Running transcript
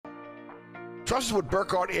Trust is what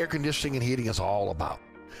Burkhardt Air Conditioning and Heating is all about.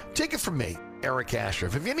 Take it from me, Eric Asher.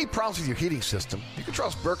 If you have any problems with your heating system, you can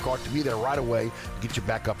trust Burkhardt to be there right away and get you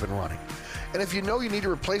back up and running. And if you know you need to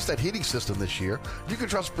replace that heating system this year, you can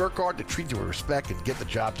trust Burkhardt to treat you with respect and get the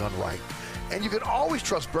job done right. And you can always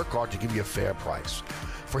trust Burkhardt to give you a fair price.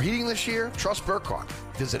 For heating this year, trust Burkhardt.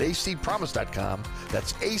 Visit acpromise.com.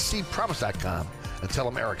 That's acpromise.com, and tell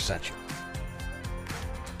them Eric sent you.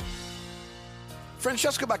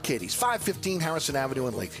 Francesca by Katie's, 515 Harrison Avenue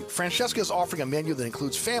in Lakeview. Francesca is offering a menu that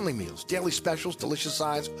includes family meals, daily specials, delicious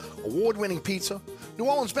sides, award-winning pizza, New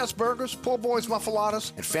Orleans' best burgers, poor boys'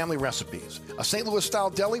 muffaladas, and family recipes. A St.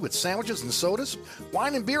 Louis-style deli with sandwiches and sodas.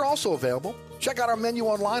 Wine and beer also available. Check out our menu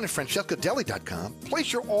online at francescadeli.com.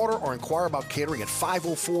 Place your order or inquire about catering at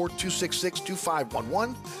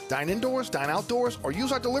 504-266-2511. Dine indoors, dine outdoors, or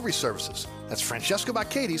use our delivery services. That's Francesca by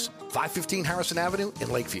Katie's, 515 Harrison Avenue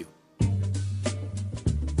in Lakeview.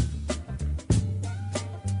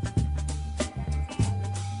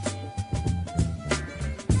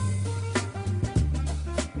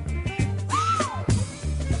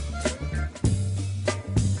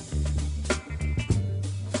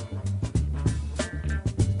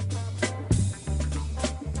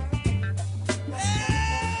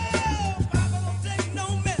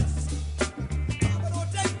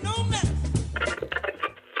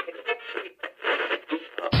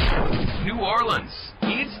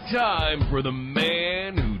 For the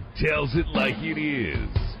man who tells it like it is.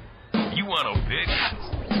 You want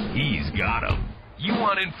opinions? He's got them. You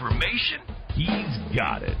want information? He's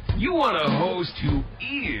got it. You want a host who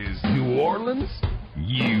is New Orleans?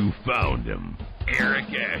 You found him.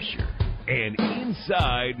 Eric Asher. And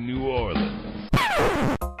Inside New Orleans.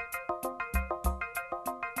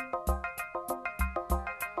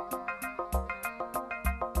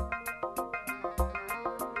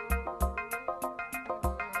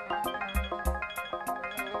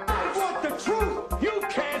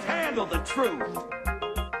 The truth.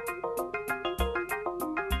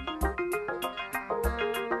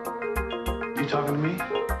 You talking to me?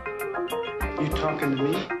 You talking to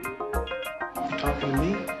me? You talking to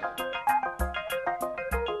me?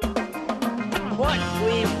 What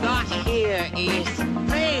we've got here is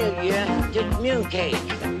failure to communicate.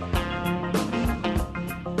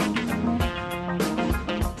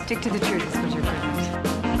 Stick to the truth is what you're good at.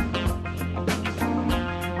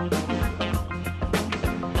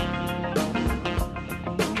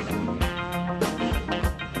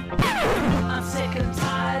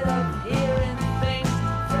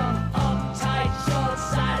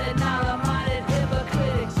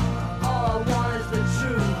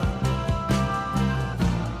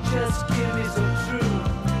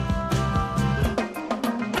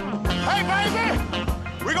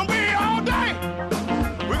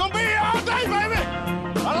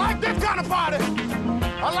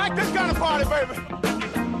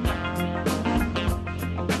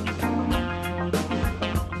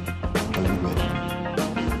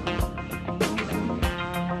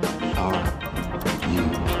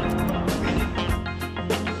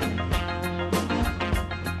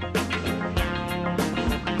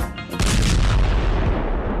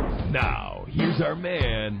 Our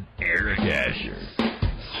man, Eric Asher.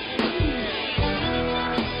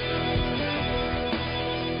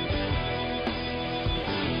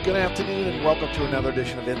 Good afternoon and welcome to another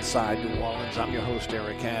edition of Inside New Orleans. I'm your host,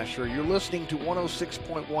 Eric Asher. You're listening to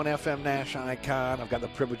 106.1 FM Nash Icon. I've got the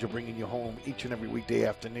privilege of bringing you home each and every weekday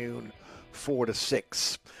afternoon, 4 to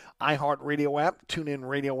 6. iHeartRadio app, TuneIn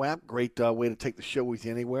Radio app, great way to take the show with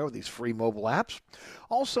you anywhere with these free mobile apps.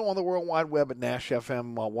 Also on the World Wide Web at Nash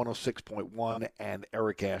FM 106.1 and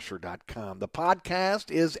ericasher.com. The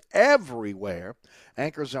podcast is everywhere.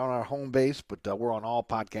 Anchor's on our home base, but we're on all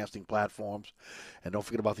podcasting platforms. And don't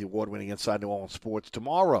forget about the award-winning Inside New Orleans Sports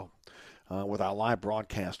tomorrow. With our live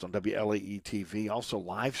broadcast on WLAE-TV, also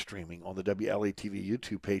live streaming on the WLAE-TV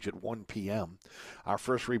YouTube page at 1 p.m. Our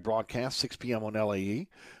first rebroadcast, 6 p.m. on LAE,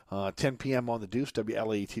 10 p.m. on the Deuce,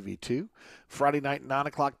 WLAE-TV 2. Friday night, 9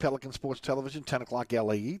 o'clock, Pelican Sports Television, 10 o'clock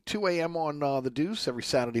LAE, 2 a.m. on the Deuce every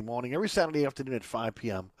Saturday morning, every Saturday afternoon at 5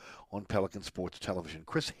 p.m. on Pelican Sports Television.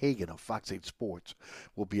 Chris Hagan of Fox 8 Sports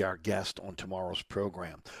will be our guest on tomorrow's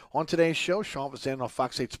program. On today's show, Sean Vazan of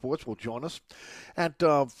Fox 8 Sports will join us at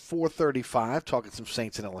 4:35, talking some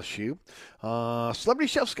Saints and LSU. Celebrity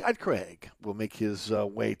Chef Scott Craig will make his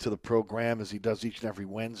way to the program as he does each and every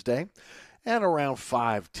Wednesday. And around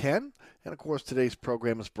 5:10, And, of course, today's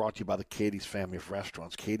program is brought to you by the Katie's family of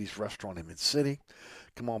restaurants. Katie's Restaurant in Mid-City.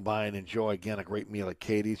 Come on by and enjoy, again, a great meal at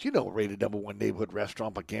Katie's. You know, rated #1 neighborhood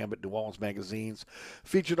restaurant by Gambit, New Orleans Magazines.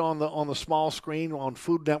 Featured on the small screen on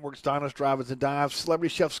Food Network's Diners, Drive-Ins, and Dives.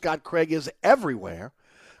 Celebrity chef Scott Craig is everywhere.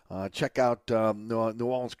 Check out New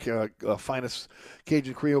Orleans' finest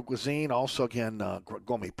Cajun Creole cuisine. Also, again,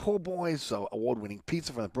 gourmet po' boys, award-winning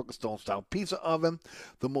pizza from the Brooklyn Stone-style pizza oven.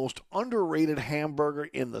 The most underrated hamburger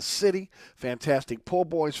in the city. Fantastic po'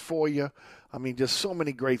 boys for you. I mean, just so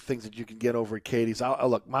many great things that you can get over at Katie's.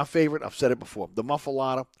 Look, my favorite, I've said it before, the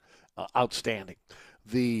muffalata, outstanding.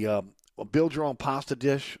 The build your own pasta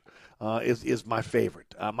dish is my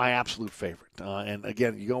favorite, my absolute favorite. And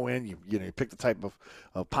again, you go in, you pick the type of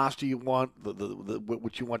pasta you want,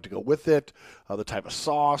 what you want to go with it, the type of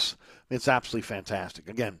sauce. It's absolutely fantastic.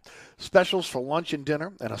 Again, specials for lunch and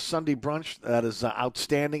dinner and a Sunday brunch that is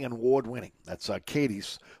outstanding and award-winning. That's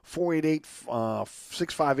Katie's,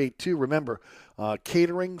 488-6582. Remember,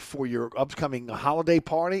 catering for your upcoming holiday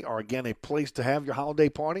party, or again, a place to have your holiday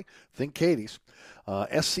party, think Katie's.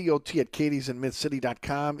 SCOT at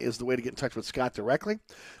katiesinmidcity.com is the way to get in touch with Scott directly.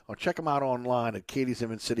 Or check them out online at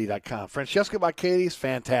katiesinmidcity.com. Francesca by Katie's,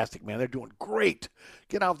 fantastic, man. They're doing great.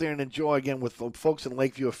 Get out there and enjoy, again, with the folks in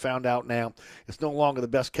Lakeview have found out now. It's no longer the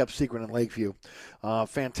best-kept secret in Lakeview.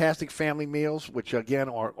 Fantastic family meals, which, again,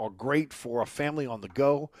 are great for a family on the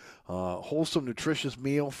go. Wholesome, nutritious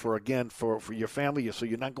meal for your family, so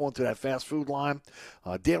you're not going through that fast food line.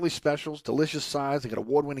 Daily specials, delicious sides. They got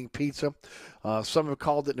award-winning pizza. Some have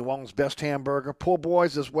called it New Orleans' best hamburger. Po'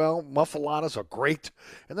 boys as well. Muffaladas are great.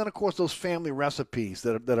 And then, of course, those family recipes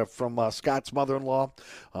that are from Scott's mother-in-law.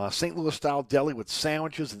 St. Louis-style deli with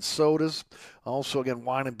sandwiches and sodas. Also, again,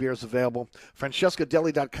 wine and beers available.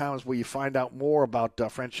 FrancescaDeli.com is where you find out more about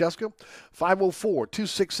Francesca.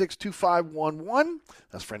 504-266-2511.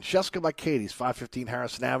 That's Francesca by Katie's, 515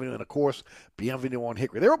 Harrison Avenue. And, of course, Bienvenue on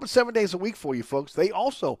Hickory. They're open 7 days a week for you folks. They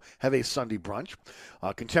also have a Sunday brunch.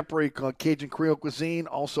 Contemporary Cajun Creole cuisine.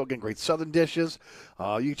 Also, again, great Southern dishes.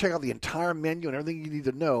 You can check out the entire menu and everything you need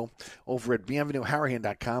to know over at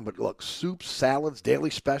BienvenueHarrihan.com. But, look, soups, salads,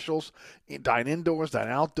 daily specials. Dine indoors, dine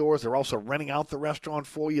outdoors. They're also renting out the restaurant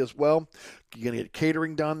for you as well. You're going to get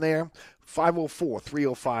catering done there.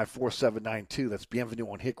 504-305-4792. That's Bienvenue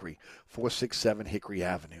on Hickory, 467 Hickory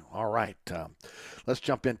Avenue. All right, let's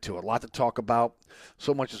jump into it. A lot to talk about.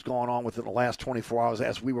 So much has gone on within the last 24 hours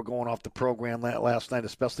as we were going off the program last night,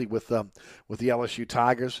 especially with the LSU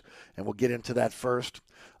Tigers, and we'll get into that first.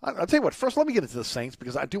 I'll tell you what, first let me get into the Saints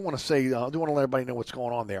because I do want to say, I do want to let everybody know what's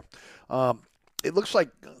going on there. It looks like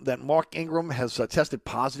that Mark Ingram has tested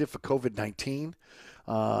positive for COVID-19.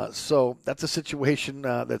 So that's a situation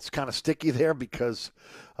that's kind of sticky there because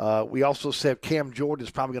we also said Cam Jordan is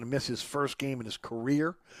probably going to miss his first game in his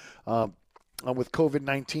career. With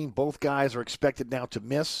COVID-19, both guys are expected now to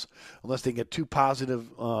miss unless they get two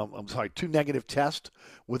negative tests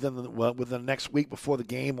within the next week before the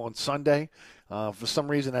game on Sunday. For some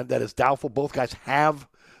reason, that is doubtful. Both guys have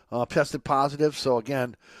tested positive. So,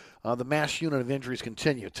 again, the mass unit of injuries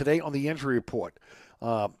continue. Today on the injury report,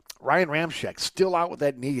 Ryan Ramczyk still out with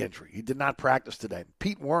that knee injury. He did not practice today.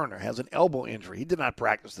 Pete Werner has an elbow injury. He did not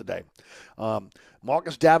practice today.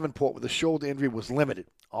 Marcus Davenport with a shoulder injury was limited.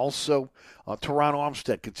 Also, Teron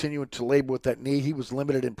Armstead continuing to labor with that knee. He was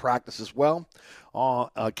limited in practice as well.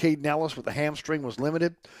 Caden Ellis with the hamstring was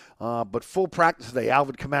limited. But full practice today,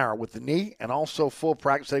 Alvin Kamara with the knee, and also full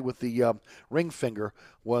practice today with the ring finger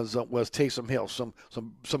was Taysom Hill. Some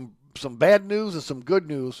bad news and some good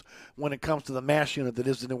news when it comes to the mass unit that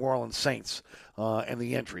is the New Orleans Saints and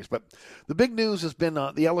the injuries. But the big news has been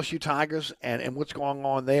the LSU Tigers and what's going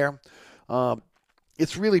on there.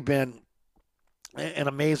 It's really been an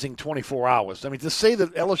amazing 24 hours. I mean, to say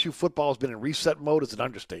that LSU football has been in reset mode is an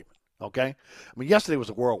understatement, okay? I mean, yesterday was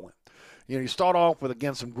a whirlwind. You start off with,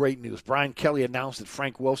 again, some great news. Brian Kelly announced that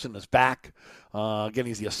Frank Wilson is back. Again,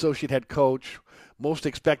 he's the associate head coach. Most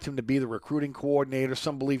expect him to be the recruiting coordinator.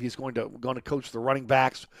 Some believe he's going to coach the running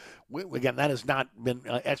backs. Again, that has not been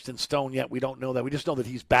etched in stone yet. We don't know that. We just know that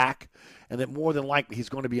he's back and that more than likely he's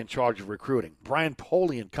going to be in charge of recruiting. Brian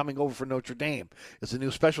Polian coming over for Notre Dame is the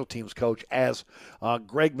new special teams coach as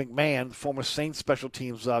Greg McMahon, the former Saints special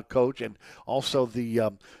teams coach, and also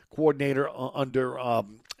the coordinator under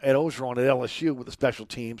Ed Ogeron at LSU with the special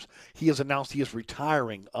teams, he has announced he is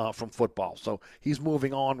retiring from football. So he's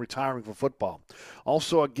moving on, retiring from football.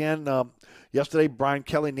 Also, again, yesterday, Brian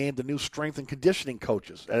Kelly named the new strength and conditioning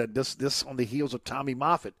coaches. This on the heels of Tommy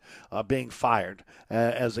Moffitt being fired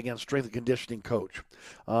as, again, strength and conditioning coach.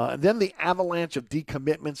 And then the avalanche of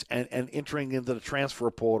decommitments and entering into the transfer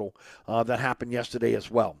portal that happened yesterday as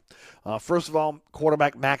well. First of all,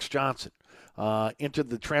 quarterback Max Johnson entered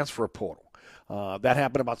the transfer portal. That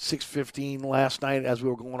happened about 6:15 last night as we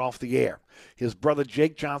were going off the air. His brother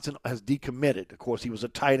Jake Johnson has decommitted. Of course, he was a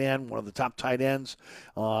tight end, one of the top tight ends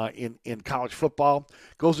in college football.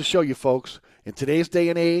 Goes to show you, folks, in today's day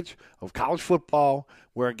and age of college football,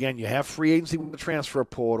 where, again, you have free agency with the transfer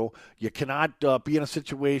portal, you cannot be in a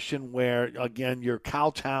situation where, again, you're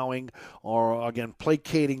kowtowing or, again,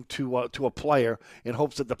 placating to a player in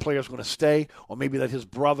hopes that the player is going to stay, or maybe that his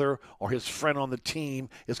brother or his friend on the team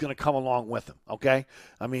is going to come along with him, okay?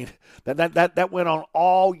 I mean, that went on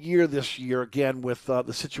all year this year, again, with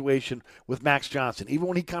the situation with Max Johnson. Even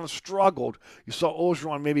when he kind of struggled, you saw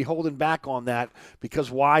Ogeron maybe holding back on that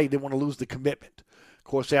because why? He didn't want to lose the commitment. Of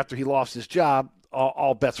course, after he lost his job,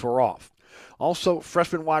 all bets were off. Also,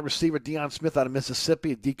 freshman wide receiver Deion Smith out of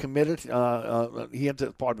Mississippi decommitted. He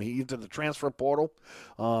entered the transfer portal.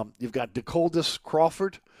 You've got Decoldus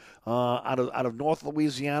Crawford out of North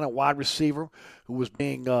Louisiana, wide receiver who was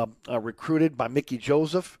being recruited by Mickey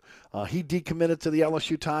Joseph. He decommitted to the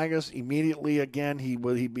LSU Tigers immediately. Again, he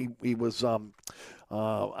put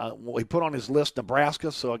on his list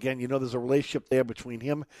Nebraska. So, again, you know there's a relationship there between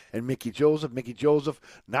him and Mickey Joseph. Mickey Joseph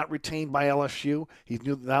not retained by LSU. He's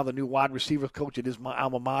now the new wide receiver coach at his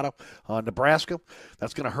alma mater, Nebraska.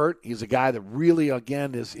 That's going to hurt. He's a guy that really,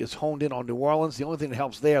 again, is honed in on New Orleans. The only thing that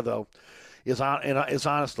helps there, though, is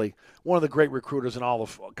honestly one of the great recruiters in all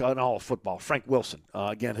of football. Frank Wilson,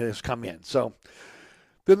 again, has come in. So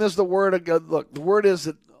then there's the word. Look, the word is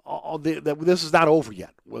that this is not over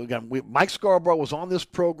yet. Well, again, Mike Scarborough was on this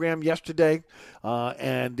program yesterday,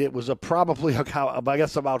 and it was probably, I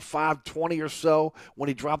guess, about 5:20 or so when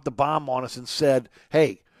he dropped the bomb on us and said,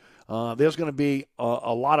 hey, there's going to be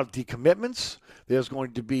a lot of decommitments. There's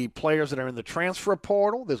going to be players that are in the transfer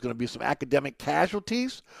portal. There's going to be some academic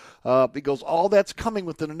casualties because all that's coming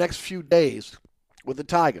within the next few days with the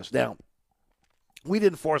Tigers. Now, we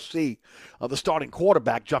didn't foresee the starting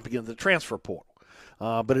quarterback jumping into the transfer portal.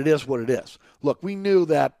 But it is what it is. Look, we knew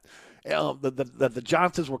that that the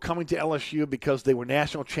Johnsons were coming to LSU because they were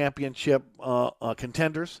national championship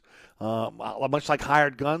contenders. Much like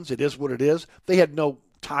hired guns, it is what it is. They had no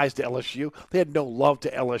ties to LSU. They had no love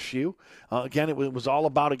to LSU. Again, it was all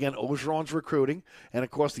about, again, Ogeron's recruiting and,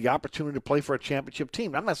 of course, the opportunity to play for a championship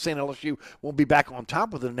team. I'm not saying LSU won't be back on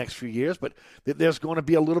top within the next few years, but there's going to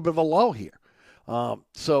be a little bit of a lull here.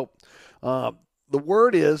 The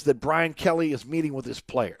word is that Brian Kelly is meeting with his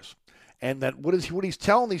players, and that what he's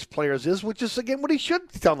telling these players is, which is, again, what he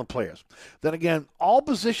should tell the players. Then, again, all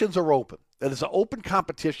positions are open. That is an open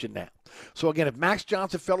competition now. So, again, if Max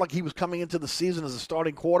Johnson felt like he was coming into the season as a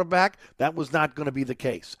starting quarterback, that was not going to be the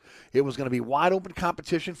case. It was going to be wide open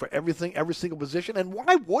competition for every single position. And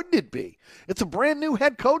why wouldn't it be? It's a brand new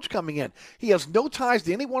head coach coming in. He has no ties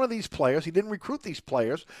to any one of these players. He didn't recruit these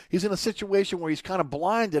players. He's in a situation where he's kind of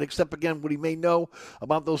blinded, except, again, what he may know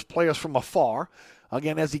about those players from afar.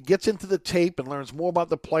 Again, as he gets into the tape and learns more about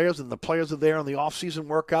the players, and the players are there on the off-season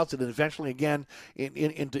workouts, and then eventually, again,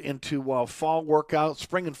 into fall workouts,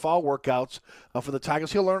 spring and fall workouts for the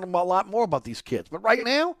Tigers, he'll learn a lot more about these kids. But right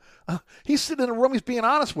now, he's sitting in a room, he's being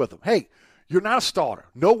honest with them. Hey, you're not a starter.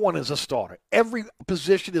 No one is a starter. Every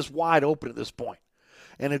position is wide open at this point.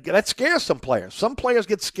 And that scares some players. Some players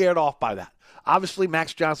get scared off by that. Obviously,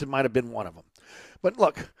 Max Johnson might have been one of them. But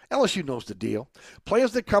look, LSU knows the deal.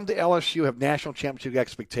 Players that come to LSU have national championship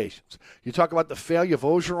expectations. You talk about the failure of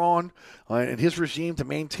Ogeron and his regime to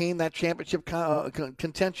maintain that championship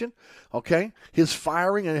contention, okay? His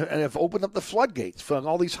firing and have opened up the floodgates for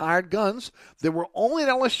all these hired guns that were only at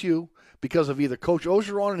LSU because of either Coach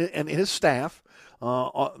Ogeron and his staff,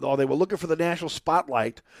 or they were looking for the national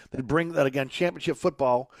spotlight that again, championship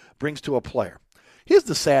football brings to a player. Here's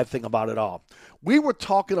the sad thing about it all. We were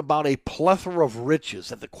talking about a plethora of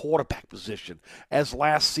riches at the quarterback position as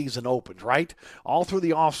last season opened, right? All through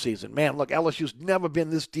the offseason. Man, look, LSU's never been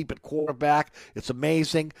this deep at quarterback. It's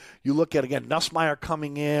amazing. You look at, again, Nussmeier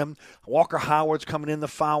coming in, Walker Howard's coming in the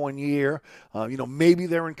following year. Maybe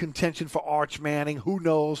they're in contention for Arch Manning. Who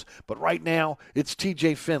knows? But right now, it's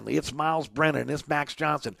TJ Finley, it's Miles Brennan, it's Max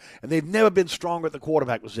Johnson. And they've never been stronger at the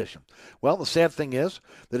quarterback position. Well, the sad thing is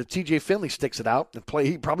that if TJ Finley sticks it out, and play.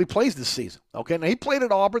 He probably plays this season. Okay, now he played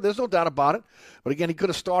at Auburn. There's no doubt about it. But again, he could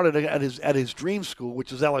have started at his dream school,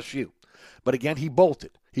 which is LSU. But again, he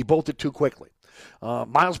bolted. He bolted too quickly.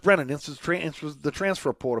 Miles Brennan enters the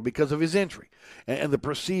transfer portal because of his injury and the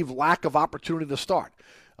perceived lack of opportunity to start.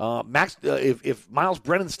 If Miles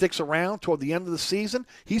Brennan sticks around toward the end of the season,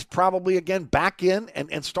 he's probably, again, back in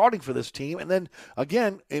and starting for this team. And then,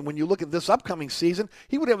 again, when you look at this upcoming season,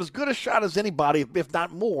 he would have as good a shot as anybody, if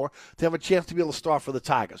not more, to have a chance to be able to start for the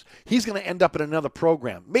Tigers. He's going to end up in another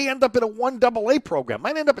program. May end up in a 1AA program.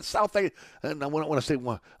 Might end up at South A. And I want to say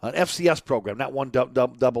an FCS program, not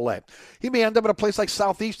 1AA. He may end up at a place like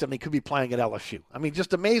Southeastern, and he could be playing at LSU. I mean,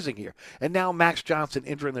 just amazing here. And now Max Johnson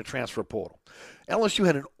entering the transfer portal. LSU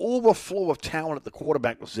had an overflow of talent at the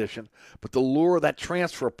quarterback position, but the lure of that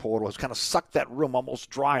transfer portal has kind of sucked that room almost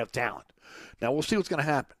dry of talent. Now, we'll see what's going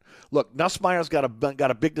to happen. Look, Nussmeier's got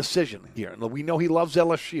a big decision here. And we know he loves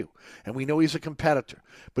LSU, and we know he's a competitor.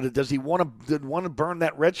 But does he want to burn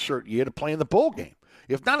that red shirt year to play in the bowl game?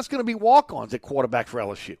 If not, it's going to be walk-ons at quarterback for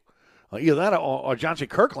LSU. Either that or Johnson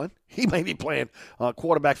Kirkland. He may be playing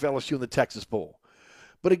quarterback for LSU in the Texas Bowl.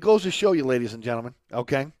 But it goes to show you, ladies and gentlemen,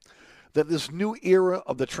 okay, that this new era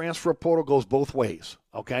of the transfer portal goes both ways,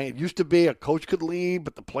 okay? It used to be a coach could leave,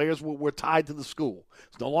 but the players were tied to the school.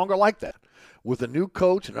 It's no longer like that. With a new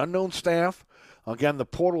coach, an unknown staff, again, the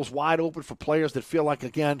portal's wide open for players that feel like,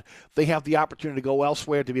 again, they have the opportunity to go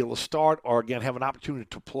elsewhere to be able to start or, again, have an opportunity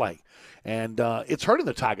to play. And it's hurting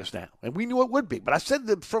the Tigers now, and we knew it would be. But I said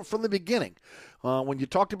that from the beginning, when you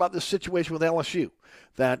talked about this situation with LSU,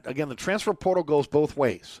 that, again, the transfer portal goes both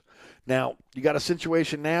ways. Now, you got a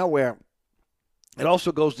situation now where it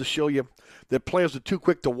also goes to show you that players are too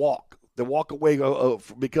quick to walk. They walk away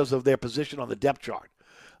because of their position on the depth chart.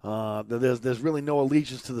 There's really no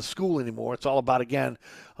allegiance to the school anymore. It's all about, again,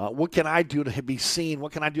 what can I do to be seen?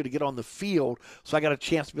 What can I do to get on the field so I got a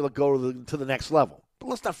chance to be able to go to the next level? But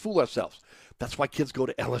let's not fool ourselves. That's why kids go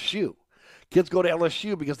to LSU. Kids go to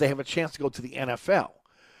LSU because they have a chance to go to the NFL.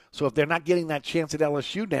 So if they're not getting that chance at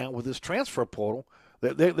LSU now with this transfer portal,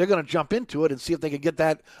 they're going to jump into it and see if they can get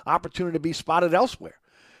that opportunity to be spotted elsewhere.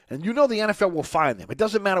 And you know the NFL will find them. It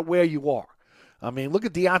doesn't matter where you are. I mean, look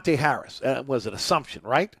at Deontay Harris. Was it Assumption,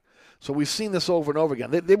 right? So we've seen this over and over again.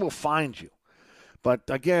 They will find you. But,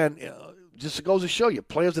 again, just goes to show you,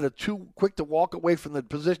 players that are too quick to walk away from the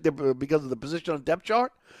position because of the position on the depth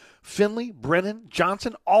chart, Finley, Brennan,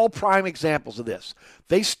 Johnson, all prime examples of this.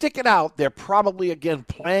 They stick it out. They're probably, again,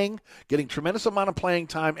 playing, getting tremendous amount of playing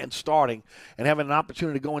time and starting and having an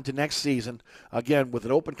opportunity to go into next season, again, with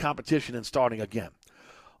an open competition and starting again.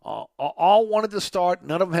 All wanted to start.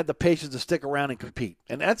 None of them had the patience to stick around and compete.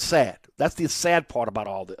 And that's sad. That's the sad part about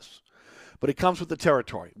all this. But it comes with the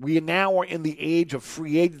territory. We now are in the age of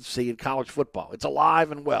free agency in college football. It's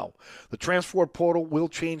alive and well. The transfer portal will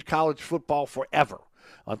change college football forever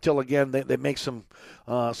until, again, they make some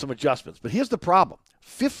adjustments. But here's the problem.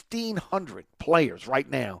 1,500 players right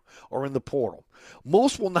now are in the portal.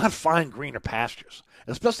 Most will not find greener pastures,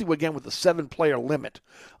 especially, again, with the 7-player limit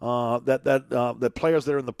that players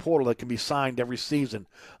that are in the portal that can be signed every season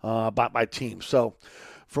by teams. So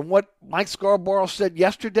from what Mike Scarborough said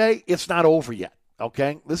yesterday, it's not over yet.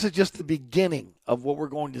 Okay, this is just the beginning of what we're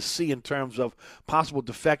going to see in terms of possible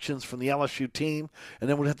defections from the LSU team, and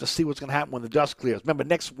then we'll have to see what's going to happen when the dust clears. Remember,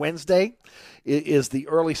 next Wednesday is the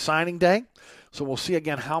early signing day, so we'll see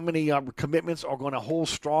again how many commitments are going to hold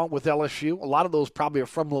strong with LSU. A lot of those probably are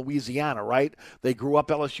from Louisiana, right? They grew up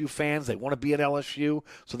LSU fans. They want to be at LSU,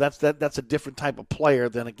 so that's a different type of player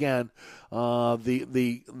than, again,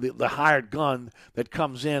 the hired gun that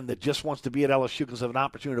comes in that just wants to be at LSU because of an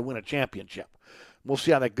opportunity to win a championship. We'll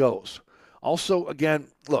see how that goes. Also, again,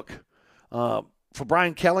 look, for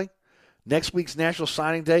Brian Kelly, next week's National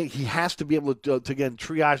Signing Day, he has to be able to again,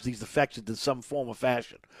 triage these defections in some form or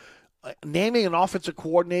fashion. Naming an offensive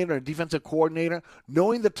coordinator and defensive coordinator,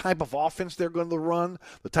 knowing the type of offense they're going to run,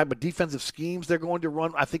 the type of defensive schemes they're going to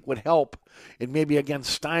run, I think would help in maybe, again,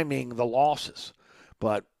 stymieing the losses.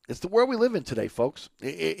 But it's the world we live in today, folks.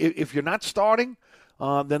 If you're not starting,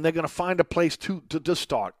 then they're going to find a place to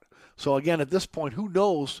start. So, again, at this point, who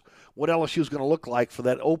knows what LSU is going to look like for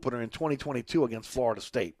that opener in 2022 against Florida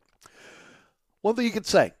State. One thing you could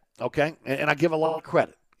say, okay, and I give a lot of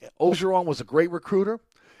credit. Orgeron was a great recruiter,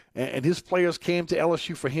 and his players came to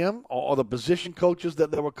LSU for him, or the position coaches that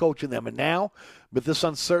were coaching them. And now, with this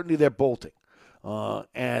uncertainty, they're bolting.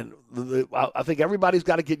 And I think everybody's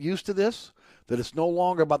got to get used to this, that it's no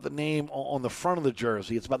longer about the name on the front of the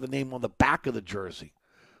jersey. It's about the name on the back of the jersey.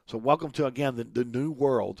 So welcome to, again, the new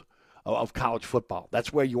world of college football.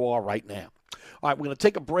 That's where you are right now. All right, we're going to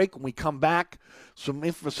take a break. When we come back, some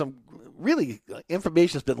information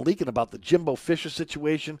has been leaking about the Jimbo Fisher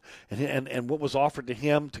situation and what was offered to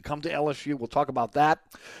him to come to LSU. We'll talk about that.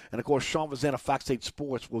 And, of course, Sean Vazan of Fox 8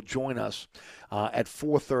 Sports will join us at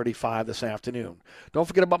 4:35 this afternoon. Don't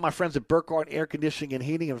forget about my friends at Burkhardt Air Conditioning and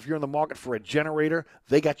Heating. And if you're in the market for a generator,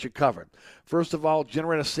 they got you covered. First of all,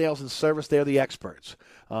 generator sales and service, they're the experts.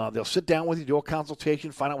 They'll sit down with you, do a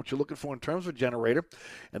consultation, find out what you're looking for in terms of a generator.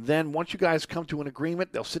 And then once you guys come to an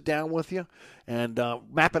agreement, they'll sit down with you and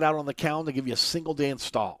map it out on the calendar, give you a single-day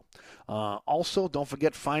install. Also, don't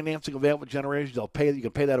forget financing available generators. You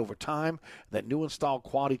can pay that over time. That new install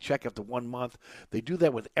quality check after 1 month. They do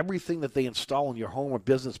that with everything that they install in your home or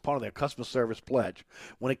business, part of their customer service pledge.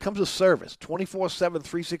 When it comes to service, 24/7,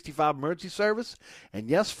 365 emergency service. And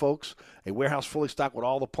yes, folks, a warehouse fully stocked with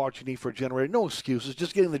all the parts you need for a generator. No excuses,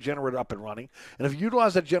 just getting the generator up and running. And if you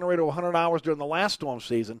utilize that generator 100 hours during the last storm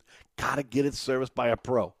season, got to get it serviced by a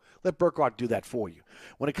pro. Let Burkhardt do that for you.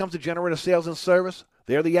 When it comes to generator sales and service,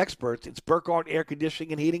 they're the experts. It's Burkhardt Air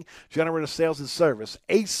Conditioning and Heating, generator sales and service.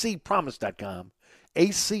 acpromise.com.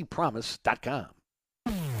 acpromise.com.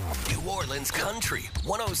 New Orleans Country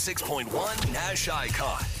 106.1 Nash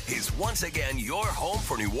Icon is once again your home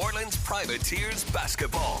for New Orleans Privateers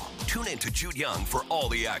basketball. Tune in to Jude Young for all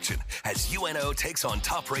the action as UNO takes on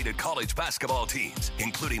top-rated college basketball teams,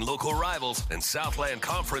 including local rivals and Southland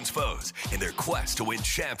Conference foes, in their quest to win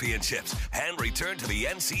championships and return to the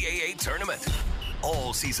NCAA tournament.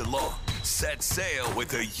 All season long, set sail with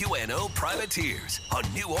the UNO Privateers on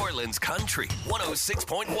New Orleans Country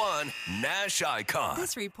 106.1 Nash Icon.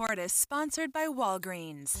 This report is sponsored by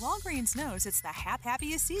Walgreens. Walgreens knows it's the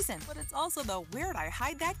happiest season, but it's also the where'd I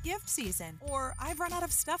hide that gift season, or I've run out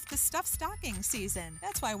of stuff to stuff stocking season.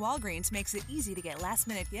 That's why Walgreens makes it easy to get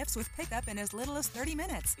last-minute gifts with pickup in as little as 30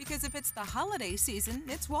 minutes. Because if it's the holiday season,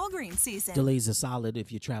 it's Walgreens season. Delays are solid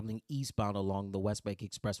if you're traveling eastbound along the West Bank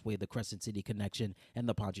Expressway, the Crescent City Connection, and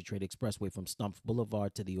the Pontchartrain Expressway from Stumpf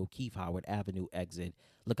Boulevard to the O'Keefe Howard Avenue exit.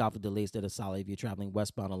 Look out for delays that are solid if you're traveling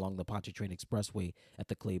westbound along the Pontchartrain Expressway at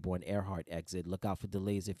the Claiborne Earhart exit. Look out for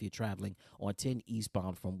delays if you're traveling on 10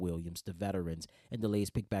 eastbound from Williams to Veterans. And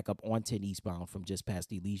delays pick back up on 10 eastbound from just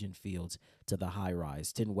past Elysian Fields to the High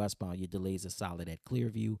Rise. 10 westbound, your delays are solid at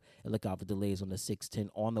Clearview. And look out for delays on the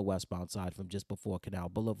 610 on the westbound side from just before Canal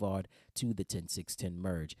Boulevard to the 10-610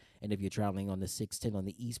 merge. And if you're traveling on the 610 on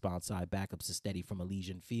the eastbound side, backups are steady from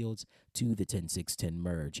Elysian Fields to the 10-610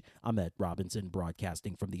 merge. I'm Ed Robinson,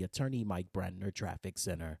 broadcasting from the Attorney Mike Brandner Traffic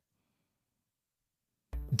Center.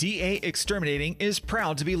 DA Exterminating is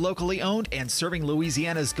proud to be locally owned and serving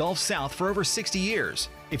Louisiana's Gulf South for over 60 years.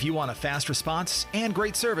 If you want a fast response and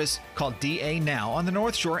great service, call DA now on the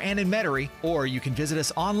North Shore and in Metairie, or you can visit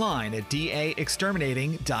us online at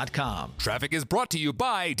daexterminating.com. Traffic is brought to you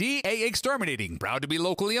by DA Exterminating, proud to be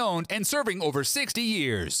locally owned and serving over 60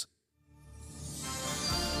 years.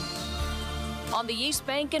 On the East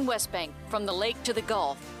Bank and West Bank, from the lake to the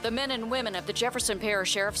Gulf, the men and women of the Jefferson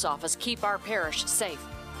Parish Sheriff's Office keep our parish safe.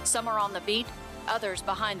 Some are on the beat, others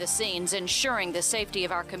behind the scenes, ensuring the safety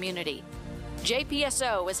of our community.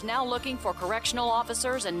 JPSO is now looking for correctional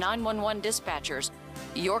officers and 911 dispatchers.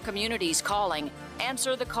 Your community's calling.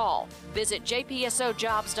 Answer the call. Visit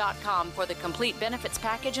jpsojobs.com for the complete benefits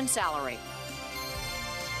package and salary.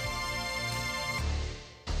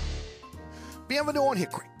 Bienvenue on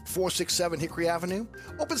Hickory, 467 Hickory Avenue.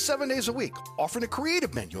 Open 7 days a week, offering a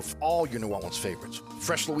creative menu of all your New Orleans favorites.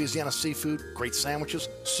 Fresh Louisiana seafood, great sandwiches,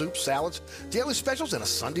 soups, salads, daily specials, and a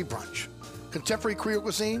Sunday brunch. Contemporary Creole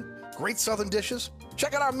cuisine, great Southern dishes.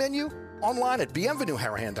 Check out our menu online at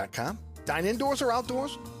bienvenueharahan.com. Dine indoors or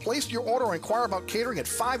outdoors. Place your order or inquire about catering at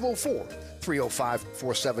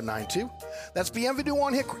 504-305-4792. That's Bienvenue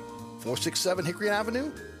on Hickory, 467 Hickory Avenue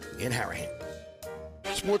in Harahan.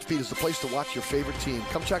 SportsBeat is the place to watch your favorite team.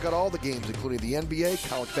 Come check out all the games, including the NBA,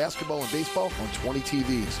 college basketball, and baseball on 20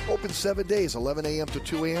 TVs. Open 7 days, 11 a.m. to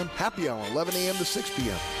 2 a.m. Happy hour, 11 a.m. to 6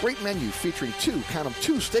 p.m. Great menu featuring two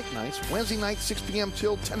steak nights. Wednesday night, 6 p.m.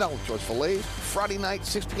 till $10 choice fillets. Friday night,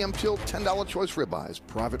 6 p.m. till $10 choice ribeyes.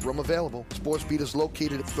 Private room available. SportsBeat is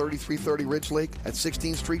located at 3330 Ridge Lake at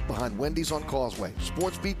 16th Street behind Wendy's on Causeway.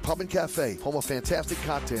 SportsBeat Pub and Cafe, home of fantastic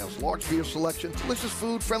cocktails, large beer selection, delicious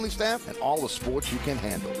food, friendly staff, and all the sports you can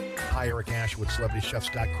handle. Hi, Eric Ashwood, celebrity chef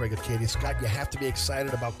Scott Craig at Katie's. Scott, you have to be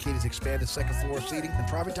excited about Katie's expanded second floor seating and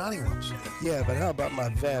private dining rooms. Yeah, but how about my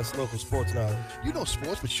vast local sports knowledge? You know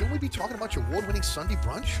sports, but shouldn't we be talking about your award-winning Sunday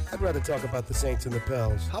brunch? I'd rather talk about the Saints and the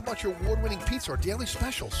Pels. How about your award-winning pizza or daily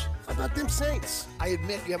specials? How about them Saints? I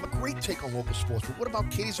admit you have a great take on local sports, but what about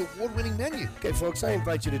Katie's award-winning menu? Okay, folks, I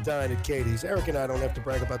invite you to dine at Katie's. Eric and I don't have to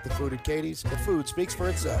brag about the food at Katie's. The food speaks for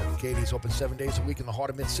itself. Katie's open 7 days a week in the heart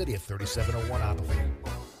of Mid-City at 3701 Opperville.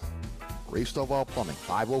 Ray Stovall Plumbing,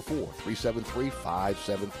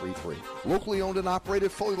 504-373-5733. Locally owned and operated,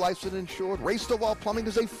 fully licensed and insured, Ray Stovall Plumbing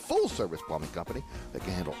is a full-service plumbing company that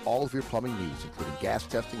can handle all of your plumbing needs, including gas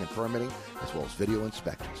testing and permitting, as well as video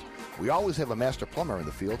inspections. We always have a master plumber in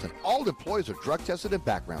the field, and all employees are drug tested and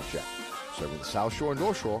background checked. Serving the South Shore and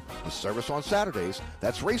North Shore with service on Saturdays.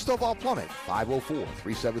 That's Ray Stovall Plumbing,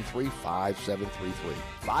 504-373-5733.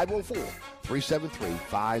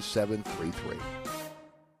 504-373-5733.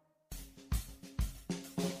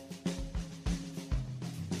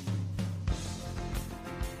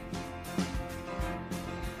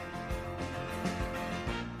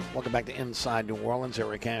 Welcome back to Inside New Orleans.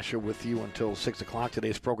 Eric Asher with you until 6 o'clock.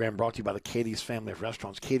 Today's program brought to you by the Katie's family of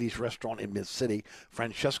restaurants. Katie's Restaurant in Mid-City,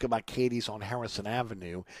 Francesca by Katie's on Harrison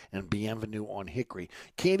Avenue, and Bienvenue on Hickory.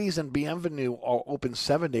 Katie's and Bienvenue are open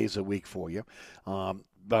 7 days a week for you.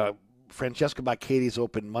 Francesca by Katie's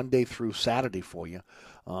open Monday through Saturday for you.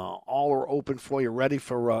 All are open for you, ready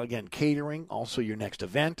for, again, catering, also your next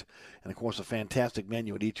event, and, of course, a fantastic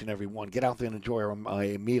menu at each and every one. Get out there and enjoy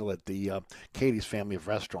a meal at the Katie's family of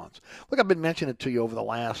restaurants. Look, I've been mentioning it to you over the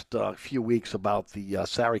last few weeks about the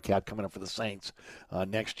salary cap coming up for the Saints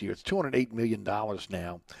next year. It's $208 million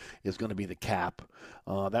now is going to be the cap.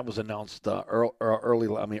 That was announced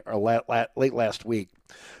late last week.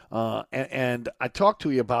 And I talked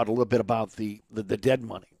to you about a little bit about the dead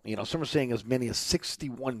money. You know, some are saying as many as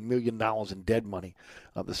 $61 million in dead money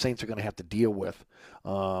the Saints are going to have to deal with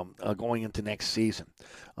going into next season.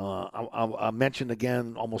 I mentioned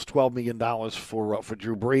again almost $12 million for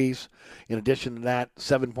Drew Brees. In addition to that,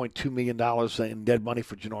 $7.2 million in dead money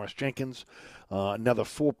for Janoris Jenkins. Another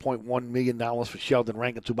 $4.1 million for Sheldon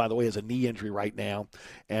Rankins, who, by the way, has a knee injury right now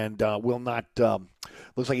and will not.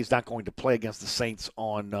 Looks like he's not going to play against the Saints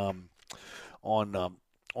on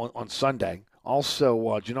Sunday. Also,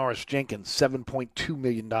 Janoris Jenkins, $7.2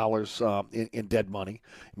 million in dead money.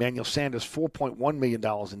 Emmanuel Sanders, $4.1 million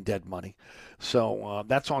in dead money. So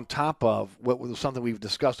that's on top of what was something we've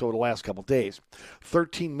discussed over the last couple of days.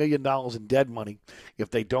 $13 million in dead money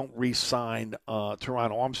if they don't re-sign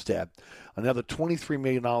Teron Armstead. Another $23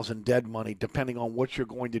 million in dead money, depending on what you're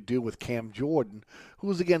going to do with Cam Jordan,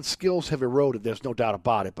 whose, again, skills have eroded. There's no doubt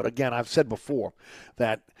about it. But, again, I've said before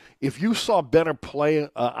that if you saw better play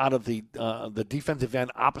out of the defensive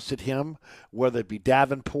end opposite him, whether it be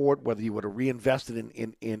Davenport, whether you would have reinvested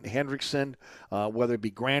in Hendrickson, whether it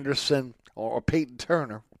be Granderson or Peyton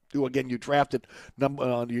Turner, who, again, you drafted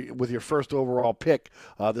with your first overall pick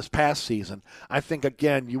this past season, I think,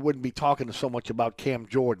 again, you wouldn't be talking so much about Cam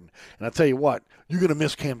Jordan. And I'll tell you what, you're going to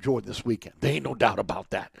miss Cam Jordan this weekend. There ain't no doubt about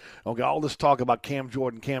that. Okay, all this talk about Cam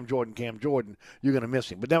Jordan, you're going to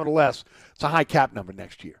miss him. But nevertheless, it's a high cap number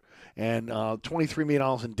next year. And $23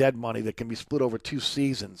 million in dead money that can be split over 2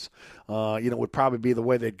 seasons, would probably be the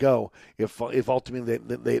way they'd go if ultimately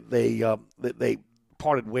they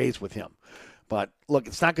parted ways with him. But look,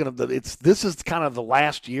 it's not going to. This is kind of the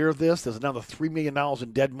last year of this. There's another $3 million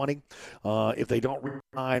in dead money if they don't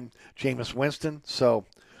re-sign Jameis Winston. So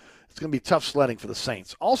it's going to be tough sledding for the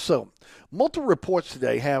Saints. Also, multiple reports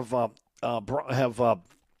today have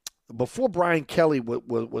before Brian Kelly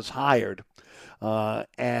was hired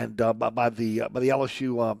and by the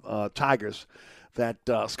LSU Tigers, that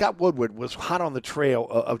Scott Woodward was hot on the trail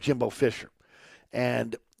of Jimbo Fisher,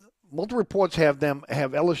 and multiple reports have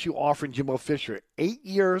LSU offering Jimbo Fisher 8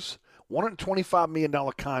 years, $125 million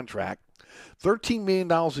contract, $13 million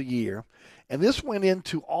a year, and this went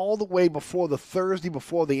into all the way before the Thursday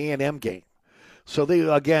before the A&M game. So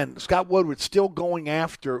Scott Woodward still going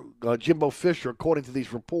after Jimbo Fisher, according to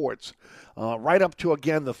these reports, right up to,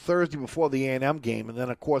 again, the Thursday before the A&M game. And then,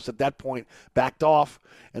 of course, at that point, backed off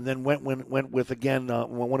and then went with, again,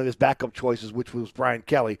 one of his backup choices, which was Brian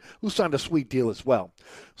Kelly, who signed a sweet deal as well.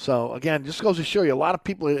 So, again, just goes to show you, a lot of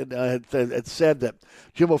people had said that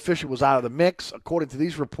Jimbo Fisher was out of the mix. According to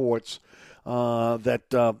these reports,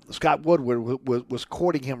 that Scott Woodward was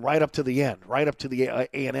courting him right up to the end, right up to the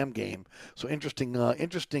A&M game. So interesting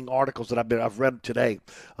articles that I've read today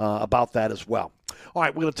about that as well. All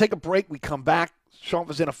right, we're going to take a break. We come back. Sean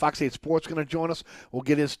Fazenda, Fox 8 Sports, going to join us. We'll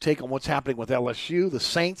get his take on what's happening with LSU, the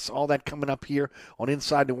Saints, all that coming up here on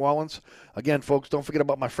Inside New Orleans. Again, folks, don't forget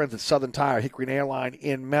about my friends at Southern Tire, Hickory and Airline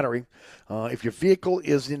in Metairie. If your vehicle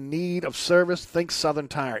is in need of service, think Southern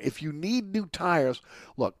Tire. If you need new tires,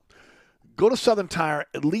 look, go to Southern Tire,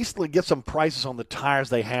 at least get some prices on the tires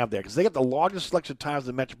they have there, because they got the largest selection of tires in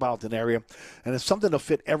the metropolitan area, and it's something to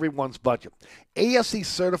fit everyone's budget. ASE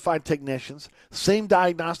certified technicians, same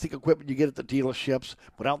diagnostic equipment you get at the dealerships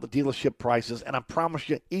without the dealership prices, and I promise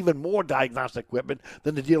you even more diagnostic equipment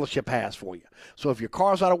than the dealership has for you. So if your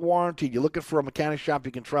car's out of warranty, you're looking for a mechanic shop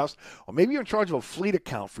you can trust, or maybe you're in charge of a fleet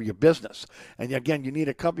account for your business, and again, you need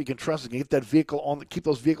a company you can trust and get that vehicle on, keep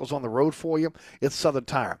those vehicles on the road for you, it's Southern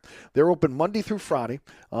Tire. They're open Monday through Friday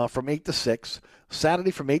from 8 to 6,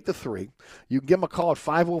 Saturday from 8 to 3. You can give them a call at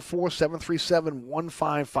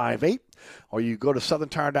 504-737-1558, or you go to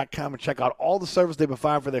southerntire.com and check out all the service they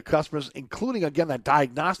provide for their customers, including, again, that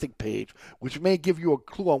diagnostic page, which may give you a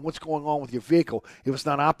clue on what's going on with your vehicle if it's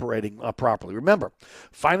not operating properly. Remember,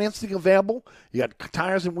 financing available. You got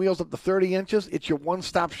tires and wheels up to 30 inches. It's your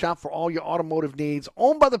one-stop shop for all your automotive needs,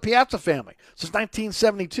 owned by the Piazza family since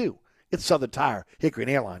 1972. It's Southern Tire, Hickory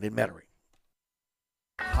and Airline in Metairie.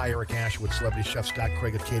 Hi, Eric Asher with Celebrity Chef Scott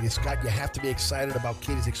Craig at Katie's. Scott, you have to be excited about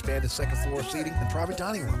Katie's expanded second floor seating and private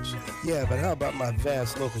dining rooms. Yeah, but how about my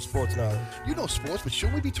vast local sports knowledge? You know sports, but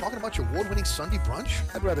shouldn't we be talking about your award-winning Sunday brunch?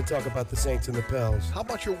 I'd rather talk about the Saints and the Pels. How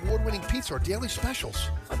about your award-winning pizza or daily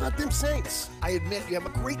specials? How about them Saints? I admit you have a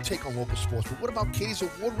great take on local sports, but what about Katie's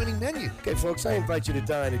award-winning menu? Okay, folks, I invite you to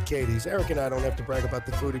dine at Katie's. Eric and I don't have to brag about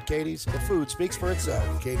the food at Katie's. The food speaks for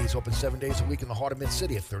itself. Katie's open 7 days a week in the heart of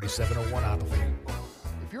Mid-City at 3701 Otterley.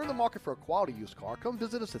 If you're in the market for a quality used car, come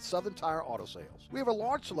visit us at Southern Tire Auto Sales. We have a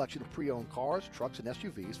large selection of pre-owned cars, trucks, and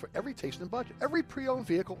SUVs for every taste and budget. Every pre-owned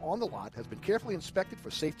vehicle on the lot has been carefully inspected for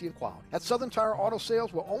safety and quality. At Southern Tire Auto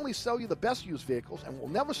Sales, we'll only sell you the best used vehicles, and we'll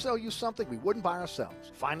never sell you something we wouldn't buy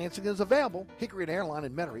ourselves. Financing is available. Hickory and Airline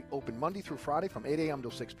in Metairie, open Monday through Friday from 8 a.m.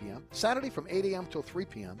 till 6 p.m., Saturday from 8 a.m. till 3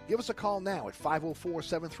 p.m. Give us a call now at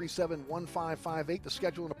 504-737-1558 to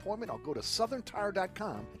schedule an appointment, or go to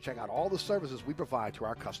southerntire.com and check out all the services we provide to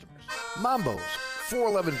our customers. Mambo's,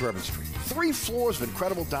 411 Bourbon Street. 3 floors of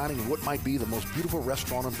incredible dining in what might be the most beautiful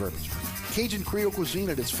restaurant on Bourbon Street. Cajun Creole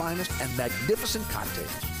cuisine at its finest and magnificent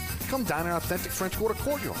cocktails. Come dine in our authentic French Quarter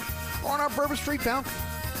courtyard or on our Bourbon Street balcony.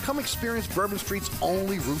 Come experience Bourbon Street's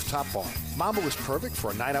only rooftop bar. Mambo is perfect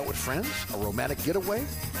for a night out with friends, a romantic getaway,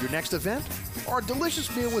 your next event, or a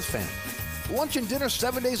delicious meal with family. Lunch and dinner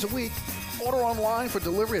 7 days a week. Order online for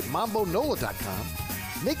delivery at mambonola.com.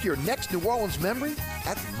 Make your next New Orleans memory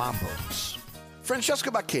at Mambo's.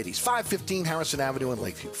 Francesca by Katie's, 515 Harrison Avenue in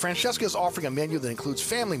Lakeview. Francesca is offering a menu that includes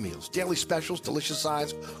family meals, daily specials, delicious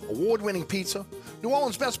sides, award-winning pizza, New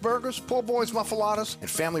Orleans best burgers, poor boys muffulettas, and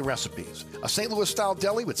family recipes. A St. Louis-style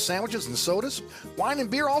deli with sandwiches and sodas. Wine and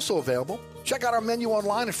beer also available. Check out our menu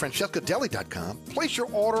online at francescadeli.com. Place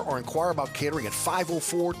your order or inquire about catering at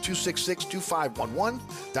 504-266-2511.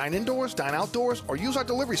 Dine indoors, dine outdoors, or use our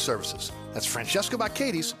delivery services. That's Francesca by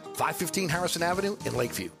Katie's, 515 Harrison Avenue in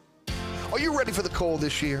Lakeview. Are you ready for the cold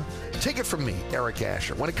this year? Take it from me, Eric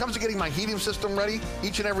Asher. When it comes to getting my heating system ready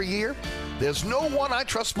each and every year, there's no one I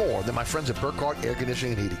trust more than my friends at Burkhardt Air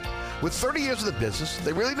Conditioning and Heating. With 30 years of the business,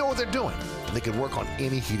 they really know what they're doing, and they can work on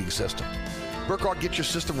any heating system. Burkhardt gets your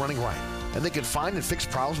system running right, and they can find and fix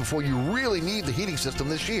problems before you really need the heating system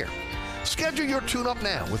this year. Schedule your tune-up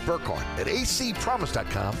now with Burkhardt at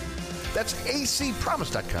acpromise.com. That's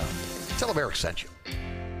acpromise.com. Tell them Eric sent you.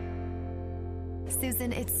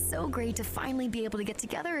 Susan, it's so great to finally be able to get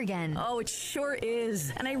together again. Oh, it sure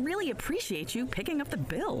is. And I really appreciate you picking up the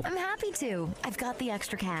bill. I'm happy to. I've got the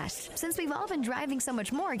extra cash. Since we've all been driving so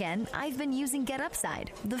much more again, I've been using Get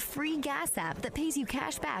Upside, the free gas app that pays you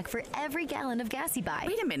cash back for every gallon of gas you buy.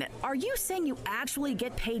 Wait a minute. Are you saying you actually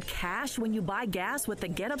get paid cash when you buy gas with the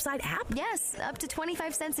Get Upside app? Yes, up to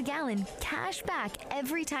 25 cents a gallon. Cash back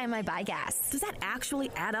every time I buy gas. Does that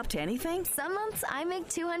actually add up to anything? Some months I make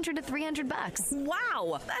 $200 to $300.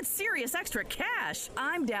 Wow, that's serious extra cash.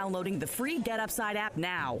 I'm downloading the free Get Upside app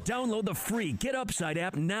now. Download the free Get Upside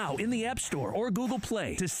app now in the App Store or Google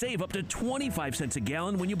Play to save up to 25 cents a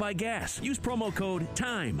gallon when you buy gas. Use promo code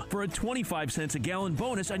TIME for a 25 cents a gallon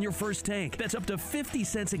bonus on your first tank. That's up to 50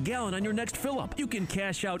 cents a gallon on your next fill-up. You can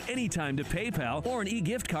cash out anytime to PayPal or an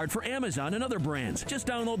e-gift card for Amazon and other brands. Just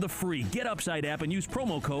download the free Get Upside app and use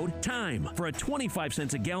promo code TIME for a 25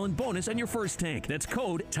 cents a gallon bonus on your first tank. That's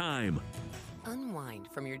code TIME. Unwind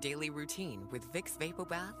from your daily routine with Vicks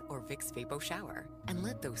VapoBath or Vicks VapoShower and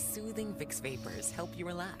let those soothing Vicks Vapors help you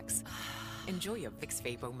relax. Enjoy a Vicks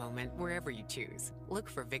Vapo moment wherever you choose. Look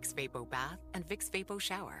for Vicks Vapo Bath and Vicks Vapo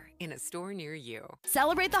Shower in a store near you.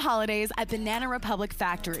 Celebrate the holidays at Banana Republic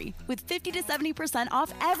Factory with 50 to 70%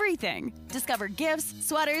 off everything. Discover gifts,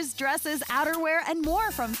 sweaters, dresses, outerwear, and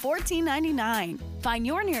more from $14.99. Find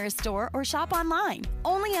your nearest store or shop online.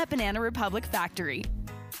 Only at Banana Republic Factory.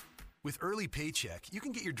 With Early Paycheck, you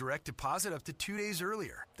can get your direct deposit up to 2 days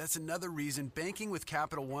earlier. That's another reason banking with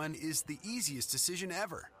Capital One is the easiest decision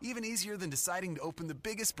ever. Even easier than deciding to open the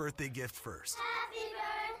biggest birthday gift first. Happy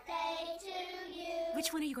birthday to you.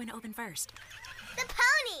 Which one are you going to open first? The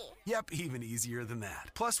pony. Yep, even easier than that.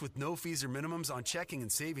 Plus, with no fees or minimums on checking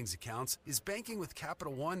and savings accounts, is banking with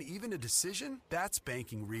Capital One even a decision? That's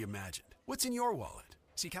banking reimagined. What's in your wallet?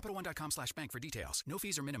 See CapitalOne.com/bank for details. No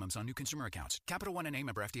fees or minimums on new consumer accounts. Capital One and a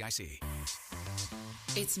member FDIC.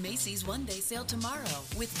 It's Macy's one-day sale tomorrow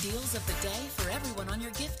with deals of the day for everyone on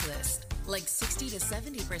your gift list. Like 60 to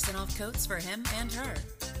 70% off coats for him and her.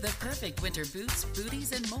 The perfect winter boots,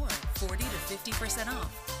 booties, and more. 40 to 50%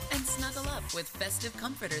 off. And snuggle up with festive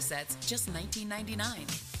comforter sets, just $19.99.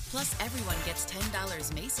 Plus, everyone gets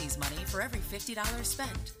 $10 Macy's money for every $50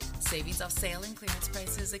 spent. Savings off sale and clearance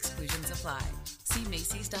prices, exclusions apply. See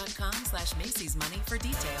Macy's.com/Macy's money for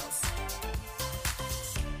details.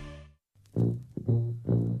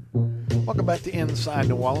 Welcome back to Inside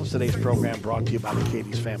New Orleans. Today's program brought to you by the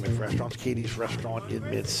Katie's Family of Restaurants. Katie's Restaurant in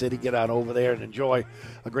Mid-City. Get out over there and enjoy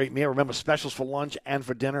a great meal. Remember, specials for lunch and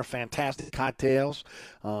for dinner. Fantastic cocktails.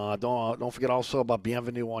 Don't forget also about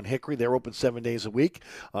Bienvenue on Hickory. They're open 7 days a week,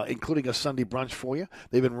 including a Sunday brunch for you.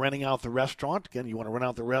 They've been renting out the restaurant. Again, you want to rent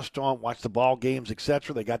out the restaurant, watch the ball games,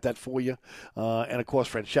 etc. They got that for you. And, of course,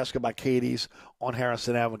 Francesca by Katie's on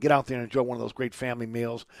Harrison Avenue. Get out there and enjoy one of those great family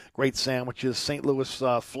meals, great sandwiches, St. Louis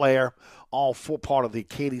flair, all full part of the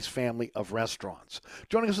Katie's family of restaurants.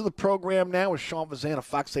 Joining us in the program now is Sean Fazan of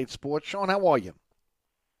Fox 8 Sports. Sean, how are you?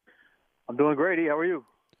 I'm doing great. How are you?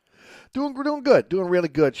 Doing good. Doing really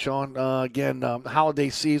good, Sean. Again, holiday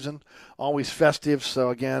season, always festive. So,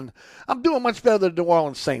 again, I'm doing much better than the New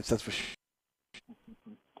Orleans Saints, that's for sure.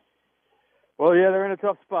 Well, yeah, they're in a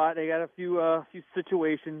tough spot. They got a few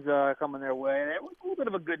situations coming their way. A little bit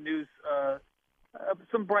of a good news.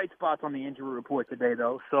 Some bright spots on the injury report today,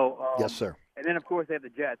 though. So yes, sir. And then, of course, they have the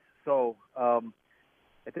Jets. So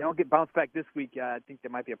if they don't get bounced back this week, I think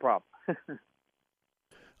there might be a problem.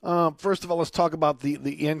 First of all, let's talk about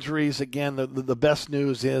the injuries. Again, the best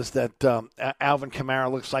news is that Alvin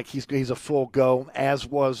Kamara looks like he's a full go, as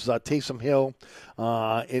was Taysom Hill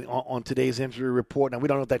on today's injury report. Now, we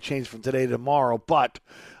don't know if that changed from today to tomorrow, but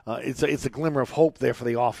it's a glimmer of hope there for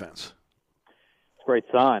the offense. It's a great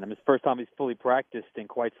sign. I mean, it's the first time he's fully practiced in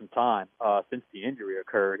quite some time since the injury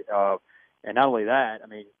occurred. And not only that, I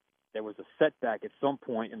mean, there was a setback at some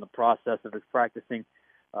point in the process of his practicing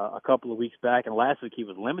a couple of weeks back, and last week he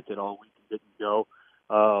was limited all week and didn't go.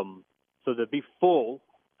 So to be full,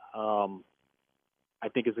 I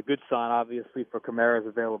think is a good sign, obviously, for Kamara's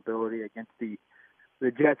availability against the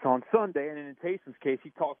Jets on Sunday. And in Taysom's case,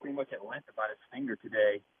 he talked pretty much at length about his finger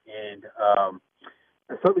today, and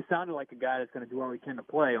it certainly sounded like a guy that's going to do all he can to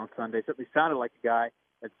play on Sunday. It certainly sounded like a guy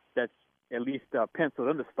that's at least penciled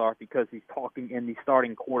in to start because he's talking in the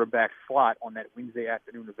starting quarterback slot on that Wednesday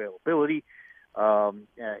afternoon availability.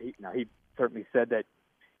 He certainly said that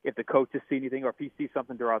if the coaches see anything or if he sees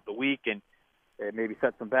something throughout the week and it maybe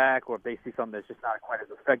sets them back, or if they see something that's just not quite as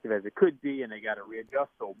effective as it could be and they got to readjust,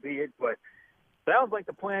 so be it. But sounds like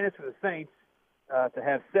the plan is for the Saints to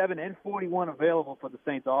have 7 and 41 available for the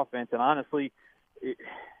Saints offense. And honestly,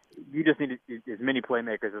 you just need as many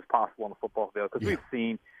playmakers as possible on the football field because we've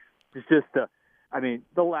seen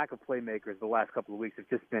the lack of playmakers the last couple of weeks have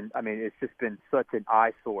just been, it's just been such an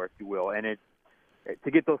eyesore, if you will. And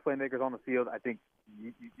to get those playmakers on the field, I think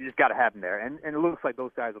you just got to have them there. And it looks like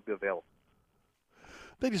those guys will be available.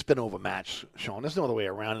 They've just been overmatched, Sean. There's no other way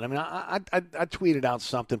around it. I mean, I tweeted out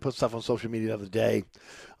something, put stuff on social media the other day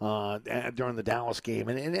during the Dallas game.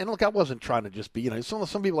 And look, I wasn't trying to just be,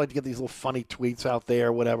 some people like to get these little funny tweets out there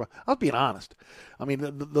or whatever. I was being honest. I mean,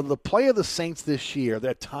 the play of the Saints this year,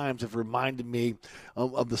 at times, have reminded me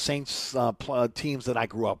of the Saints teams that I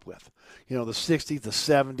grew up with. The 60s, the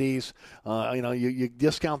 70s, you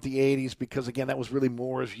discount the 80s because, again, that was really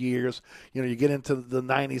Moore's years. You get into the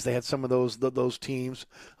 90s, they had some of those teams,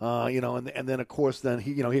 and then, of course,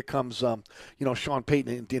 here comes, Sean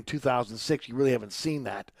Payton in 2006. You really haven't seen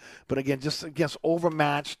that. But, again, just against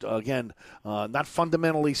overmatched, not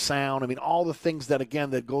fundamentally sound. I mean, all the things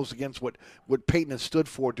that goes against what Payton has stood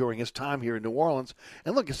for during his time here in New Orleans.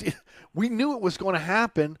 And, look, we knew it was going to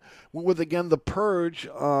happen with, again, the purge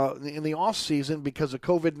in in the offseason because of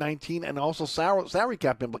COVID-19 and also salary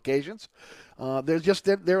cap implications.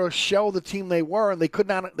 They're a shell of the team they were, and they could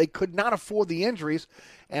not afford the injuries.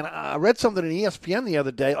 And I read something in ESPN the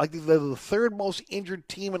other day, like they're the third most injured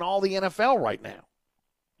team in all the NFL right now.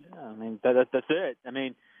 Yeah, I mean that's it. I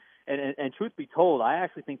mean, and truth be told, I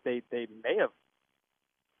actually think they may have,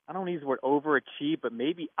 I don't use the word overachieved, but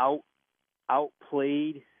maybe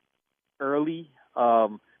outplayed early,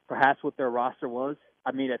 perhaps what their roster was.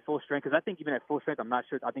 I mean, at full strength, because I think even at full strength, I'm not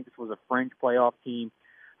sure. I think this was a fringe playoff team.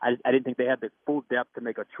 I didn't think they had the full depth to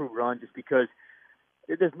make a true run, just because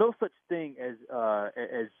there's no such thing as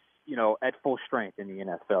at full strength in the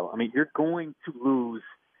NFL. I mean, you're going to lose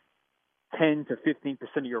 10 to 15%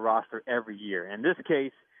 of your roster every year. In this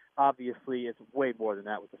case, obviously, it's way more than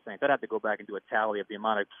that with the Saints. I'd have to go back and do a tally of the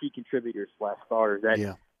amount of key contributors / starters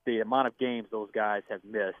the amount of games those guys have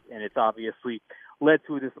missed, and it's obviously led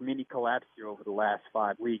to this mini collapse here over the last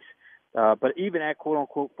 5 weeks. But even at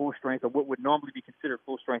quote-unquote full strength, or what would normally be considered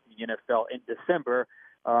full strength in the NFL in December,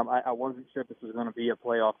 I wasn't sure if this was going to be a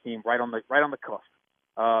playoff team right on the cusp.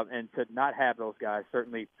 And to not have those guys,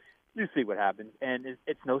 certainly you see what happens. And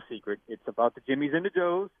it's no secret. It's about the Jimmies and the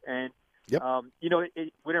Joes. And, when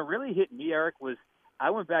it really hit me, Eric, was I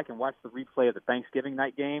went back and watched the replay of the Thanksgiving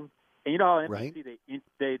night game. And, on NBC,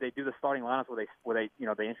 they do the starting lineups where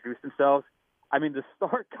they introduce themselves. I mean, the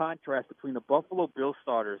stark contrast between the Buffalo Bills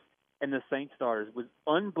starters and the Saints starters was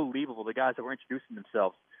unbelievable, the guys that were introducing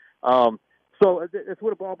themselves. So that's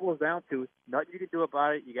what it all boils down to. Nothing you can do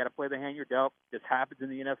about it. You got to play the hand you're dealt. This happens in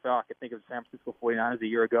the NFL. I can think of the San Francisco 49ers a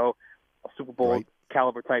year ago, a Super Bowl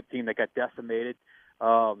caliber type team that got decimated.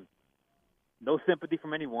 No sympathy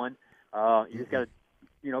from anyone. You just got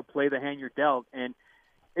to, play the hand you're dealt. And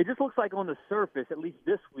it just looks like on the surface, at least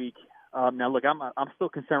this week. Now, look, I'm still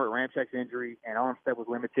concerned with Ramczak's injury, and Armstead was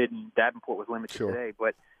limited, and Davenport was limited today.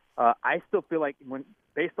 But I still feel like,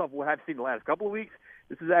 based off what I've seen the last couple of weeks,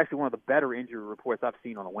 this is actually one of the better injury reports I've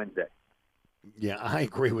seen on a Wednesday. Yeah, I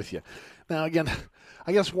agree with you. Now, again,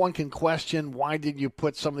 I guess one can question, why did you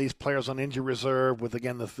put some of these players on injury reserve with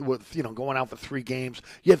going out for 3 games?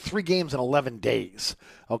 You had 3 games in 11 days,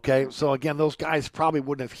 okay? So, again, those guys probably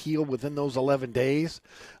wouldn't have healed within those 11 days.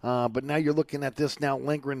 But now you're looking at this now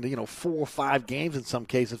lingering to, 4 or 5 games in some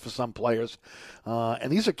cases for some players.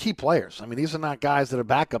 And these are key players. I mean, these are not guys that are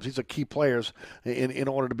backups. These are key players in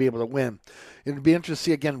order to be able to win. It'd be interesting to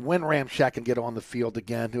see, again, when Ramczyk can get on the field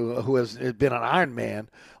again, who has been an Iron Man.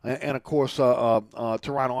 And of course, Teron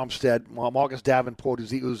Armstead, Marcus Davenport,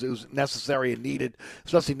 who's necessary and needed,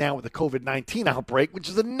 especially now with the COVID-19 outbreak, which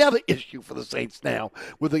is another issue for the Saints now,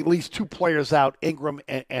 with at least 2 players out, Ingram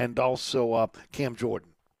and also Cam Jordan.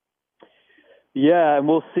 Yeah, and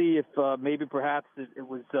we'll see if maybe perhaps it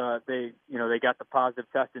was they got the positive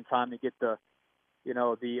test in time to get the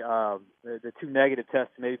 2 negative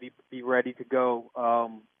tests, maybe be ready to go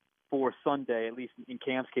for Sunday, at least in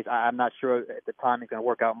Cam's case. I'm not sure at the time it's going to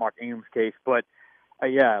work out in Mark Ingram's case, but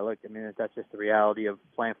look, I mean, that's just the reality of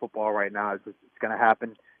playing football right now. It's going to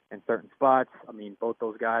happen in certain spots. I mean, both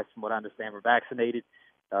those guys, from what I understand, were vaccinated,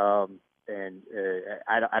 and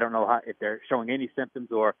I don't know if they're showing any symptoms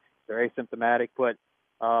or they're asymptomatic, but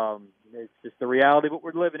it's just the reality of what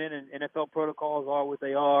we're living in, and NFL protocols are what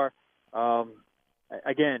they are.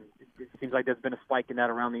 Again, it seems like there's been a spike in that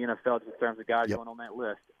around the NFL just in terms of guys going on that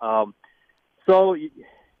list. So you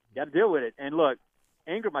got to deal with it. And look,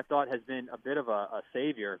 Ingram, I thought, has been a bit of a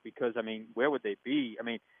savior because, I mean, where would they be? I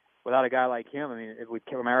mean, without a guy like him, I mean, with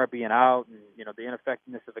Kamara being out and, the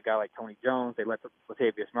ineffectiveness of a guy like Tony Jones, they let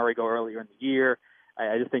Latavius Murray go earlier in the year.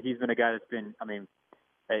 I just think he's been a guy that's been, I mean,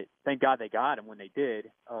 thank God they got him when they did.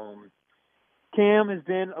 Cam has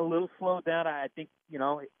been a little slowed down. I think,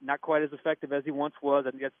 not quite as effective as he once was.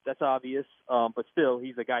 I think that's obvious. But still,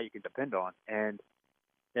 he's a guy you can depend on. And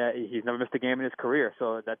he's never missed a game in his career.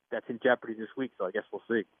 So that's in jeopardy this week. So I guess we'll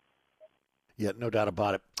see. Yeah, no doubt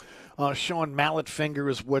about it. Sean, mallet finger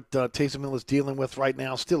is what Taysom Hill is dealing with right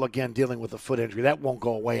now. Still, again, dealing with a foot injury. That won't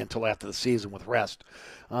go away until after the season with rest.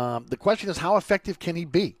 The question is, how effective can he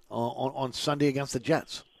be on Sunday against the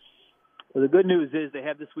Jets? Well, the good news is they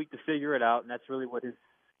have this week to figure it out, and that's really what his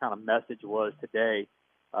kind of message was today.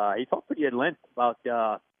 He talked pretty at length about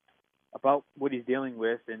what he's dealing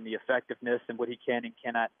with and the effectiveness and what he can and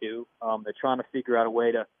cannot do. They're trying to figure out a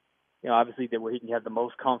way to, obviously where he can have the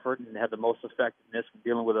most comfort and have the most effectiveness when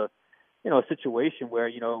dealing with a situation where,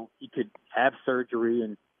 he could have surgery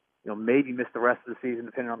and, maybe miss the rest of the season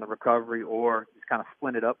depending on the recovery, or just kind of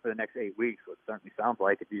splint it up for the next 8 weeks. So it certainly sounds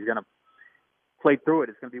like if he's going to play through it,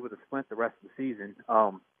 it's going to be with a splint the rest of the season.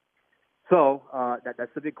 So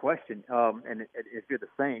that's the big question. And if you're the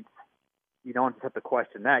Saints, you don't just have to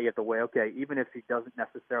question that. You have to weigh, okay, even if he doesn't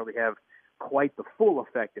necessarily have quite the full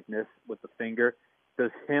effectiveness with the finger,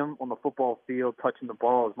 does him on the football field touching the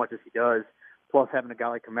ball as much as he does, plus having a guy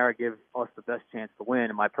like Kamara give us the best chance to win?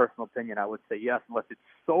 In my personal opinion, I would say yes, unless it's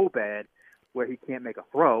so bad where he can't make a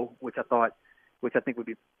throw, which I think would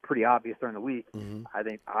be pretty obvious during the week. Mm-hmm. I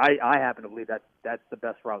think I happen to believe that's the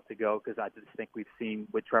best route to go, because I just think we've seen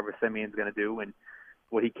what Trevor Siemian's going to do and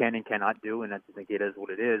what he can and cannot do, and I just think it is what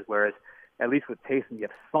it is. Whereas at least with Taysom, you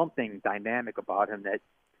have something dynamic about him that,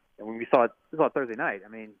 and when we saw it Thursday night, I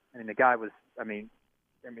mean the guy was,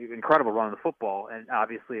 incredible running the football, and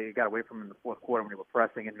obviously it got away from him in the fourth quarter when he was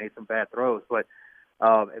pressing and made some bad throws, but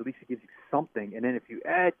at least it gives you something. And then if you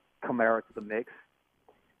add Kamara to the mix,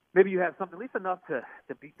 maybe you have something, at least enough to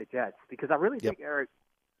beat the Jets, because I really think, Eric,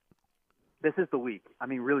 this is the week. I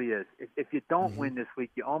mean, really is. If you don't win this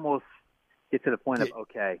week, you almost get to the point of,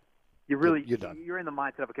 okay, you're done. You're in the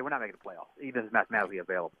mindset of, okay, we're not making the playoffs, even if it's mathematically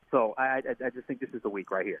available. So I just think this is the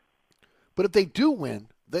week right here. But if they do win,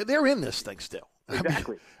 they're in this thing still.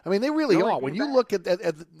 Exactly. I mean, they really are. When you look at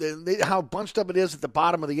how bunched up it is at the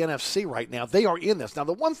bottom of the NFC right now, they are in this. Now,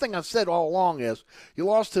 the one thing I've said all along is you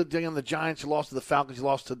lost to the Giants, you lost to the Falcons, you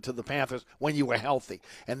lost to the Panthers when you were healthy.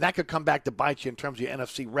 And that could come back to bite you in terms of your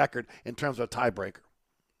NFC record, in terms of a tiebreaker.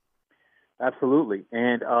 Absolutely.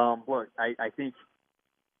 And, look, I think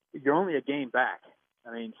you're only a game back.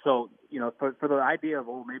 I mean, so, for the idea of,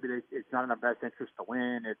 maybe it's not in our best interest to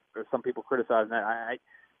win, or some people criticizing that,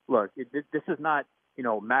 look, this is not,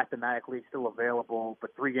 mathematically still available,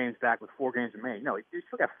 but 3 games back with 4 games remaining. No, you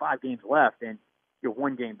still got 5 games left, and you're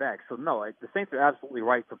 1 game back. So, no, the Saints are absolutely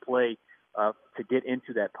right to play to get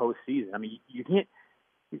into that postseason. I mean, you can't,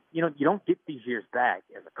 you don't get these years back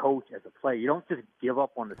as a coach, as a player. You don't just give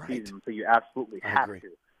up on the season until you absolutely have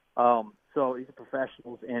to. So these are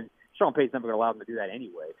professionals, and Sean Payton's never going to allow them to do that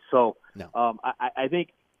anyway. So I think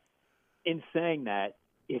in saying that,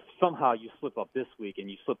 if somehow you slip up this week and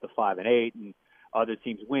you slip to 5-8 and other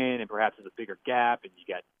teams win and perhaps there's a bigger gap and you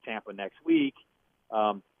got Tampa next week,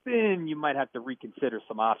 then you might have to reconsider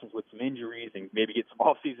some options with some injuries and maybe get some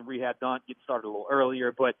off-season rehab done, get started a little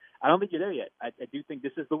earlier. But I don't think you're there yet. I do think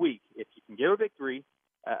this is the week. If you can get a victory,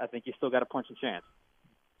 I think you still got a punching chance.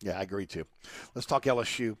 Yeah, I agree, too. Let's talk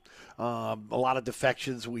LSU. A lot of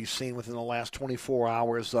defections we've seen within the last 24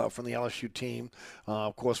 hours from the LSU team.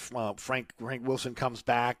 Of course, Frank Wilson comes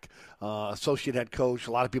back, associate head coach.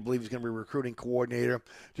 A lot of people believe he's going to be recruiting coordinator.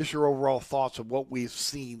 Just your overall thoughts of what we've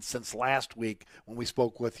seen since last week when we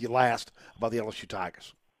spoke with you last about the LSU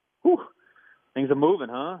Tigers. Whew. Things are moving,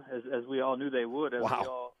 huh? As we all knew they would, as we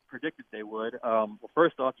all predicted they would. Well,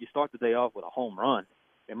 first off, you start the day off with a home run.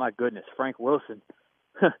 And my goodness, Frank Wilson,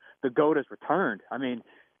 the GOAT has returned. I mean,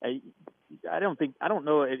 I don't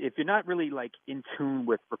know if you're not really like in tune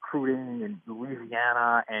with recruiting in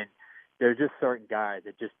Louisiana, and there's just certain guys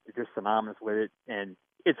that they're just synonymous with it, and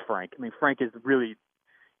it's Frank. I mean, Frank is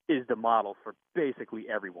the model for basically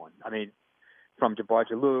everyone. I mean, from Jabbar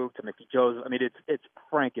Jalouk to Mickey Joseph. I mean, it's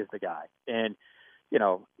Frank is the guy, and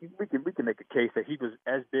we can make a case that he was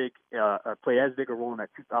played as big a role in that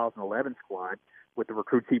 2011 squad with the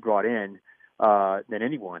recruits he brought in than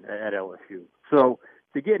anyone at LSU. So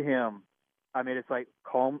to get him, I mean, it's like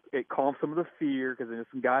it calms some of the fear, because there's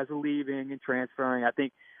some guys are leaving and transferring. I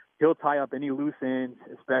think he'll tie up any loose ends,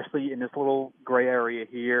 especially in this little gray area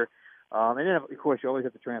here. And then, of course, you always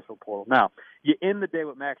have the transfer portal. Now, you end the day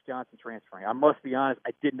with Max Johnson transferring. I must be honest,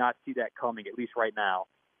 I did not see that coming, at least right now.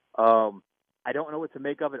 I don't know what to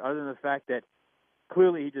make of it, other than the fact that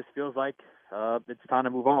clearly he just feels like it's time to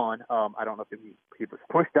move on. I don't know if he was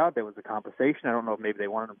pushed out. There was a conversation. I don't know if maybe they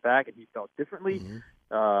wanted him back and he felt differently. Mm-hmm.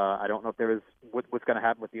 I don't know if there was what's going to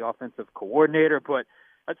happen with the offensive coordinator, but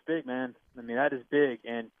that's big, man. I mean, that is big.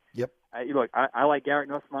 And I like Garrett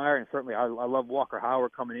Nussmeier, and certainly I love Walker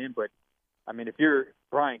Howard coming in, but I mean, if you're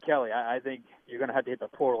Brian Kelly, I think you're going to have to hit the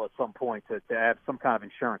portal at some point to have some kind of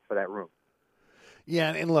insurance for that room.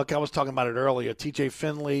 Yeah, and look, I was talking about it earlier. T.J.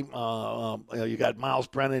 Finley, you got Miles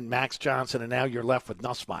Brennan, Max Johnson, and now you're left with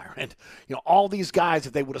Nussmeier. And, all these guys,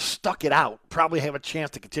 if they would have stuck it out, probably have a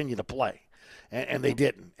chance to continue to play. And they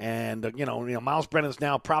didn't. And, Miles Brennan's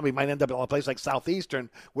now probably might end up in a place like Southeastern,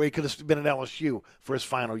 where he could have been at LSU for his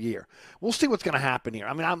final year. We'll see what's going to happen here.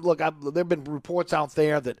 I mean, there have been reports out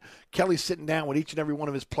there that Kelly's sitting down with each and every one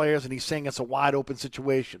of his players, and he's saying it's a wide-open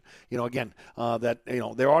situation. There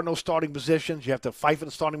are no starting positions. You have to fight for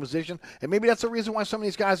the starting position. And maybe that's the reason why some of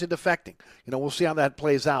these guys are defecting. We'll see how that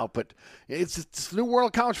plays out. But it's the new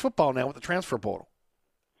world of college football now with the transfer portal.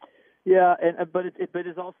 Yeah, but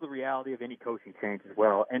it's also the reality of any coaching change as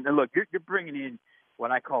well. And look, you're bringing in what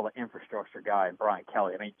I call an infrastructure guy in Brian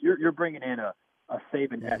Kelly. I mean, you're bringing in a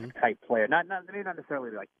Saban-esque type player, not necessarily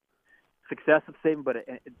like success of Saban, but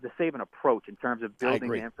the Saban approach in terms of building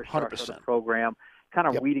the infrastructure 100%. of the program, kind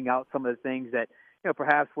of weeding out some of the things that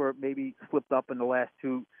perhaps were maybe slipped up in the last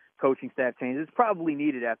 2 coaching staff changes. It's probably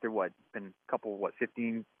needed after been a couple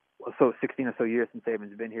 16 or so years since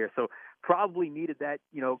Saban's been here. So probably needed that,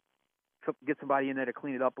 get somebody in there to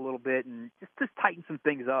clean it up a little bit and just tighten some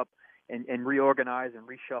things up and reorganize and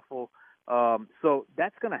reshuffle. So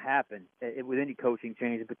that's going to happen with any coaching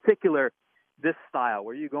change, in particular this style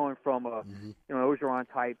where you're going from a Orgeron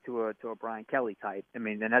type to a Brian Kelly type. I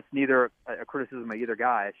mean, and that's neither a criticism of either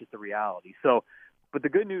guy. It's just a reality. So, but the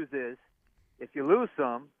good news is if you lose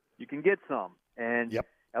some, you can get some. And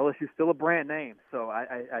LSU's still a brand name, so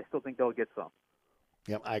I still think they'll get some.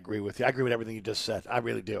 Yep, I agree with you. I agree with everything you just said. I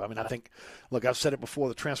really do. I mean, I think, look, I've said it before,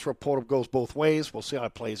 the transfer portal goes both ways. We'll see how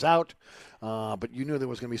it plays out. But you knew there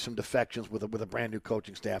was going to be some defections with a brand new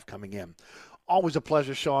coaching staff coming in. Always a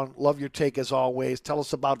pleasure, Sean. Love your take as always. Tell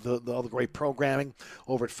us about the other great programming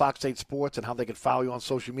over at Fox 8 Sports and how they can follow you on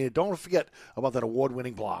social media. Don't forget about that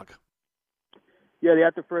award-winning blog. Yeah, the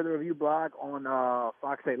After Further Review blog on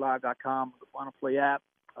fox8live.com, the Final Play app.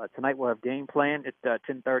 Tonight we'll have game plan at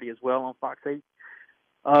 10:30 as well on Fox 8.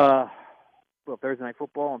 Thursday Night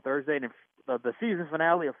Football on Thursday, and the season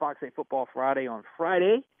finale of Fox 8 Football Friday on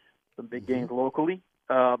Friday. Some big games locally.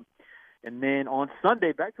 And then on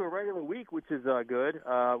Sunday, back to a regular week, which is good.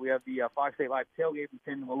 We have the Fox 8 Live tailgate from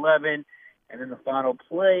 10 to 11, and then the Final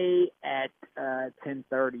Play at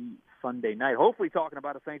 10:30 Sunday night. Hopefully talking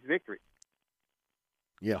about a Saints victory.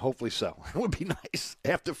 Yeah, hopefully so. It would be nice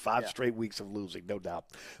after 5 straight weeks of losing, no doubt.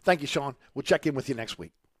 Thank you, Sean. We'll check in with you next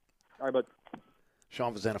week. All right, bud.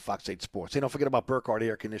 Sean Fazenda, Fox 8 Sports. Hey, don't forget about Burkhardt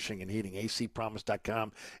Air Conditioning and Heating,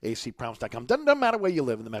 acpromise.com, acpromise.com. Doesn't matter where you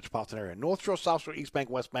live in the metropolitan area. North Shore, South Shore, East Bank,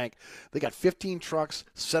 West Bank. They got 15 trucks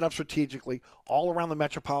set up strategically all around the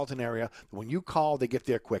metropolitan area. When you call, they get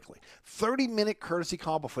there quickly. 30-minute courtesy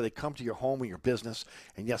call before they come to your home or your business.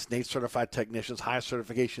 And, yes, NATE-certified technicians, highest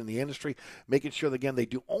certification in the industry, making sure that, again, they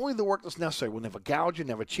do only the work that's necessary. We'll never gouge you,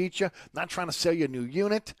 never cheat you, not trying to sell you a new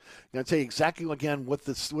unit. I'm going to tell you exactly, again, what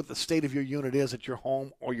the state of your unit is at your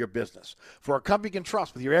home or your business. For a company you can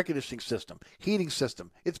trust with your air conditioning system, heating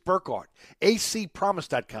system, it's Burkhardt.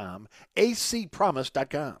 acpromise.com,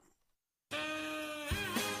 acpromise.com.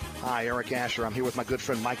 Hi, Eric Asher. I'm here with my good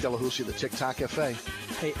friend Mike Delahousie of the TikTok Cafe.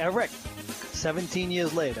 Hey, Eric, 17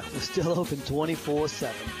 years later, we're still open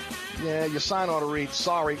 24/7. Yeah, your sign ought to read,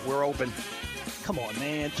 sorry, we're open. Come on,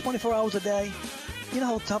 man, 24 hours a day? You know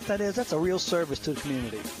how tough that is? That's a real service to the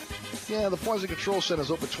community. Yeah, the Poison Control Center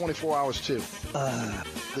is open 24 hours, too.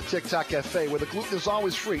 The TikTok Cafe, where the gluten is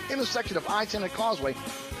always free, intersection of I-10 and Causeway,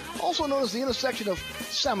 also known as the intersection of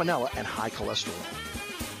salmonella and high cholesterol.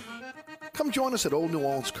 Come join us at Old New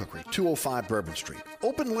Orleans Cookery, 205 Bourbon Street.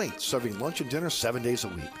 Open late, serving lunch and dinner 7 days a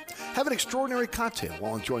week. Have an extraordinary cocktail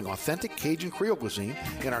while enjoying authentic Cajun Creole cuisine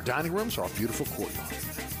in our dining rooms or our beautiful courtyard.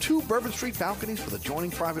 2 Bourbon Street balconies with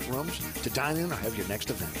adjoining private rooms to dine in or have your next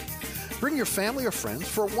event. Bring your family or friends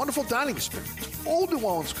for a wonderful dining experience. Old New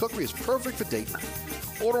Orleans Cookery is perfect for date night.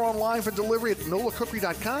 Order online for delivery at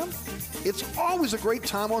nolacookery.com. It's always a great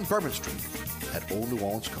time on Bourbon Street at Old New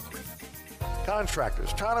Orleans Cookery.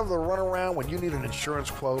 Contractors, tired of the runaround when you need an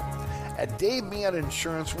insurance quote? At Dave Miata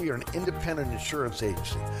Insurance, we are an independent insurance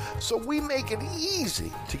agency, so we make it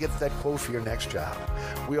easy to get that quote for your next job.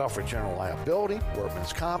 We offer general liability,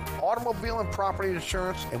 workman's comp, automobile and property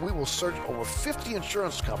insurance, and we will search over 50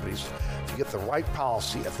 insurance companies to get the right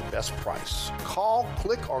policy at the best price. Call,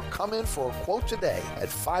 click, or come in for a quote today at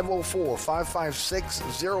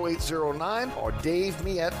 504-556-0809 or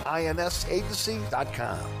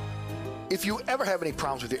DaveMe@insagency.com. If you ever have any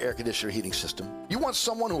problems with your air conditioner heating system, you want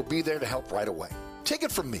someone who will be there to help right away. Take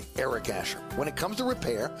it from me, Eric Asher. When it comes to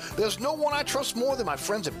repair, there's no one I trust more than my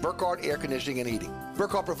friends at Burkhardt Air Conditioning and Heating.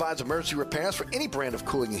 Burkhardt provides emergency repairs for any brand of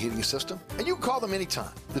cooling and heating system, and you can call them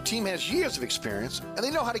anytime. The team has years of experience, and they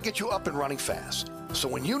know how to get you up and running fast. So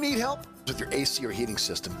when you need help with your AC or heating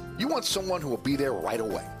system, you want someone who will be there right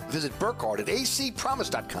away. Visit Burkhardt at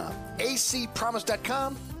acpromise.com,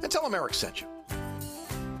 acpromise.com, and tell them Eric sent you.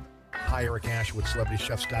 Hi, Eric Asher with Celebrity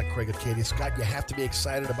Chef Scott Craig of Katie. Scott, you have to be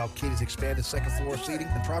excited about Katie's expanded second floor seating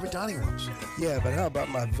and private dining rooms. Yeah, but how about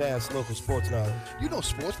my vast local sports knowledge? You know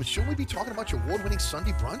sports, but shouldn't we be talking about your award-winning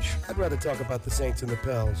Sunday brunch? I'd rather talk about the Saints and the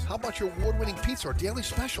Pels. How about your award-winning pizza or daily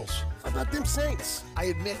specials? How about them Saints? I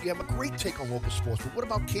admit you have a great take on local sports, but what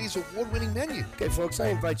about Katie's award-winning menu? Okay, folks, I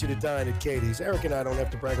invite you to dine at Katie's. Eric and I don't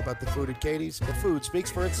have to brag about the food at Katie's. The food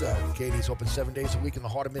speaks for itself. Katie's open 7 days a week in the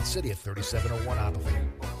heart of Mid-City at 3701 Oppenheimer.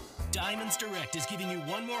 Diamonds Direct is giving you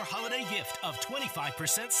one more holiday gift of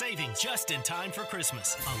 25% savings just in time for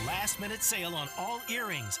Christmas. A last-minute sale on all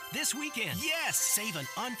earrings this weekend. Yes! Save an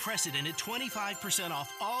unprecedented 25%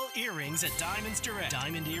 off all earrings at Diamonds Direct.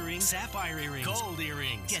 Diamond earrings, sapphire earrings, gold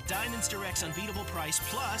earrings. Get Diamonds Direct's unbeatable price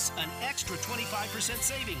plus an extra 25%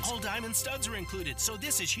 savings. All diamond studs are included, so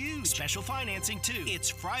this is huge. Special financing, too. It's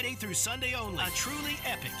Friday through Sunday only. A truly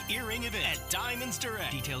epic earring event at Diamonds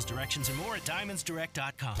Direct. Details, directions, and more at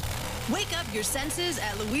diamondsdirect.com. Wake up your senses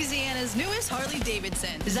at Louisiana's newest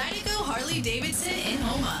Harley-Davidson, Zydeco Harley-Davidson in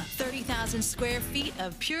Houma. 30,000 square feet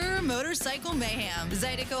of pure motorcycle mayhem.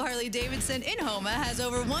 Zydeco Harley-Davidson in Houma has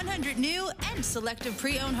over 100 new and selective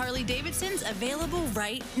pre-owned Harley-Davidsons available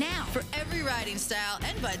right now. For every riding style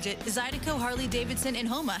and budget, Zydeco Harley-Davidson in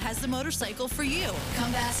Houma has the motorcycle for you.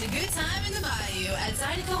 Come pass a good time in the Bayou at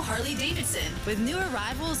Zydeco Harley-Davidson with new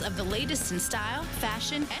arrivals of the latest in style,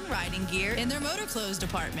 fashion, and riding gear in their motor clothes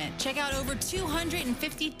department. Check out over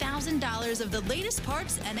 $250,000 of the latest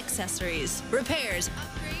parts and accessories. Repairs,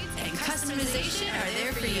 upgrades, and customization are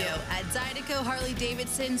there for you at Zydeco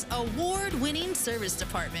Harley-Davidson's award-winning service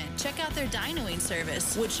department. Check out their dynoing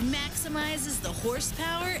service, which maximizes the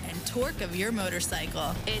horsepower and torque of your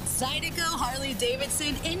motorcycle. It's Zydeco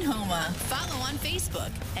Harley-Davidson in Houma. Follow on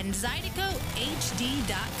Facebook and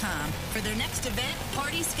ZydecoHD.com for their next event,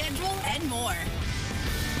 party schedule, and more.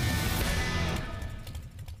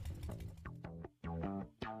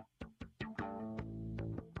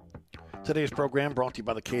 Today's program brought to you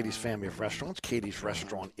by the Katie's family of restaurants, Katie's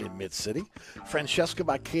Restaurant in Mid-City, Francesca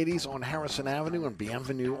by Katie's on Harrison Avenue, and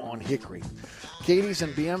Bienvenue on Hickory. Katie's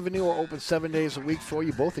and Bienvenue are open 7 days a week for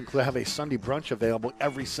you. Both have a Sunday brunch available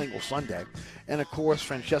every single Sunday. And, of course,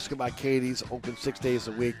 Francesca by Katie's open 6 days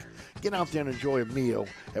a week. Get out there and enjoy a meal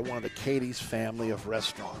at one of the Katie's family of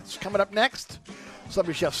restaurants. Coming up next,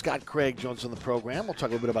 celebrity chef Scott Craig joins on the program. We'll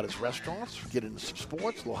talk a little bit about his restaurants, get into some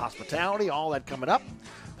sports, a little hospitality, all that coming up.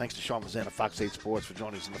 Thanks to Sean Mazzan of Fox 8 Sports for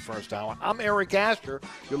joining us in the first hour. I'm Eric Asher.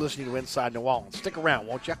 You're listening to Inside New Orleans. Stick around,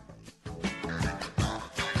 won't you?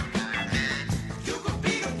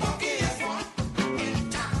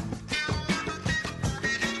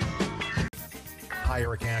 Hi,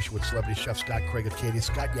 Eric Asher with celebrity chef Scott Craig of Katie's.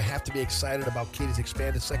 Scott, you have to be excited about Katie's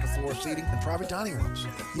expanded second floor seating and private dining rooms.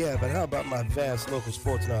 Yeah, but how about my vast local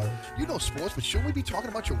sports knowledge? You know sports, but shouldn't we be talking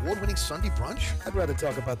about your award-winning Sunday brunch? I'd rather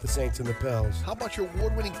talk about the Saints and the Pels. How about your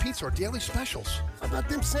award-winning pizza or daily specials? How about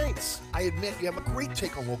them Saints? I admit you have a great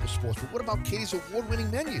take on local sports, but what about Katie's award-winning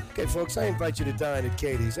menu? Okay, folks, I invite you to dine at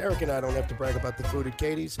Katie's. Eric and I don't have to brag about the food at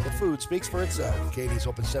Katie's. The food speaks for itself. Katie's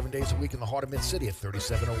open 7 days a week in the heart of Mid-City at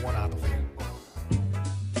 3701 Opperville.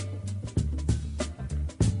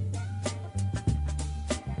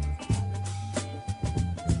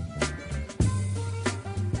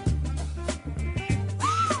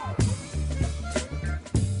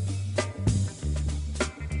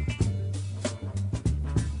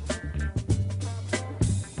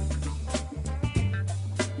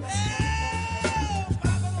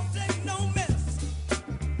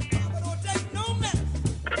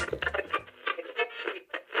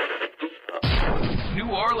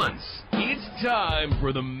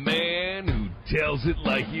 For the man who tells it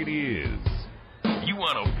like it is. You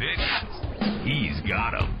want opinions? He's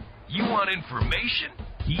got them. You want information?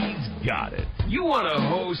 He's got it. You want a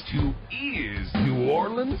host who is New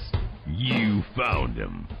Orleans? You found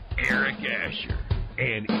him. Eric Asher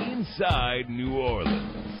and Inside New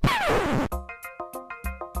Orleans.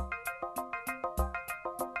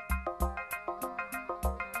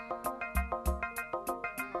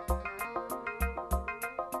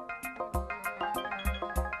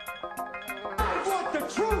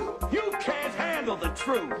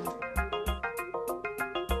 Truth.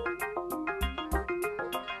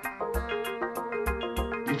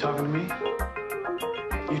 You talking to me?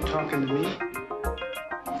 You talking to me?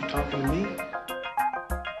 You talking to me?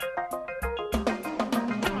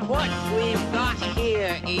 What we've got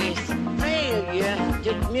here is failure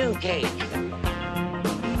to communicate.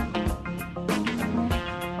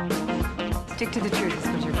 Stick to the truth is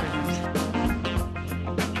what you're good at.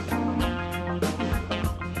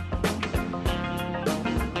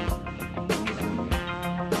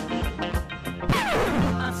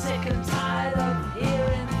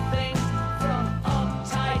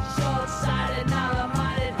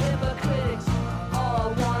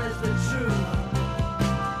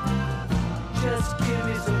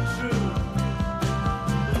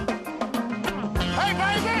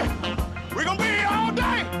 We're gonna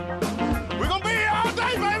be here all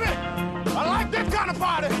day, baby.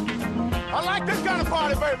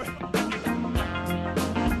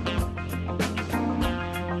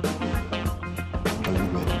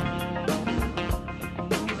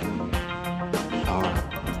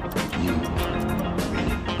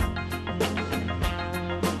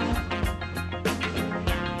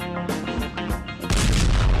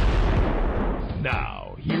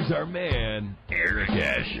 Here's our man, Eric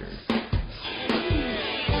Asher.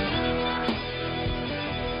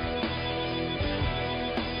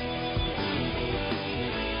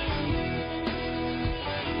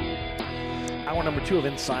 Hour number 2 of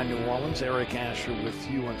Inside New Orleans. Eric Asher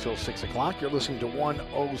with you until 6 o'clock. You're listening to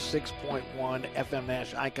 106.1 FM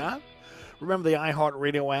Nash Icon. Remember the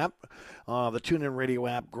iHeartRadio app, the TuneIn Radio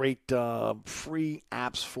app, great free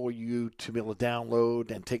apps for you to be able to download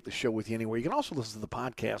and take the show with you anywhere. You can also listen to the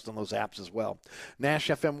podcast on those apps as well. Nash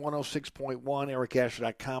FM 106.1,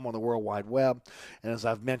 ericasher.com on the World Wide Web. And as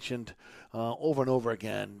I've mentioned over and over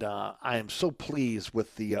again, I am so pleased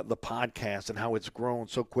with the podcast and how it's grown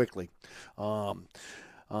so quickly.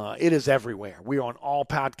 It is everywhere. We are on all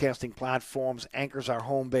podcasting platforms. Anchor's our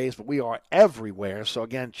home base, but we are everywhere. So,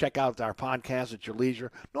 again, check out our podcast at your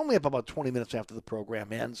leisure. Normally up about 20 minutes after the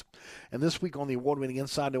program ends. And this week on the award-winning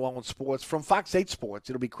Inside New Orleans Sports from Fox 8 Sports,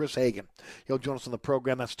 it'll be Chris Hagan. He'll join us on the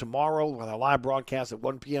program. That's tomorrow with our live broadcast at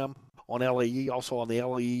 1 p.m. on LAE, also on the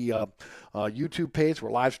LAE YouTube page. We're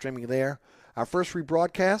live streaming there. Our first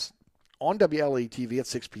rebroadcast on WLAE TV at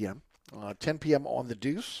 6 p.m. 10 p.m. on The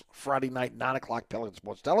Deuce, Friday night, 9 o'clock, Pelican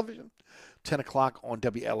Sports Television, 10 o'clock on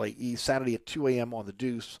WLAE, Saturday at 2 a.m. on The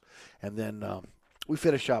Deuce, and then we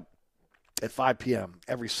finish up at 5 p.m.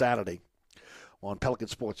 every Saturday on Pelican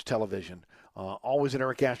Sports Television. Always at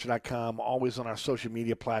ericasher.com, always on our social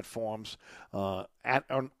media platforms, at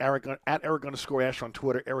Eric_Asher on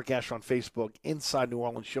Twitter, Eric Asher on Facebook, Inside New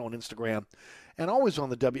Orleans Show on Instagram, and always on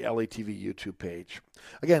the WLATV YouTube page.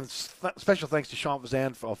 Again, special thanks to Sean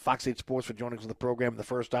Fazan for Fox 8 Sports for joining us on the program in the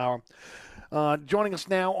first hour. Joining us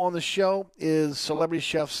now on the show is celebrity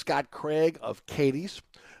chef Scott Craig of Katie's,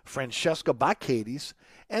 Francesca by Katie's,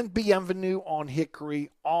 and Bienvenue on Hickory.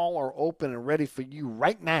 All are open and ready for you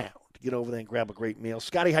right now to get over there and grab a great meal.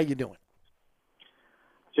 Scotty, how you doing?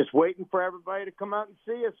 Just waiting for everybody to come out and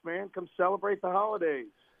see us, man. Come celebrate the holidays.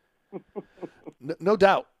 No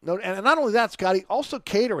doubt. And not only that, Scotty, also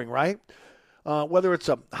catering, right? Whether it's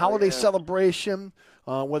a holiday celebration,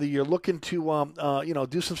 whether you're looking to,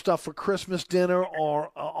 do some stuff for Christmas dinner, or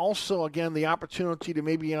also, again, the opportunity to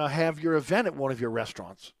maybe have your event at one of your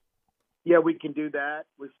restaurants. Yeah, we can do that.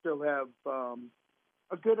 We still have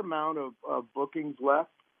a good amount of bookings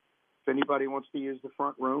left. If anybody wants to use the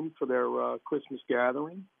front room for their Christmas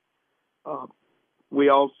gathering. We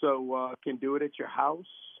also can do it at your house.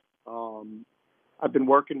 I've been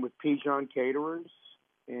working with Pigeon Caterers,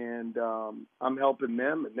 and I'm helping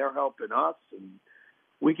them, and they're helping us, and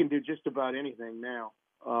we can do just about anything now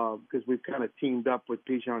because we've kind of teamed up with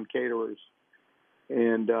Pigeon Caterers,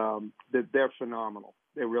 and they're phenomenal.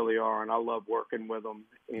 They really are, and I love working with them,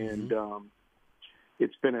 and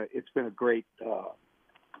it's been a great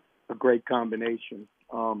combination.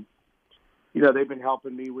 They've been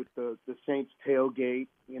helping me with the Saints tailgate.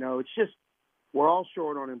 It's just we're all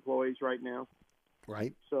short on employees right now.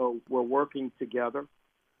 Right. So we're working together.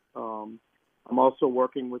 I'm also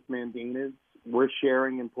working with Mandina's. We're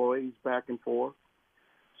sharing employees back and forth.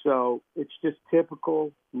 So it's just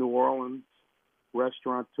typical New Orleans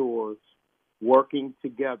restaurateurs working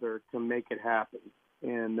together to make it happen.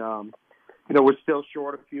 And, we're still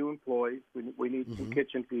short a few employees. We need some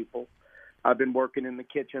kitchen people. I've been working in the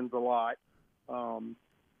kitchens a lot.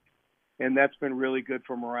 And that's been really good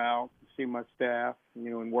for morale to see my staff,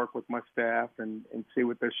 and work with my staff and see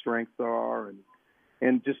what their strengths are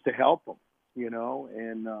and just to help them,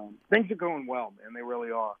 and things are going well, man. They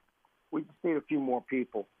really are. We just need a few more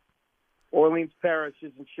people. Orleans Parish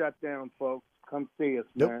isn't shut down, folks. Come see us,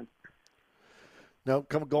 man. No,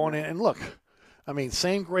 come going in and look. I mean,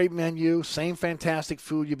 same great menu, same fantastic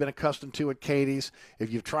food you've been accustomed to at Katie's.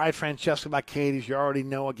 If you've tried Francesca by Katie's, you already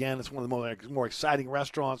know, again, it's one of the more exciting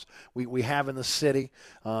restaurants we have in the city.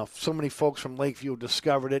 So many folks from Lakeview have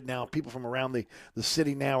discovered it. Now people from around the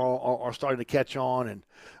city now are starting to catch on.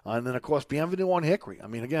 And then, of course, Bienvenue on Hickory. I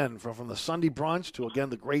mean, again, from the Sunday brunch to, again,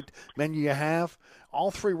 the great menu you have, all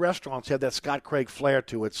three restaurants have that Scott Craig flair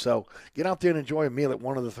to it. So get out there and enjoy a meal at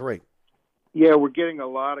one of the three. Yeah, we're getting a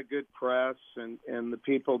lot of good press, and the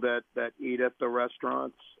people that eat at the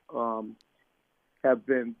restaurants have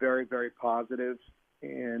been very, very positive.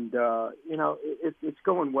 And, it's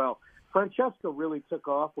going well. Francesca really took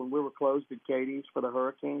off when we were closed at Katie's for the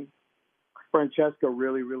hurricane. Francesca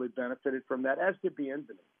really, really benefited from that, as did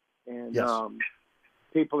Bienvenue. And yes.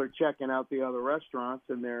 People are checking out the other restaurants,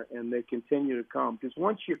 and they continue to come. Because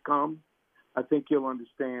once you come, I think you'll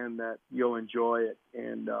understand that you'll enjoy it.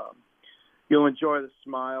 And you'll enjoy the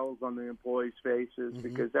smiles on the employees' faces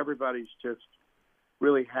because everybody's just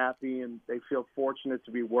really happy and they feel fortunate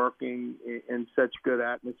to be working in such good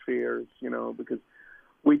atmospheres, because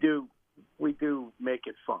we do we do make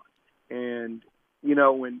it fun. And, you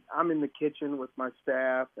know, when I'm in the kitchen with my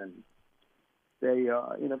staff and they,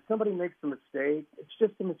 if somebody makes a mistake, it's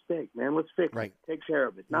just a mistake, man. Let's fix it. Take care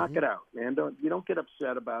of it. Knock it out, man. You don't get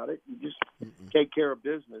upset about it. You just take care of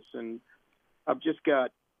business. And I've just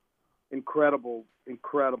got incredible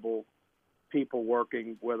people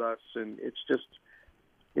working with us, and it's just,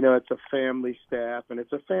 you know, it's a family staff, and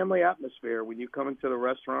it's a family atmosphere. When you come into the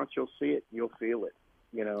restaurant, you'll see it, you'll feel it,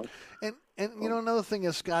 you know. And you know, another thing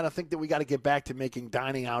is, Scott, I think that we got to get back to making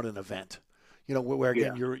dining out an event. You know, where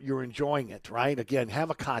again, you're enjoying it, right? Again, have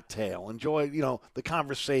a cocktail, enjoy, you know, the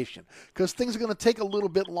conversation, because things are going to take a little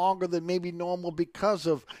bit longer than maybe normal because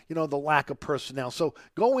of, you know, the lack of personnel. So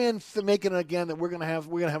go in making it again that we're going to have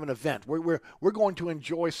an event. We're going to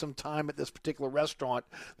enjoy some time at this particular restaurant,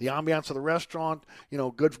 the ambiance of the restaurant, you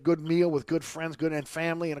know, good meal with good friends, good and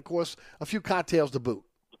family, and of course a few cocktails to boot.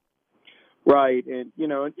 Right, and you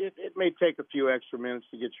know, it may take a few extra minutes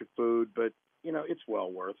to get your food, but you know, it's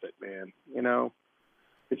well worth it, man. You know,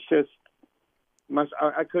 it's just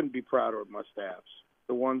I couldn't be prouder of my staffs,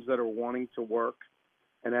 the ones that are wanting to work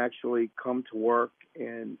and actually come to work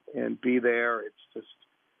and be there. It's just,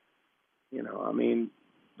 you know, I mean,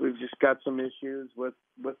 we've just got some issues with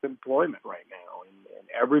employment right now, and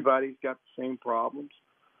everybody's got the same problems.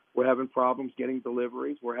 We're having problems getting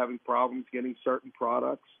deliveries. We're having problems getting certain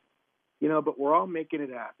products. You know, but we're all making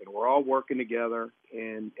it happen. We're all working together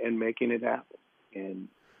and making it happen. And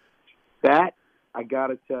that, I got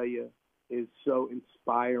to tell you, is so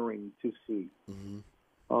inspiring to see.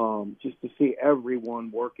 Just to see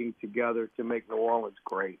everyone working together to make New Orleans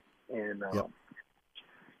great. And,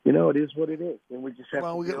 you know, it is what it is. And we just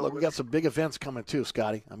have we got some big events coming too,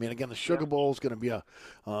 Scotty. I mean, again, the Sugar Bowl is going to be a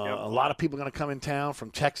lot of people going to come in town from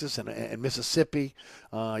Texas and Mississippi.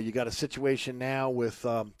 You got a situation now with,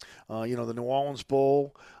 you know, the New Orleans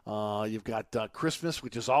Bowl. You've got Christmas,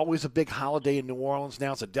 which is always a big holiday in New Orleans.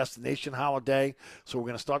 Now it's a destination holiday, so we're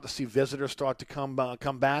going to start to see visitors start to come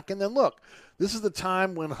back. And then look, this is the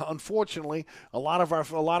time when, unfortunately, a lot of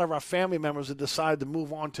our family members have decided to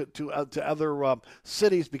move on to other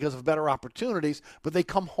cities because of better opportunities, but they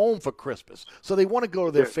come home for Christmas, so they want to go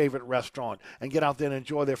to their favorite restaurant and get out there and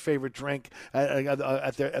enjoy their favorite drink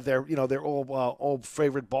at their you know, their old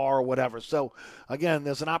favorite bar or whatever. So again,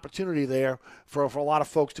 there's an opportunity there for a lot of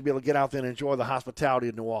folks to be able to get out there and enjoy the hospitality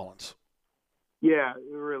of New Orleans. Yeah,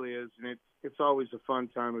 it really is, and it's always a fun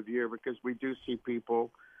time of year because we do see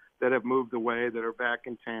people that have moved away that are back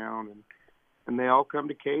in town, and they all come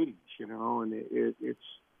to Katie's, you know, and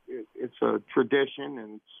it's a tradition,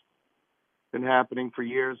 and it's been happening for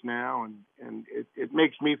years now, and it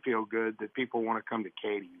makes me feel good that people want to come to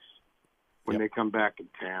Katie's when they come back in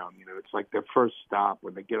town. You know, it's like their first stop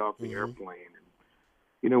when they get off the airplane. And,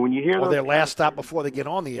 you know, when you hear their last stop before they get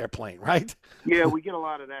on the airplane, right? Yeah, we get a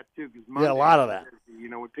lot of that too. Cause Monday, a lot of that. You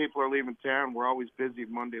know, when people are leaving town, we're always busy at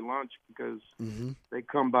Monday lunch because they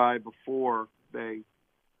come by before they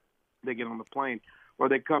get on the plane, or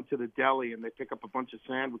they come to the deli and they pick up a bunch of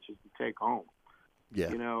sandwiches to take home. Yeah,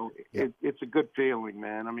 you know, it's a good feeling,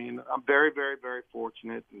 man. I mean, I'm very, very, very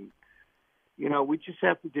fortunate, and you know, we just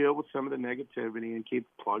have to deal with some of the negativity and keep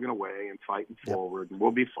plugging away and fighting forward, and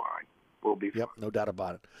we'll be fine. We'll be fine. No doubt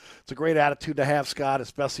about it. It's a great attitude to have, Scott,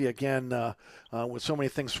 especially, again, with so many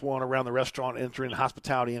things swirling around the restaurant industry and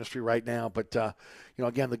hospitality industry right now. But, you know,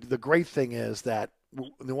 again, the great thing is that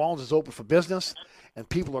New Orleans is open for business, and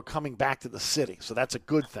people are coming back to the city, so that's a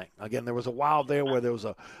good thing. Again, there was a while there where there was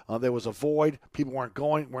a void. People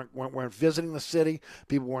weren't visiting the city.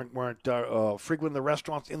 People weren't frequenting the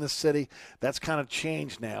restaurants in the city. That's kind of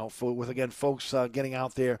changed now with again folks getting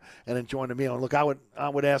out there and enjoying the meal. And look, I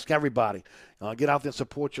would ask everybody, get out there and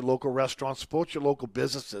support your local restaurants, support your local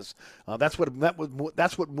businesses. That's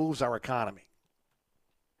what moves our economy.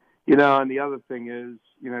 You know, and the other thing is,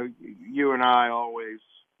 you know, you and I always,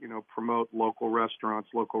 you know, promote local restaurants,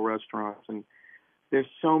 and there's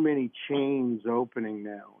so many chains opening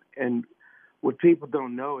now. And what people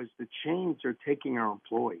don't know is the chains are taking our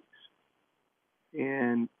employees,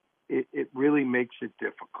 and it really makes it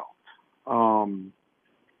difficult.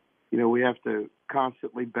 You know, we have to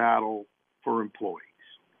constantly battle for employees,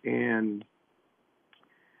 and,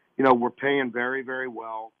 you know, we're paying very, very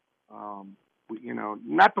well. You know,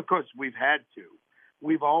 not because we've had to.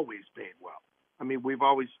 We've always paid well. I mean, we've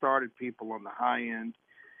always started people on the high end,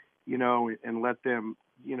 you know, and let them,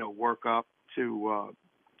 you know, work up to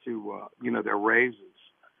you know, their raises.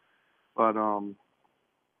 But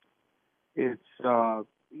it's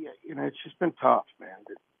you know, it's just been tough, man.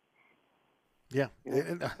 Yeah,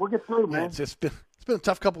 we'll get through, man. It's been a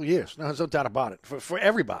tough couple of years. No, there's no doubt about it for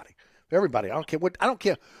everybody. For everybody, I don't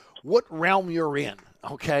care what realm you're in.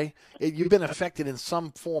 Okay, you've been affected in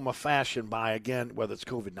some form or fashion by, again, whether it's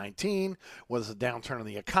COVID-19, whether it's a downturn in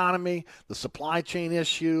the economy, the supply chain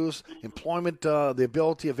issues, employment, the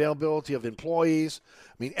availability of employees.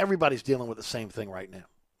 I mean, everybody's dealing with the same thing right now.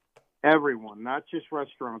 Everyone, not just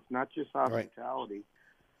restaurants, not just hospitality.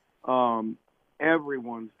 Right.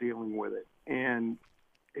 Everyone's dealing with it. And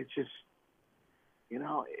it's just,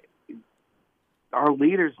 our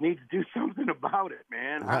leaders need to do something about it,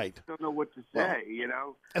 man. Right. I don't know what to say,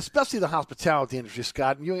 Especially the hospitality industry,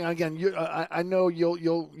 Scott. And I know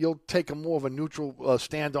you'll take a more of a neutral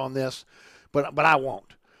stand on this, but I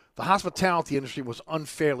won't. The hospitality industry was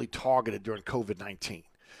unfairly targeted during COVID-19.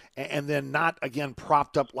 And then not, again,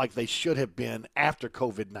 propped up like they should have been after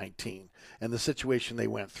COVID-19 and the situation they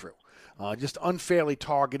went through. Just unfairly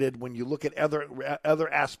targeted when you look at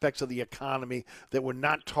other aspects of the economy that were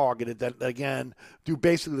not targeted, that, again, do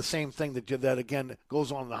basically the same thing that again,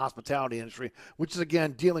 goes on in the hospitality industry, which is,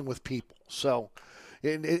 again, dealing with people. So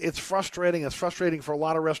it's frustrating. It's frustrating for a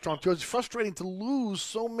lot of restaurateurs. It's frustrating to lose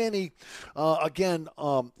so many,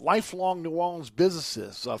 lifelong New Orleans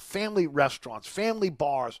businesses, family restaurants, family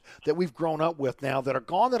bars that we've grown up with now that are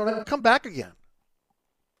gone, that'll never come back again.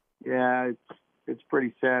 Yeah, it's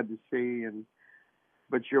pretty sad to see,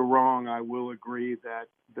 but you're wrong. I will agree that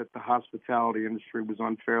the hospitality industry was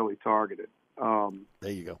unfairly targeted.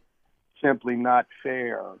 There you go. Simply not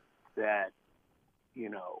fair that,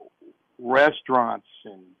 restaurants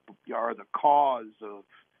are the cause of,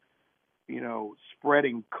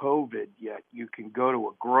 spreading COVID, yet you can go to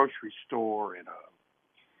a grocery store and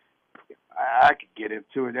I could get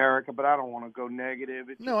into it, Erica, but I don't want to go negative.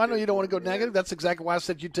 No, I know you don't want to go negative. That's exactly why I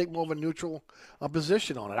said you take more of a neutral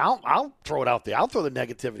position on it. I'll throw it out there. I'll throw the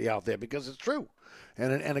negativity out there because it's true.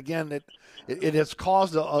 And again, it has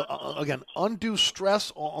caused, again, undue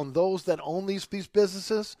stress on those that own these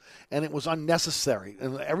businesses, and it was unnecessary.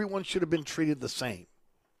 And everyone should have been treated the same.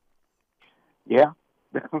 Yeah,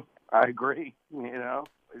 I agree.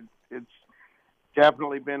 It's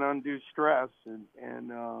definitely been undue stress, and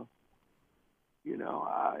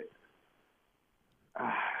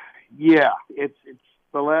it's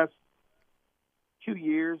the last 2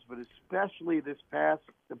 years, but especially the past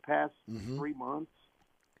 3 months.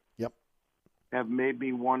 Yep. Have made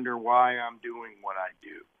me wonder why I'm doing what I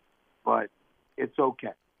do. But it's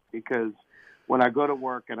okay, because when I go to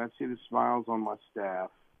work and I see the smiles on my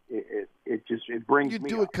staff, it brings me up. You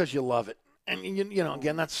do it because you love it. And,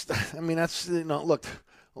 again, look,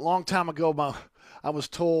 a long time ago, I was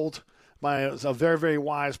told by a very, very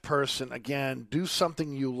wise person, again, do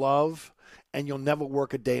something you love and you'll never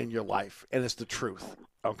work a day in your life. And it's the truth,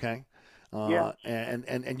 okay? Yeah.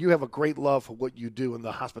 And you have a great love for what you do in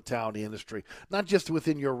the hospitality industry, not just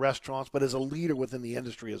within your restaurants, but as a leader within the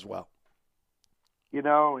industry as well.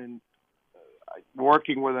 And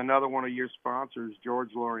working with another one of your sponsors,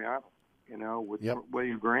 George Loriano, with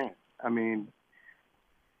William Grant. I mean,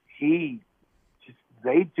 they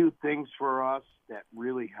do things for us that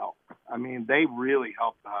really help. I mean, they really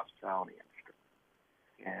help the hospitality industry.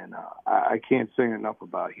 And I can't say enough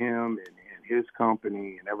about him and his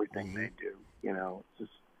company and everything they do. It's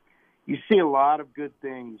just, you see a lot of good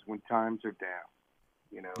things when times are down.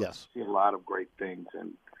 Yes. You see a lot of great things,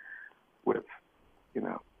 and with,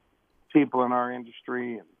 people in our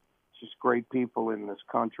industry and just great people in this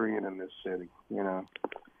country and in this city,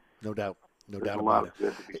 No doubt. No There's doubt a about lot it. of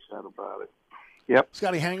good to be said about it. Yep.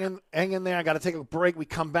 Scotty, hang in there. I got to take a break. We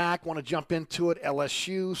come back. Want to jump into it.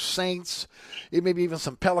 LSU, Saints, maybe even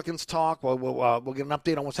some Pelicans talk. We'll get an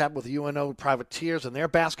update on what's happened with the UNO Privateers and their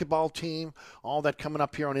basketball team. All that coming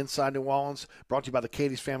up here on Inside New Orleans. Brought to you by the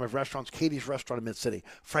Katie's family of restaurants. Katie's Restaurant in Mid-City.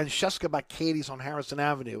 Francesca by Katie's on Harrison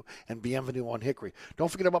Avenue and Bienvenue on Hickory.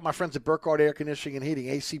 Don't forget about my friends at Burkhardt Air Conditioning and Heating,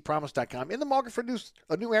 acpromise.com. In the market for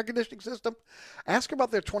a new air conditioning system? Ask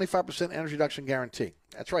about their 25% energy reduction guarantee.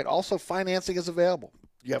 That's right. Also, financing is available.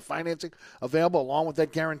 You have financing available along with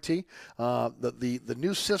that guarantee. The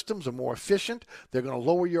new systems are more efficient. They're going to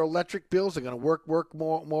lower your electric bills. They're going to work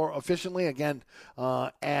more efficiently again.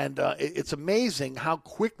 It's amazing how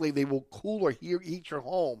quickly they will cool or heat your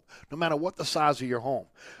home, no matter what the size of your home.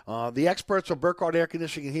 The experts are Burkhardt Air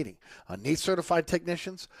Conditioning and Heating. NATE certified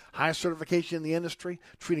technicians, highest certification in the industry,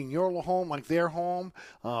 treating your home like their home.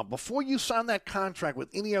 Before you sign that contract with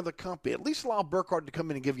any other company, at least allow Burkhardt to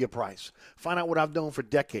come in and give you a price. Find out what I've done for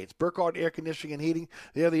decades. Burkhardt Air Conditioning and Heating,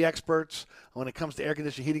 they're the experts when it comes to air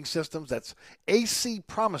conditioning heating systems. That's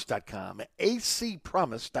acpromise.com,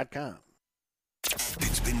 acpromise.com.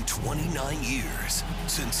 It's been 29 years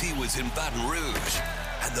since he was in Baton Rouge,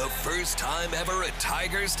 and the first time ever at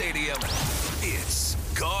Tiger Stadium, it's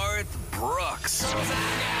Garth Brooks.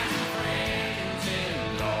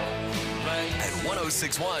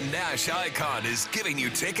 1061 Nash Icon is giving you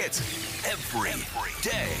tickets every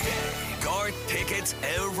day. Garth tickets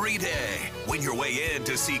every day. Win your way in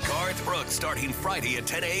to see Garth Brooks starting Friday at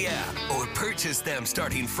 10 a.m. or purchase them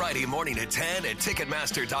starting Friday morning at 10 at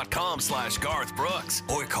Ticketmaster.com/Garth Brooks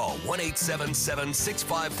or call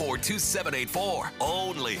 1-877-654-2784.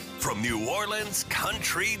 Only from New Orleans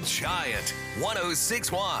Country Giant.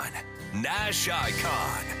 1061 Nash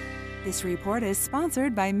Icon. This report is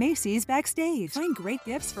sponsored by Macy's Backstage. Find great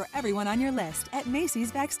gifts for everyone on your list at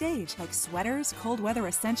Macy's Backstage, like sweaters, cold weather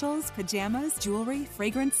essentials, pajamas, jewelry,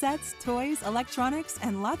 fragrance sets, toys, electronics,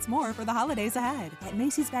 and lots more for the holidays ahead. At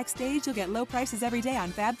Macy's Backstage, you'll get low prices every day on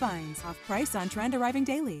fab finds, off price on trend arriving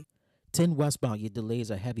daily. 10 westbound, your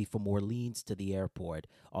delays are heavy from Orleans to the airport.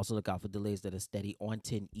 Also look out for delays that are steady on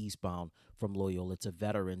 10 eastbound from Loyola to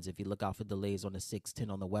Veterans. If you look out for delays on the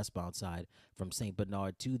 610 on the westbound side from St.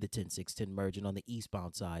 Bernard to the 10610 merge, and on the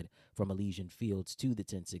eastbound side from Elysian Fields to the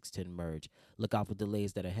 10610 merge. Look out for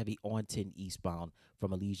delays that are heavy on 10 eastbound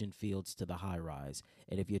from Elysian Fields to the high rise.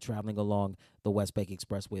 And if you're traveling along the West Bank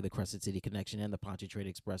Expressway, the Crescent City Connection, and the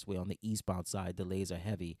Pontchartrain Expressway on the eastbound side, delays are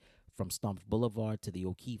heavy from Stumps Boulevard to the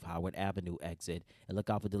O'Keefe Howard Avenue exit. And look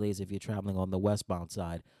out for delays if you're traveling on the westbound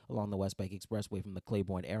side along the West Bank Expressway from the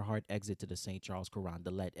Claiborne Earhart exit to the St. Charles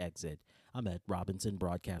Carondelet exit. I'm Ed Robinson,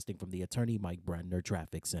 broadcasting from the Attorney Mike Brandner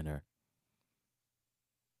Traffic Center.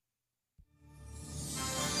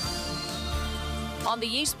 On the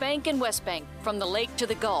East Bank and West Bank, from the lake to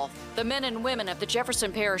the Gulf, the men and women of the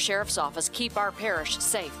Jefferson Parish Sheriff's Office keep our parish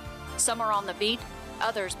safe. Some are on the beat,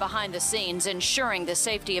 others behind the scenes, ensuring the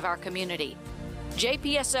safety of our community.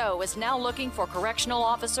 JPSO is now looking for correctional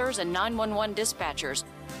officers and 911 dispatchers.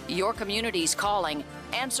 Your community's calling.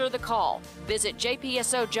 Answer the call. Visit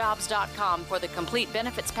jpsojobs.com for the complete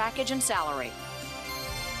benefits package and salary.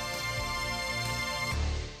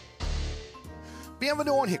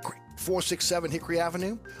 Bienvenue on Hickory, 467 Hickory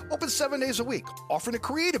Avenue. Open 7 days a week, offering a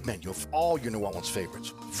creative menu of all your New Orleans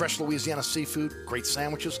favorites. Fresh Louisiana seafood, great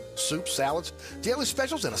sandwiches, soups, salads, daily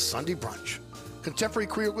specials, and a Sunday brunch. Contemporary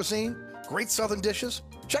Creole cuisine, great southern dishes.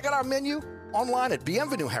 Check out our menu online at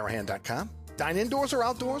bienvenueharahan.com. Dine indoors or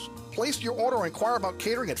outdoors. Place your order or inquire about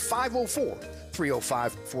catering at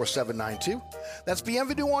 504-305-4792. That's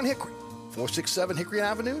Bienvenue on Hickory, 467 Hickory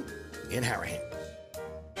Avenue in Harahan.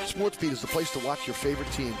 SportsBeat is the place to watch your favorite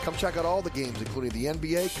team. Come check out all the games, including the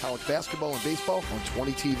NBA, college basketball, and baseball on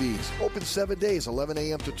 20 TVs. Open 7 days, 11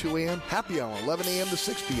 a.m. to 2 a.m. Happy hour, 11 a.m. to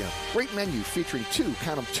 6 p.m. Great menu featuring two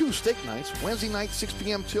steak nights. Wednesday night, 6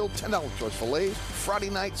 p.m. till $10 choice fillets. Friday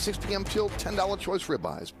night, 6 p.m. till $10 choice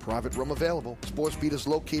ribeyes. Private room available. SportsBeat is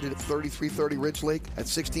located at 3330 Ridge Lake at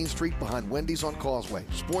 16th Street behind Wendy's on Causeway.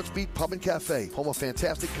 SportsBeat Pub and Cafe, home of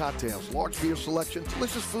fantastic cocktails, large beer selection,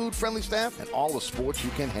 delicious food, friendly staff, and all the sports you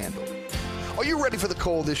can handle. Are you ready for the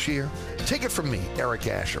cold this year? Take it from me, Eric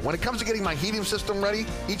Asher. When it comes to getting my heating system ready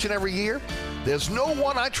each and every year, there's no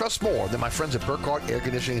one I trust more than my friends at Burkhardt Air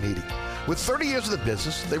Conditioning and Heating. With 30 years of the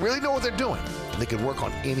business, they really know what they're doing, and they can work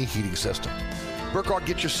on any heating system. Burkhardt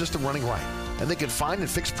gets your system running right, and they can find and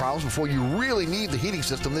fix problems before you really need the heating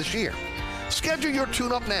system this year. Schedule your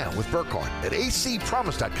tune-up now with Burkhardt at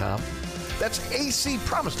acpromise.com. That's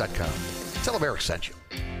acpromise.com. Tell them Eric sent you.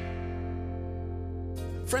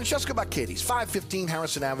 Francesca Bacchetti's, 515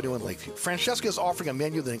 Harrison Avenue in Lakeview. Francesca is offering a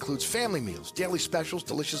menu that includes family meals, daily specials,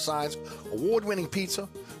 delicious sides, award-winning pizza,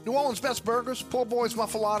 New Orleans' best burgers, poor boys'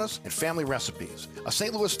 muffulettas, and family recipes. A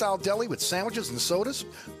St. Louis-style deli with sandwiches and sodas.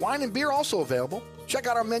 Wine and beer also available. Check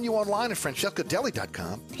out our menu online at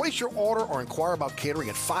francescadeli.com. Place your order or inquire about catering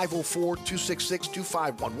at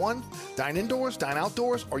 504-266-2511. Dine indoors, dine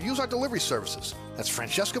outdoors, or use our delivery services. That's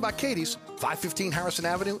Francesca Bacchetti's, 515 Harrison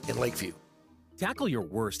Avenue in Lakeview. Tackle your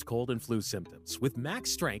worst cold and flu symptoms with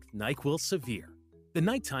Max Strength NyQuil Severe. The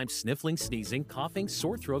nighttime sniffling, sneezing, coughing,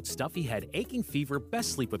 sore throat, stuffy head, aching fever,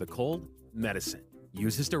 best sleep with a cold, medicine.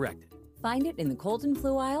 Use as directed. Find it in the cold and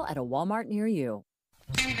flu aisle at a Walmart near you.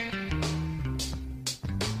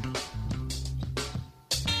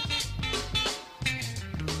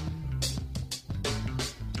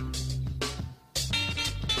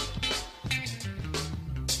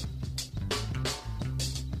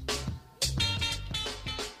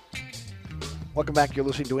 Welcome back. You're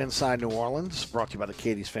listening to Inside New Orleans, brought to you by the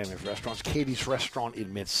Katie's family of restaurants. Katie's Restaurant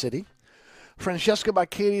in Mid-City. Francesca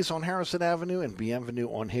Bacchetti's on Harrison Avenue and Bienvenue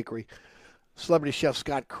on Hickory. Celebrity chef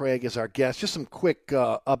Scott Craig is our guest. Just some quick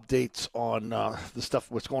updates on the stuff,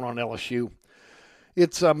 what's going on in LSU.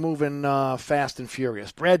 It's moving fast and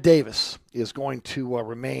furious. Brad Davis is going to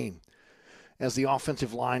remain as the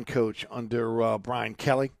offensive line coach under Brian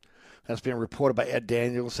Kelly. That's being reported by Ed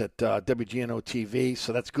Daniels at WGNO TV.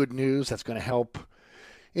 So that's good news. That's going to help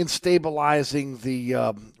in stabilizing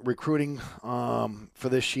the recruiting for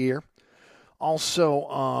this year.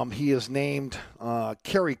 Also, he has named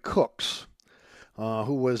Kerry Cooks,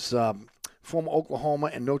 who was former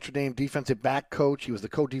Oklahoma and Notre Dame defensive back coach. He was the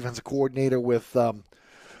co-defensive coordinator with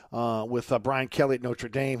Brian Kelly at Notre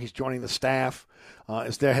Dame. He's joining the staff.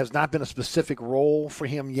 There has not been a specific role for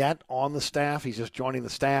him yet on the staff. He's just joining the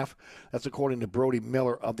staff. That's according to Brody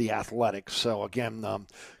Miller of The Athletic. So, again,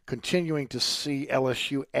 continuing to see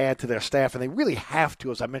LSU add to their staff, and they really have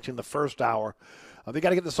to, as I mentioned in the first hour. They got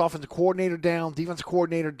to get this offensive coordinator down, defensive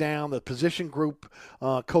coordinator down, the position group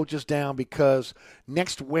coaches down, because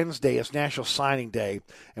next Wednesday is National Signing Day,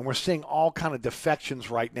 and we're seeing all kind of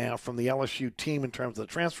defections right now from the LSU team in terms of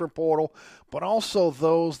the transfer portal, but also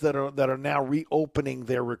those that are now reopening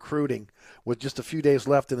their recruiting with just a few days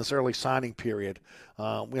left in this early signing period.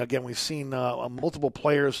 We've seen multiple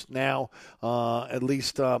players now, at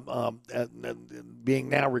least being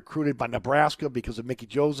now recruited by Nebraska because of Mickey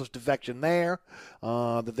Joseph's defection there,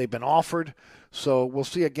 that they've been offered. So we'll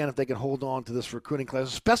see again if they can hold on to this recruiting class,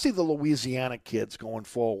 especially the Louisiana kids going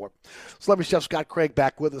forward. Celebrity Chef Scott Craig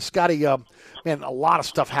back with us. Scotty, man, a lot of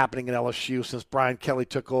stuff happening at LSU since Brian Kelly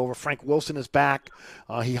took over. Frank Wilson is back.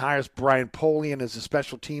 He hires Brian Polian as his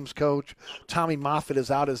special teams coach. Tommy Moffitt is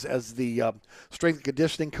out as the strength and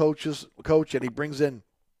conditioning coach, and he brings in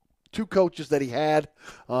two coaches that he had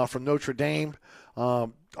from Notre Dame.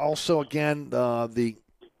 Also, again, the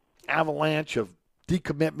avalanche of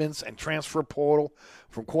decommitments and transfer portal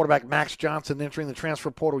from quarterback Max Johnson entering the transfer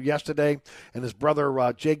portal yesterday, and his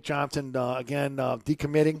brother Jake Johnson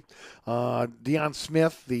decommitting. Deion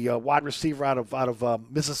Smith, the wide receiver out of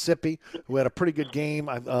Mississippi, who had a pretty good game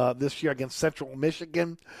this year against Central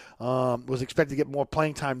Michigan, was expected to get more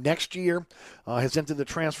playing time next year, has entered the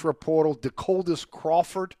transfer portal. DeColdis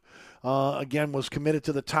Crawford, again, was committed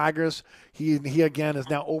to the Tigers. He again has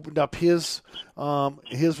now opened up his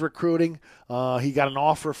recruiting. He got an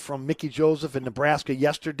offer from Mickey Joseph in Nebraska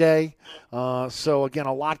yesterday. So again,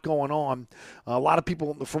 a lot going on. A lot of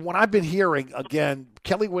people, from what I've been hearing, again,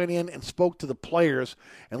 Kelly went in and spoke to the players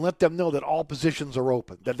and let them know that all positions are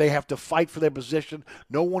open, that they have to fight for their position.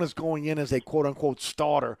 No one is going in as a quote-unquote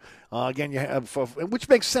starter. Again, you have, which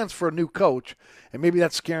makes sense for a new coach, and maybe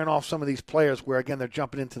that's scaring off some of these players where, again, they're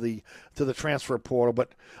jumping into the transfer portal.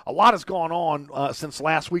 But a lot has gone on since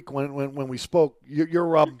last week when we spoke.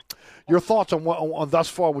 Your thoughts on thus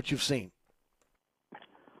far what you've seen?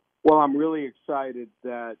 Well, I'm really excited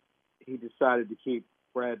that he decided to keep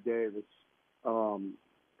Brad Davis.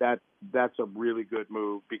 That's a really good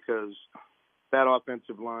move, because that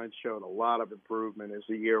offensive line showed a lot of improvement as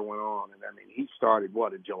the year went on. And, I mean, he started,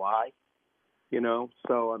 in July?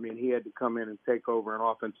 So, I mean, he had to come in and take over an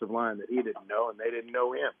offensive line that he didn't know, and they didn't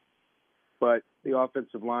know him. But the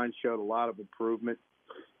offensive line showed a lot of improvement.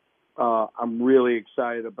 I'm really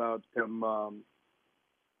excited about him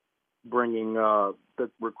bringing the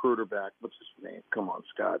recruiter back. What's his name? Come on,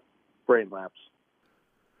 Scott. Brain lapse.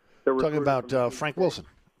 Talking about Frank Wilson.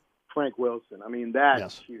 Frank Wilson. I mean,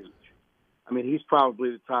 that's huge. I mean, he's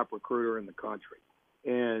probably the top recruiter in the country.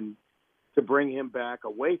 And to bring him back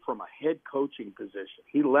away from a head coaching position,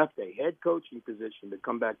 he left a head coaching position to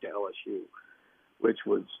come back to LSU, which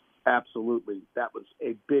was that was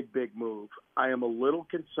a big, big move. I am a little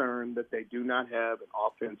concerned that they do not have an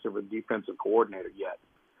offensive or defensive coordinator yet.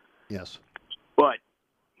 Yes. But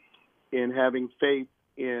in having faith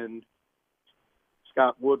in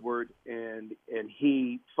Scott Woodward and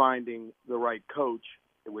he finding the right coach,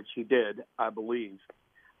 which he did, I believe,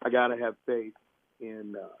 I got to have faith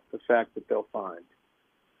in the fact that they'll find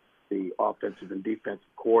the offensive and defensive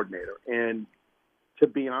coordinator. And to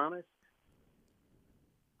be honest,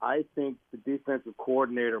 I think the defensive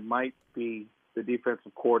coordinator might be the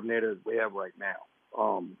defensive coordinator that we have right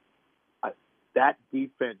now. That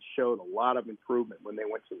defense showed a lot of improvement when they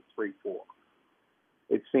went to the 3-4.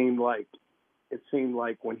 It seemed like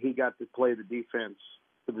when he got to play the defense,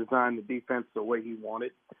 to design the defense the way he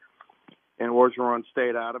wanted, and Orgeron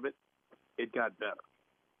stayed out of it, it got better.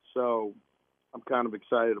 So I'm kind of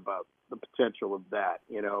excited about the potential of that,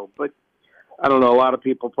 But I don't know. A lot of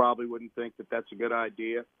people probably wouldn't think that that's a good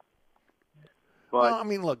idea. But, well, I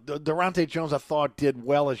mean, look, Durante Jones, I thought, did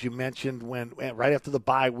well, as you mentioned, when right after the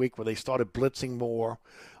bye week where they started blitzing more.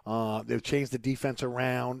 They've changed the defense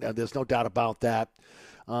around. There's no doubt about that.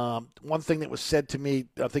 One thing that was said to me,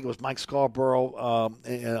 I think it was Mike Scarborough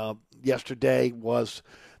yesterday, was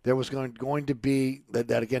there was going to be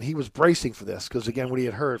that again, he was bracing for this because, again, what he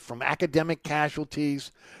had heard from academic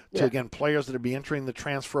casualties to, again, players that would be entering the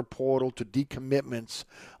transfer portal to decommitments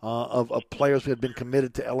of players who had been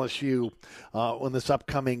committed to LSU in this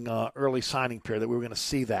upcoming early signing period, that we were going to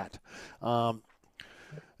see that.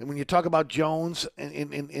 And when you talk about Jones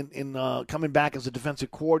in coming back as a defensive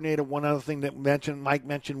coordinator, one other thing that Mike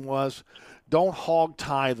mentioned was don't hog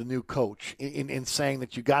tie the new coach in saying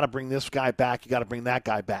that you got to bring this guy back, you got to bring that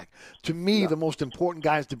guy back. To me, the most important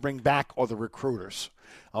guys to bring back are the recruiters.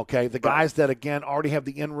 Okay, the guys that, again, already have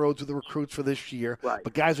the inroads with the recruits for this year,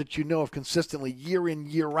 but guys that you know have consistently, year in,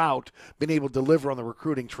 year out, been able to deliver on the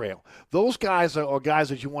recruiting trail. Those guys are guys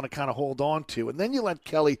that you want to kind of hold on to. And then you let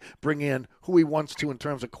Kelly bring in who he wants to in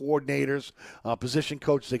terms of coordinators, position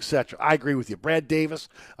coaches, etc. I agree with you. Brad Davis,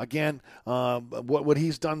 again, what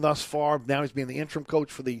he's done thus far, now he's being the interim coach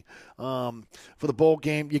for the bowl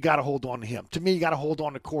game, you got to hold on to him. To me, you got to hold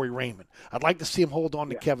on to Corey Raymond. I'd like to see him hold on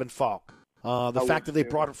to Kevin Falk. The fact that they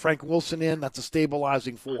brought Frank Wilson in, that's a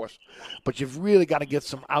stabilizing force. But you've really got to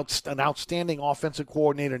get an outstanding offensive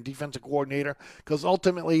coordinator and defensive coordinator, because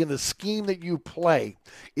ultimately in the scheme that you play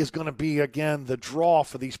is going to be, again, the draw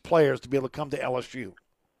for these players to be able to come to LSU.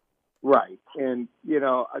 Right. And,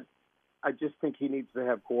 I just think he needs to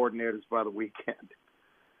have coordinators by the weekend.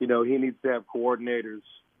 He needs to have coordinators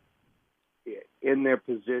in their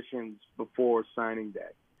positions before signing day.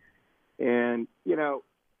 And,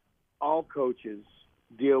 all coaches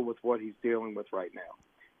deal with what he's dealing with right now.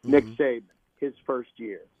 Mm-hmm. Nick Saban, his first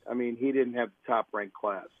year, he didn't have the top-ranked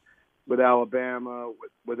class. With Alabama,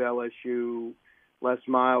 with LSU, Les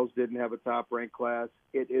Miles didn't have a top-ranked class.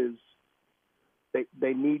 They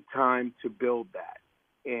need time to build that,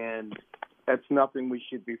 and that's nothing we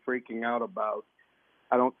should be freaking out about.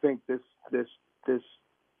 I don't think this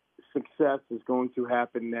success is going to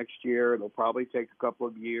happen next year. It'll probably take a couple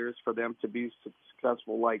of years for them to be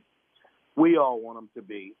successful like we all want them to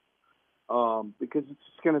be, because it's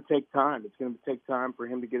just going to take time. It's going to take time for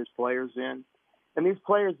him to get his players in. And these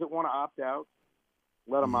players that want to opt out,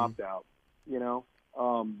 let them opt out,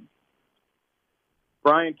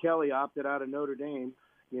 Brian Kelly opted out of Notre Dame,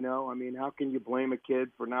 how can you blame a kid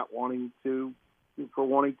for not wanting to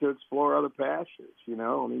explore other pastures,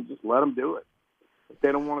 just let them do it. If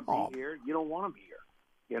they don't want to be here, you don't want to be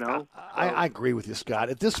here, I agree with you, Scott.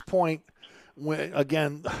 At this point,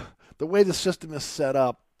 again, the way the system is set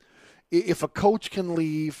up, if a coach can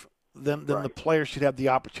leave, then the player should have the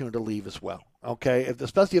opportunity to leave as well. Okay,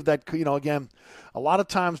 especially if that, again, a lot of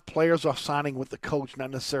times players are signing with the coach, not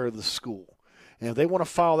necessarily the school. And if they want to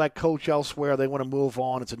follow that coach elsewhere, they want to move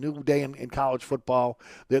on. It's a new day in college football.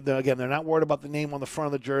 They're not worried about the name on the front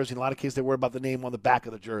of the jersey. In a lot of cases, they're worried about the name on the back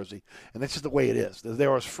of the jersey. And that's just the way it is.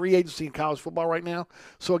 There is free agency in college football right now.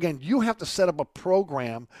 So, again, you have to set up a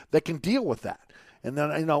program that can deal with that. And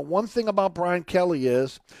then, one thing about Brian Kelly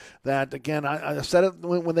is that, again, I said it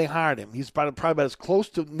when they hired him. He's probably about as close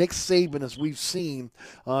to Nick Saban as we've seen,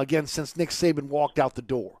 again, since Nick Saban walked out the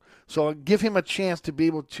door. So give him a chance to be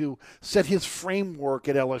able to set his framework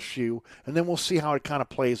at LSU, and then we'll see how it kind of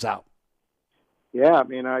plays out. Yeah,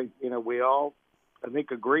 we all, I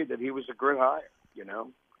think, agree that he was a good hire,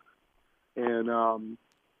 and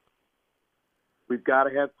we've got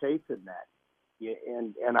to have faith in that. Yeah,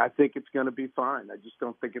 and I think it's going to be fine. I just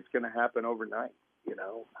don't think it's going to happen overnight.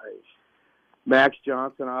 Max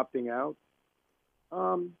Johnson opting out,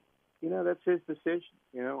 that's his decision.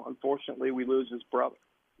 Unfortunately, we lose his brother.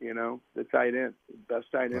 The tight end, the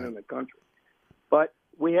best tight end in the country. But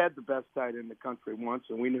we had the best tight end in the country once,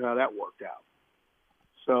 and we knew how that worked out.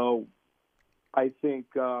 So I think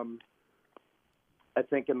in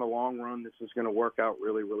the long run, this is going to work out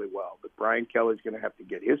really, really well. But Brian Kelly's going to have to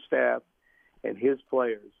get his staff and his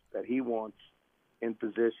players that he wants in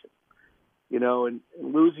position. And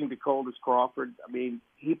losing to Coldus Crawford,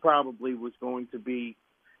 he probably was going to be,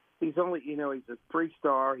 he's only, he's a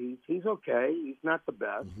 3-star. He's okay. He's not the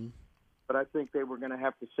best. Mm-hmm. But I think they were going to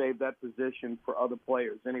have to save that position for other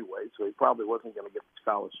players anyway, so he probably wasn't going to get the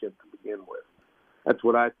scholarship to begin with. That's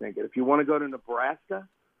what I think. And if you want to go to Nebraska,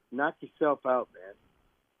 knock yourself out, man.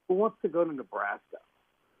 Who wants to go to Nebraska?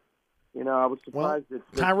 I was surprised that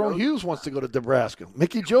Tyrone Hughes wants to go to Nebraska.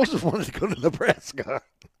 Mickey Joseph wanted to go to Nebraska.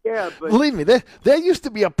 Yeah, but believe me, there used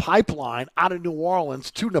to be a pipeline out of New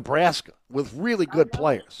Orleans to Nebraska with really good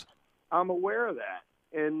players. I'm aware of that.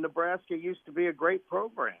 And Nebraska used to be a great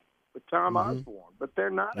program with Tom Osborne, but they're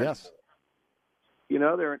not anymore.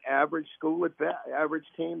 They're an average school at best, average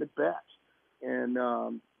team at best. And,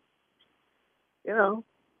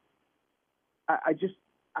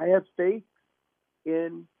 I have faith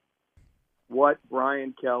in what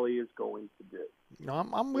Brian Kelly is going to do. No,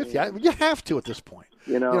 I'm with you. You have to at this point.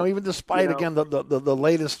 Even despite, again, the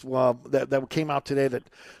latest that came out today that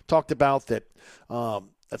talked about that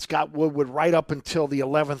Scott Woodward, right up until the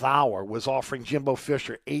 11th hour, was offering Jimbo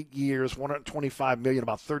Fisher 8 years, $125 million,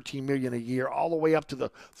 about $13 million a year, all the way up to the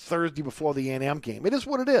Thursday before the A&M game. It is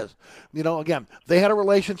what it is. Again, they had a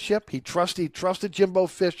relationship. He trusted Jimbo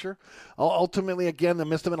Fisher. Ultimately, again, there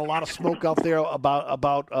must have been a lot of smoke out there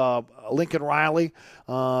about Lincoln Riley.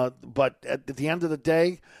 But at the end of the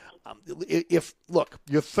day, your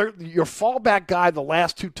fallback guy the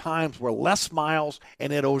last two times were Les Miles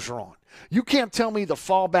and Ed Ogeron. You can't tell me the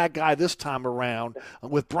fallback guy this time around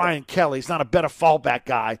with Brian Kelly is not a better fallback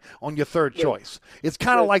guy on your third choice. It's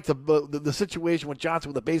kind of like the situation with Johnson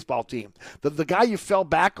with the baseball team. The guy you fell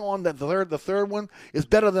back on, the third one, is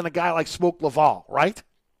better than a guy like Smoke Laval, right?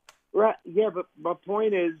 Right. Yeah, but my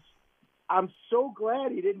point is, I'm so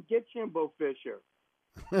glad he didn't get Jimbo Fisher.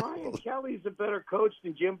 Brian Kelly's a better coach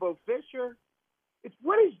than Jimbo Fisher.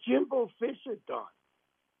 What has Jimbo Fisher done?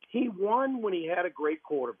 He won when he had a great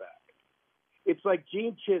quarterback. It's like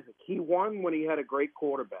Gene Chizik. He won when he had a great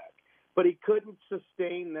quarterback, but he couldn't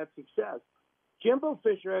sustain that success. Jimbo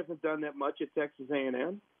Fisher hasn't done that much at Texas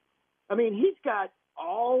A&M. I mean, he's got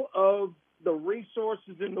all of the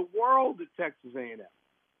resources in the world at Texas A&M.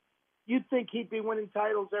 You'd think he'd be winning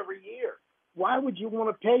titles every year. Why would you want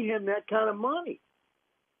to pay him that kind of money?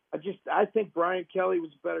 I think Brian Kelly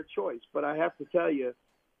was a better choice, but I have to tell you,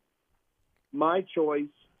 my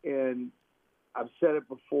choice, and I've said it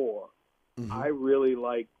before, I really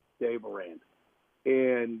like Dave Aranda.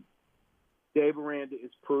 And Dave Aranda is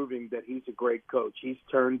proving that he's a great coach. He's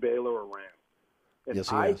turned Baylor around. And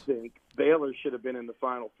yes, I think Baylor should have been in the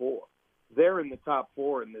Final Four. They're in the top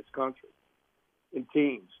four in this country in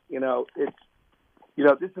teams.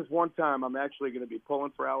 This is one time I'm actually going to be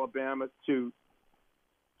pulling for Alabama to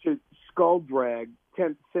skull drag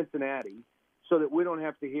Cincinnati so that we don't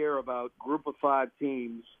have to hear about group of five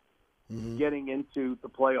teams getting into the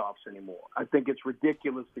playoffs anymore. I think it's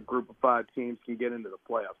ridiculous that group of five teams can get into the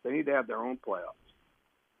playoffs. They need to have their own playoffs.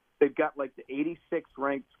 They've got like the 86th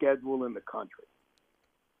ranked schedule in the country,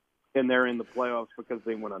 and they're in the playoffs because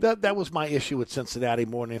they went on. That was my issue with Cincinnati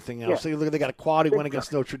more than anything else. Yeah. They got a quality win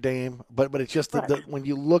against Notre Dame, but it's just when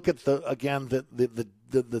you look at the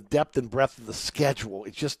depth and breadth of the schedule,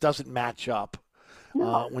 it just doesn't match up.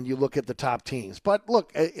 When you look at the top teams. But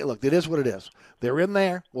look, it is what it is. They're in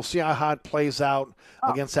there. We'll see how it plays out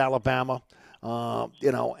against Alabama. At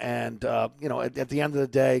the end of the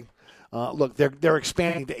day, look, they're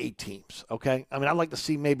expanding to 8 teams, okay? I mean, I'd like to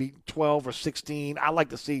see maybe 12 or 16. I'd like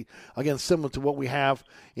to see, again, similar to what we have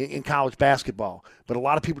in college basketball. But a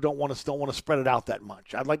lot of people don't want to spread it out that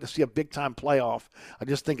much. I'd like to see a big-time playoff. I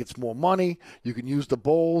just think it's more money. You can use the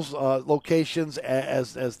bowls locations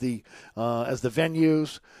as the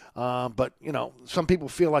venues. But, some people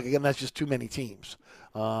feel like, again, that's just too many teams.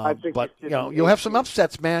 But you'll have some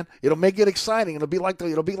upsets, man. It'll make it exciting. It'll be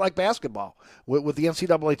like basketball with the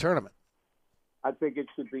NCAA tournament. I think it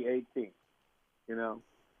should be 18.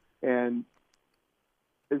 And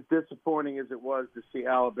as disappointing as it was to see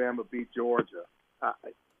Alabama beat Georgia,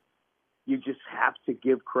 you just have to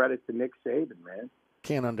give credit to Nick Saban, man.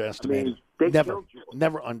 Can't underestimate him.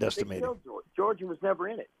 Never underestimate him. Georgia was never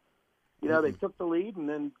in it. They took the lead and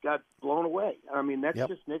then got blown away. I mean, that's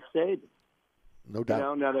just Nick Saban. No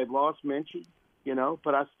doubt. Now they've lost Minchie,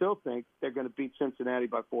 but I still think they're going to beat Cincinnati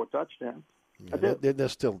by 4 touchdowns. Yeah, they're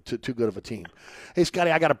still too good of a team. Hey,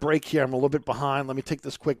 Scotty, I got a break here. I'm a little bit behind. Let me take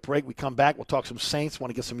this quick break. We come back. We'll talk some Saints.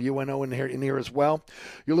 Want to get some UNO in here as well.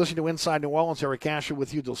 You're listening to Inside New Orleans. Eric Asher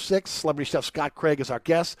with you till 6. Celebrity chef Scott Craig is our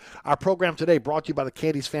guest. Our program today brought to you by the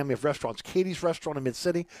Katie's family of restaurants. Katie's Restaurant in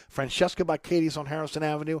Mid-City, Francesca by Katie's on Harrison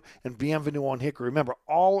Avenue, and Bienvenue on Hickory. Remember,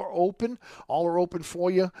 all are open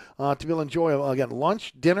for you to be able to enjoy, again,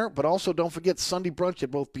 lunch, dinner, but also don't forget Sunday brunch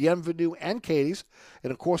at both Bienvenue and Katie's.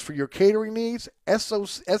 And, of course, for your catering needs,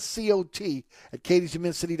 SCOT at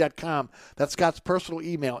katiesinmidcity.com. That's Scott's personal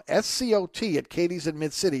email, SCOT at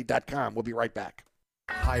katiesinmidcity.com. We'll be right back.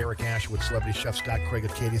 Hi, Eric Asher with celebrity chef Scott Craig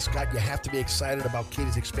at Katie's. Scott, you have to be excited about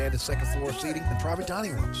Katie's expanded second-floor seating and private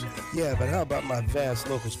dining rooms. Yeah, but how about my vast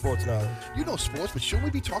local sports knowledge? You know sports, but shouldn't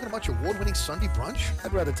we be talking about your award-winning Sunday brunch?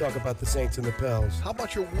 I'd rather talk about the Saints and the Pels. How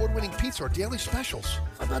about your award-winning pizza or daily specials?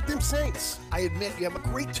 How about them Saints? I admit you have a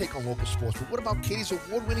great take on local sports, but what about Katie's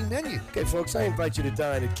award-winning menu? Okay, folks, I invite you to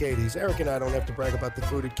dine at Katie's. Eric and I don't have to brag about the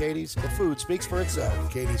food at Katie's. The food speaks for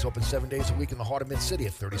itself. Katie's open 7 days a week in the heart of Mid-City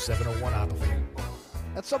at 3701 Oppenheimer.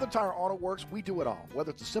 At Southern Tire Auto Works, we do it all.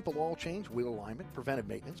 Whether it's a simple oil change, wheel alignment, preventive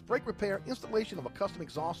maintenance, brake repair, installation of a custom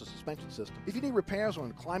exhaust or suspension system. If you need repairs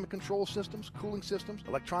on climate control systems, cooling systems,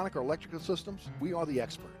 electronic or electrical systems, we are the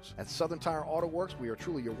experts. At Southern Tire Auto Works, we are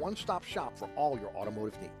truly your one-stop shop for all your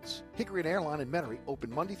automotive needs. Hickory and Airline in Metairie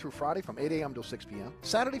open Monday through Friday from 8 a.m. till 6 p.m.,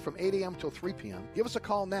 Saturday from 8 a.m. till 3 p.m. Give us a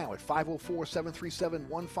call now at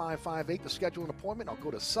 504-737-1558 to schedule an appointment, or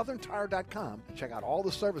go to southerntire.com and check out all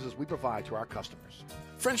the services we provide to our customers.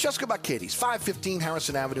 Francesca by Katie's, 515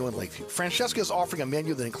 Harrison Avenue in Lakeview. Francesca is offering a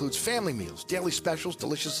menu that includes family meals, daily specials,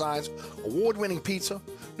 delicious sides, award-winning pizza,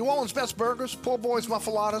 New Orleans' best burgers, poor boys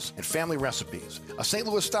muffaladas, and family recipes. A St.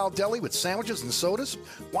 Louis-style deli with sandwiches and sodas.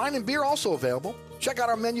 Wine and beer also available. Check out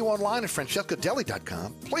our menu online at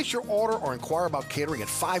francescadeli.com. Place your order or inquire about catering at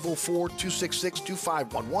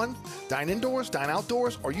 504-266-2511. Dine indoors, dine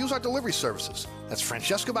outdoors, or use our delivery services. That's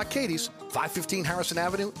Francesca by Katie's, 515 Harrison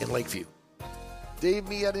Avenue in Lakeview. Dave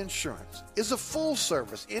Miette Insurance is a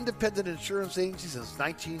full-service independent insurance agency since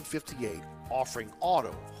 1958, offering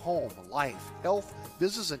auto, home, life, health,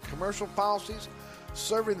 business, and commercial policies,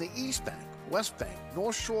 serving the East Bank, West Bank,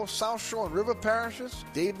 North Shore, South Shore, and River parishes.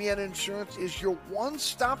 Dave Miette Insurance is your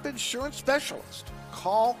one-stop insurance specialist.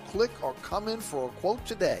 Call, click, or come in for a quote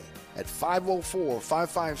today at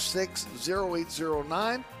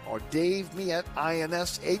 504-556-0809 or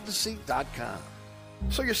DaveMietteINSAgency.com.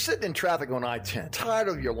 So you're sitting in traffic on I-10, tired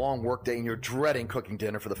of your long workday, and you're dreading cooking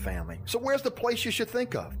dinner for the family. So where's the place you should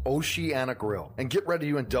think of? Oceana Grill. And get ready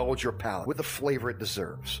to indulge your palate with the flavor it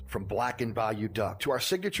deserves. From blackened bayou duck to our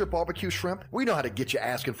signature barbecue shrimp, we know how to get you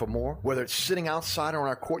asking for more. Whether it's sitting outside or in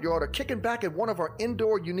our courtyard or kicking back at one of our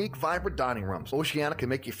indoor, unique, vibrant dining rooms, Oceana can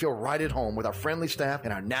make you feel right at home with our friendly staff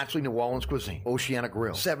and our naturally New Orleans cuisine. Oceana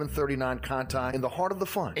Grill, 739 Conti, in the heart of the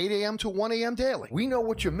fun, 8 a.m. to 1 a.m. daily. We know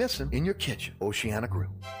what you're missing in your kitchen. Oceana Grill.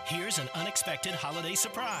 Here's an unexpected holiday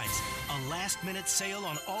surprise. A last-minute sale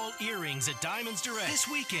on all earrings at Diamonds Direct. This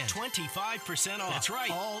weekend, 25% off. That's right,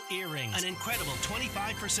 all earrings. An incredible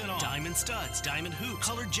 25% off. Diamond studs, diamond hoops,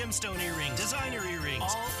 colored gemstone earrings, designer earrings.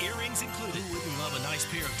 All earrings included. Who wouldn't love a nice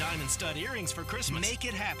pair of diamond stud earrings for Christmas? Make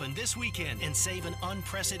it happen this weekend and save an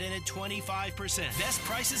unprecedented 25%. Best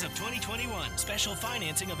prices of 2021. Special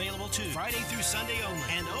financing available too. Friday through Sunday only.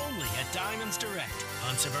 And only at Diamonds Direct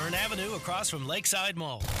on Severn Avenue across from Lakeside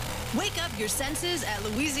Mall. Wake up your senses at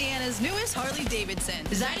Louisiana's newest Harley-Davidson.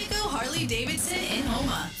 Zydeco Harley-Davidson in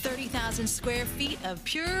Houma. 30,000 square feet of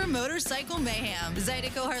pure motorcycle mayhem.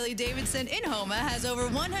 Zydeco Harley-Davidson in Houma has over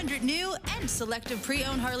 100 new and selective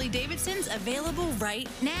pre-owned Harley-Davidsons available right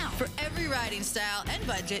now. For every riding style and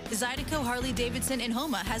budget, Zydeco Harley-Davidson in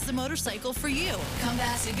Houma has the motorcycle for you. Come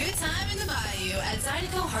pass a good time in the bayou at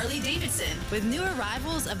Zydeco Harley-Davidson with new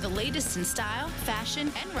arrivals of the latest in style,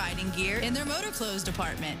 fashion, and riding gear in their motor clothes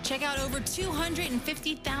department. Check out over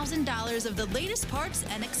 $250,000 of the latest parts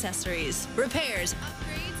and accessories. Repairs,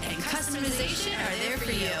 upgrades, and customization are there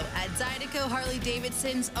for you at Zydeco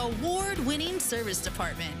Harley-Davidson's award-winning service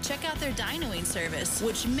department. Check out their dynoing service,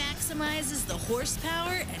 which maximizes the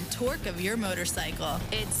horsepower and torque of your motorcycle.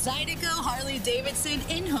 It's Zydeco Harley-Davidson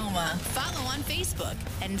in Houma. Follow on Facebook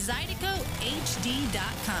and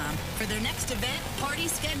ZydecoHD.com for their next event, party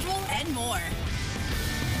schedule, and more.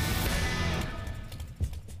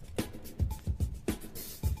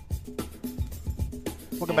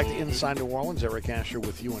 Welcome back to Inside New Orleans. Eric Asher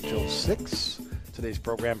with you until 6. Today's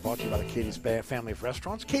program brought to you by the Katie's family of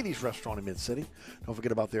restaurants. Katie's Restaurant in Mid-City. Don't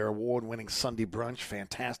forget about their award-winning Sunday brunch.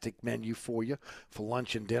 Fantastic menu for you for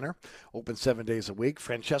lunch and dinner. Open 7 days a week.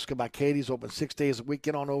 Francesca by Katie's open 6 days a week.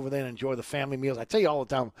 Get on over there and enjoy the family meals. I tell you all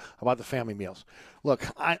the time about the family meals. Look,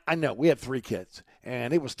 I know we had 3 kids,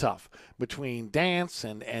 and it was tough between dance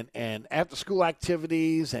and after-school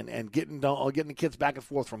activities and getting the kids back and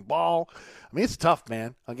forth from ball. I mean, it's tough,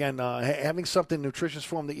 man. Again, having something nutritious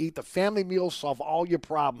for them to eat. The family meals solve all your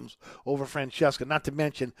problems over Francesca. Not to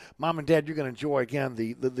mention, Mom and Dad, you're going to enjoy, again,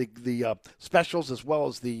 the specials as well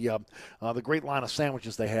as the great line of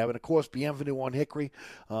sandwiches they have. And, of course, Bienvenue on Hickory.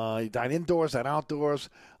 You dine indoors, dine outdoors,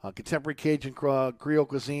 contemporary Cajun Creole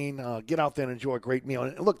cuisine. Get out there and enjoy a great meal.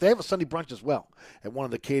 And, look, they have a Sunday brunch as well at one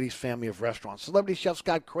of the Katie's family of restaurants. Celebrity Chef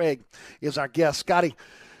Scott Craig is our guest. Scotty,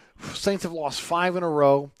 Saints have lost 5 in a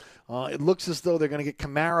row. It looks as though they're going to get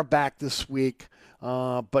Kamara back this week.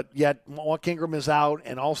 But yet Mark Ingram is out,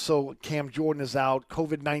 and also Cam Jordan is out.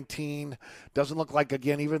 COVID-19 doesn't look like,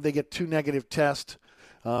 again, even if they get 2 negative tests,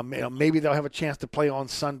 maybe they'll have a chance to play on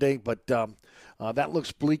Sunday, but that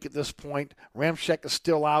looks bleak at this point. Ramczyk is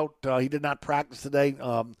still out. He did not practice today.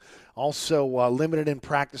 Also limited in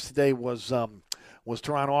practice today was Teron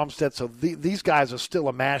Armstead. So these guys are still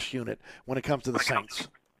a mash unit when it comes to the Saints.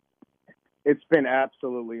 It's been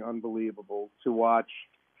absolutely unbelievable to watch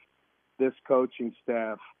this coaching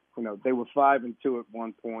staff. You know, they were 5-2 at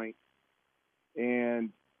one point, and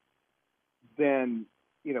then,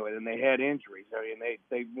 you know, and they had injuries. I mean,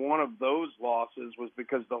 they one of those losses was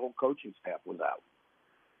because the whole coaching staff was out.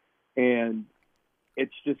 And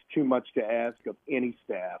it's just too much to ask of any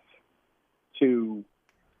staff to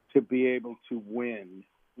be able to win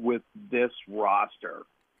with this roster.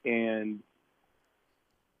 And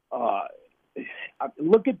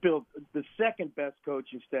look at Bill, the second best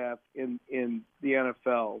coaching staff in the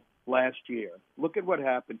NFL last year. Look at what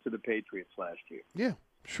happened to the Patriots last year. Yeah,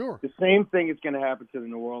 sure. The same thing is going to happen to the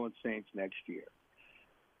New Orleans Saints next year.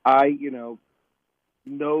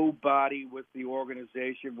 Nobody with the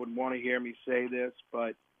organization would want to hear me say this,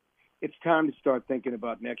 but it's time to start thinking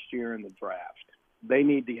about next year in the draft. They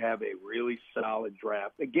need to have a really solid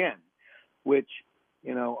draft again, which,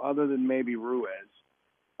 you know, other than maybe Ruiz,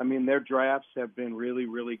 I mean, their drafts have been really,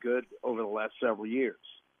 really good over the last several years.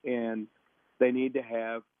 And they need to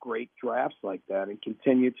have great drafts like that and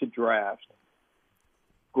continue to draft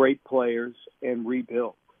great players and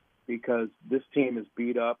rebuild, because this team is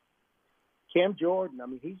beat up. Cam Jordan, I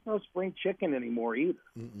mean, he's no spring chicken anymore either,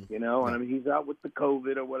 you know, and I mean, he's out with the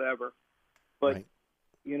COVID or whatever. But,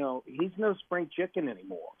 you know, he's no spring chicken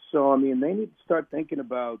anymore. So, I mean, they need to start thinking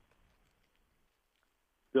about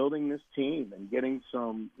building this team and getting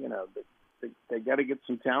some, you know, they got to get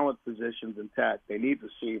some talent positions intact. They need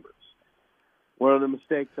receivers. One of the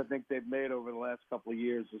mistakes I think they've made over the last couple of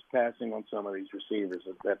years is passing on some of these receivers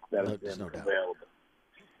that have been available.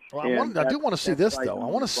 Well, I do want to see this, though. I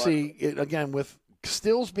want to see it again with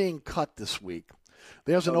Stills being cut this week.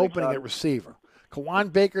 There's an opening at receiver.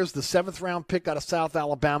 Kawan Baker's the 7th-round pick out of South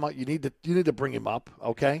Alabama. You need to bring him up,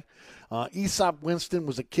 okay? Aesop Winston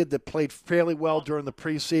was a kid that played fairly well during the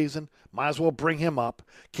preseason. Might as well bring him up.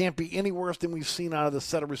 Can't be any worse than we've seen out of the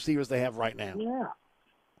set of receivers they have right now. Yeah.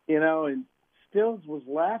 You know, and Stills was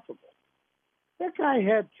laughable. That guy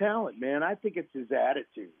had talent, man. I think it's his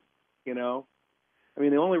attitude, you know? I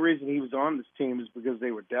mean, the only reason he was on this team is because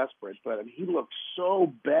they were desperate, but I mean, he looked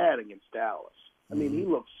so bad against Dallas. I mean, he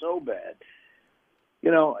looked so bad. You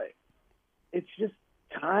know, it's just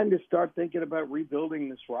time to start thinking about rebuilding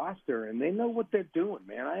this roster, and they know what they're doing,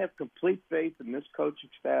 man. I have complete faith in this coaching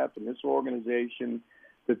staff and this organization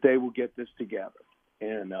that they will get this together.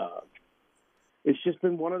 And it's just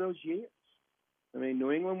been one of those years. I mean,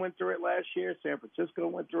 New England went through it last year. San Francisco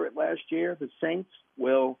went through it last year. The Saints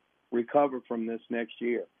will recover from this next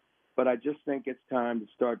year. But I just think it's time to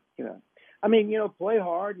start, you know, I mean, you know, play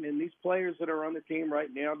hard, and these players that are on the team right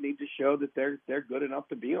now need to show that they're good enough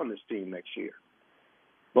to be on this team next year.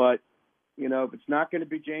 But, you know, if it's not going to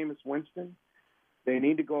be Jameis Winston, they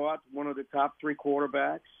need to go out to one of the top 3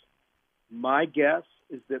 quarterbacks. My guess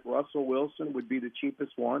is that Russell Wilson would be the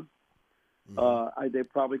cheapest one. They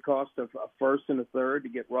probably cost a first and a third to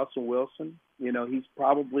get Russell Wilson. You know, he's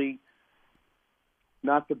probably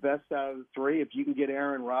not the best out of the 3. If you can get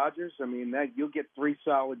Aaron Rodgers, I mean, that you'll get 3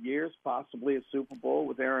 solid years, possibly a Super Bowl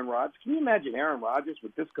with Aaron Rodgers. Can you imagine Aaron Rodgers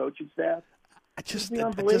with this coaching staff? I just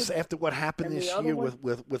after what happened this year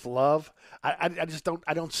with Love,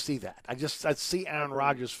 I don't see that. I see Aaron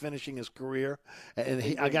Rodgers finishing his career, and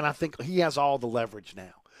I think he has all the leverage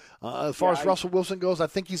now. As far as Russell Wilson goes, I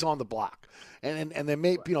think he's on the block. And they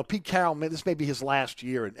may, you know, Pete Carroll, this may be his last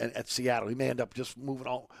year at Seattle. He may end up just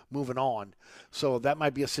moving on. So that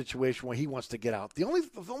might be a situation where he wants to get out. The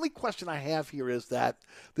only question I have here is that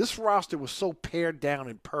this roster was so pared down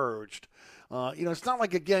and purged. You know, it's not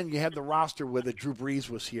like, again, you had the roster where the Drew Brees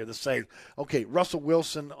was here to say, okay, Russell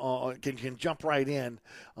Wilson can jump right in.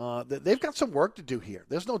 They've got some work to do here.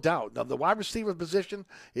 There's no doubt. Now, the wide receiver position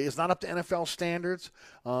is not up to NFL standards.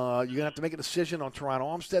 You're going to have to make a decision on Teron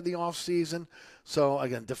Armstead the offseason. So,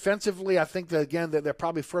 again, defensively, I think that, again, they're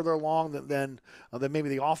probably further along than maybe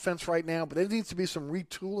the offense right now. But there needs to be some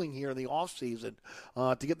retooling here in the offseason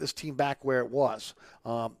to get this team back where it was.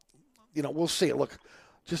 You know, we'll see. Look,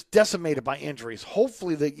 just decimated by injuries.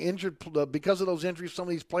 Hopefully because of those injuries, some of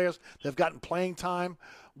these players that have gotten playing time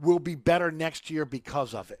will be better next year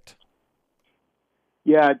because of it.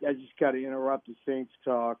 Yeah, I just got to interrupt the Saints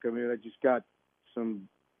talk. I mean, I just got some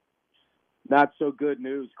not so good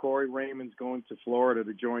news. Corey Raymond's going to Florida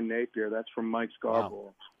to join Napier. That's from Mike Scarborough.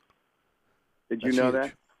 Wow. Did you know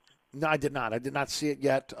that? No, I did not. I did not see it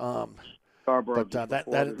yet. Scarborough,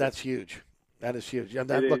 but that's huge. That is huge. Yeah,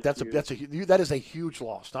 that is a huge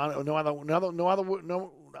loss. I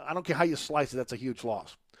don't care how you slice it. That's a huge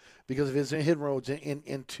loss because of his inroads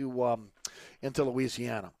into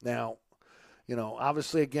Louisiana. Now, you know,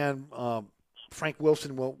 obviously, again, Frank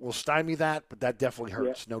Wilson will stymie that, but that definitely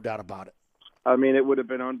hurts, no doubt about it. I mean, it would have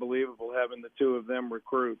been unbelievable having the two of them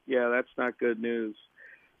recruit. Yeah, that's not good news.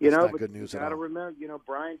 You know, not but good news you at got to all. remember,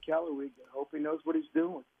 Brian Keller, we hope he knows what he's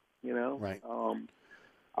doing, Right.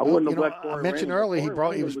 I wouldn't have let Corey I mentioned Raymond- earlier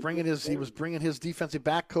Corey he was Raymond bringing his defensive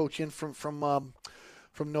back coach in from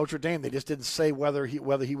Notre Dame. They just didn't say whether he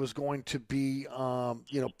was going to be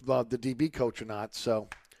the DB coach or not. So,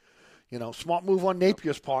 smart move on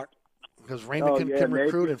Napier's part because Raymond can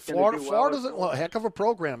recruit, and Florida's a heck of a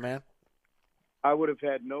program, man. I would have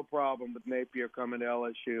had no problem with Napier coming to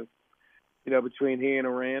LSU, between he and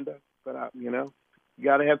Aranda. But, you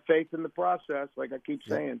got to have faith in the process, like I keep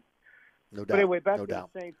saying. No doubt. But anyway, back no to doubt.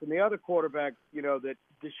 the Saints and the other quarterback, that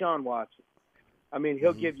Deshaun Watson. I mean,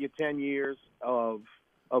 he'll give you 10 years of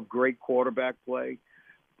great quarterback play.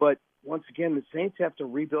 But once again, the Saints have to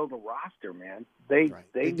rebuild a roster, man. They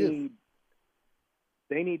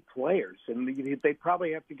need players, and they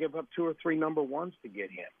probably have to give up 2 or 3 number ones to get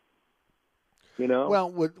him.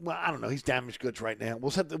 Well, I don't know. He's damaged goods right now.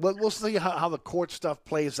 We'll see how the court stuff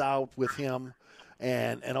plays out with him,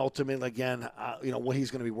 and ultimately, again, what he's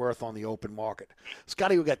going to be worth on the open market.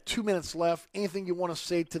 Scotty, we've got 2 minutes left. Anything you want to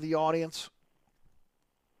say to the audience?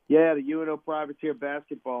 Yeah, the UNO Privateer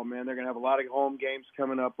basketball, man. They're going to have a lot of home games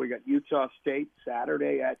coming up. We got Utah State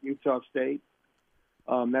Saturday at Utah State.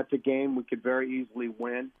 That's a game we could very easily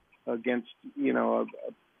win against, a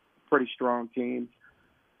pretty strong team.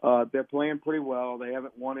 They're playing pretty well. They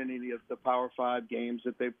haven't won any of the Power 5 games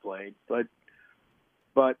that they've played, but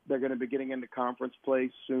they're going to be getting into conference play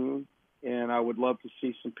soon, and I would love to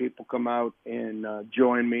see some people come out and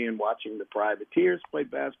join me in watching the Privateers play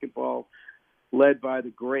basketball, led by the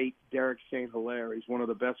great Derek St. Hilaire. He's one of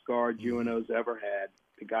the best guards UNO's ever had.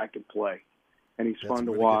 The guy can play, and he's fun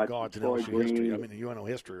to watch. Troy Green, UNO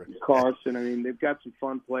history. Carson. I mean, they've got some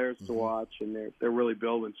fun players to watch, and they're really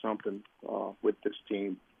building something with this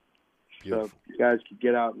team. Beautiful. So if you guys could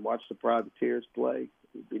get out and watch the Privateers play,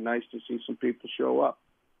 it'd be nice to see some people show up.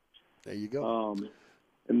 There you go.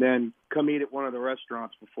 And then come eat at one of the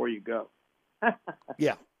restaurants before you go.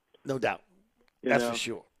 Yeah, no doubt. That's for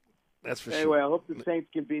sure. Anyway, I hope the Saints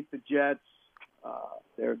can beat the Jets.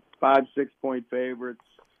 They're 5-6 point favorites.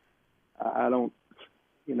 I don't,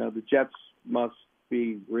 the Jets must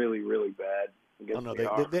be really, really bad.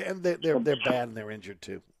 They're bad and they're injured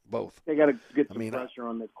too. Both. They got to get some pressure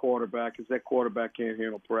on that quarterback because that quarterback can't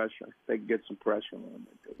handle pressure. They can get some pressure on them.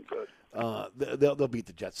 They'll be good. They'll beat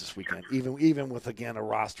the Jets this weekend, even with again a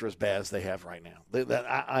roster as bad as they have right now.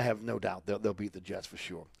 I have no doubt they'll beat the Jets for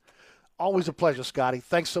sure. Always a pleasure, Scotty.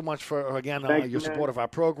 Thanks so much for again your support of our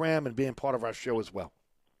program and being part of our show as well.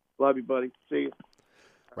 Love you, buddy. See you.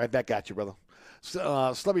 Right back at you, brother.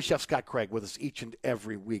 Celebrity Chef Scott Craig with us each and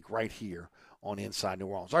every week right here on Inside New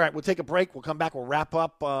Orleans. All right, we'll take a break. We'll come back. We'll wrap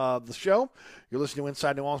up the show. You're listening to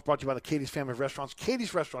Inside New Orleans, brought to you by the Katie's Family of Restaurants.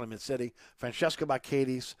 Katie's Restaurant in Mid-City, Francesca by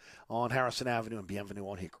Katie's on Harrison Avenue, and Bienvenue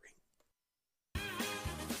on Hickory.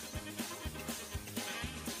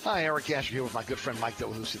 Hi, Eric Asher here with my good friend Mike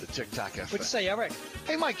Delahousie, the TikTok Cafe. What'd you say, Eric?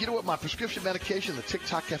 Hey, Mike, you know what my prescription medication and the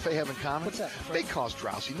TikTok Cafe have in common? What's that? They cause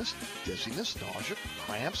drowsiness, dizziness, nausea,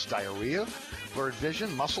 cramps, diarrhea, blurred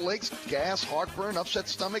vision, muscle aches, gas, heartburn, upset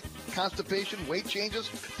stomach, constipation, weight changes,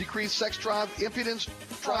 decreased sex drive, impotence,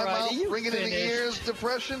 dry mouth, ringing in the ears,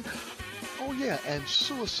 depression. Oh, yeah, and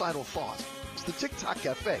suicidal thoughts. It's the TikTok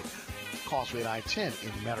Cafe, Causeway I-10 in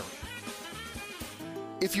Metairie.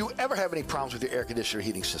 If you ever have any problems with your air conditioner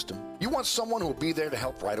heating system, you want someone who will be there to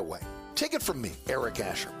help right away. Take it from me, Eric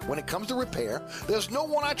Asher. When it comes to repair, there's no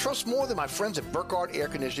one I trust more than my friends at Burkhardt Air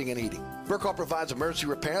Conditioning and Heating. Burkhardt provides emergency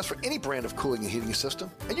repairs for any brand of cooling and heating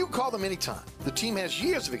system, and you can call them anytime. The team has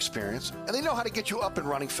years of experience, and they know how to get you up and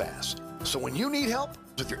running fast. So when you need help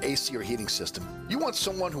with your AC or heating system, you want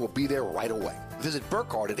someone who will be there right away. Visit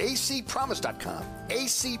Burkhardt at acpromise.com,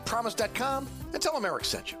 acpromise.com, and tell them Eric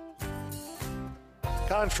sent you.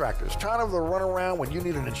 Contractors, tired of the runaround when you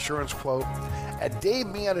need an insurance quote? At Dave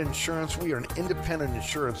Mead Insurance, we are an independent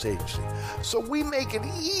insurance agency, so we make it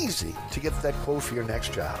easy to get that quote for your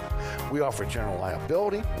next job. We offer general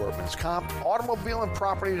liability, workman's comp, automobile and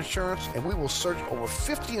property insurance, and we will search over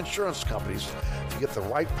 50 insurance companies to get the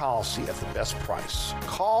right policy at the best price.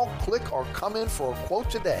 Call, click, or come in for a quote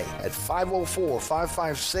today at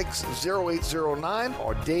 504-556-0809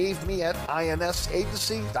 or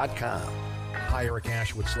DaveMeadInsAgency.com. Hi, Eric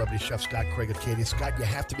Asher with celebrity chef Scott Craig of Katie's. Scott, you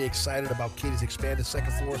have to be excited about Katie's expanded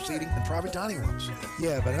second floor seating and private dining rooms.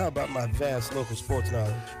 Yeah, but how about my vast local sports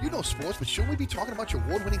knowledge? You know sports, but shouldn't we be talking about your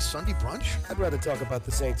award-winning Sunday brunch? I'd rather talk about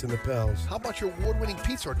the Saints and the Pels. How about your award-winning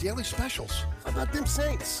pizza or daily specials? How about them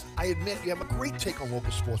Saints? I admit you have a great take on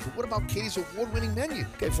local sports, but what about Katie's award-winning menu?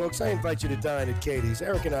 Okay, folks, I invite you to dine at Katie's.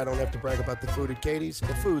 Eric and I don't have to brag about the food at Katie's.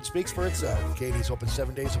 The food speaks for itself. Katie's open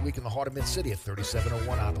 7 days a week in the heart of Mid-City at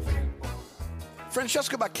 3701 Opelview.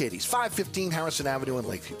 Francesca by Katie's, 515 Harrison Avenue in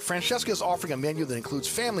Lakeview. Francesca is offering a menu that includes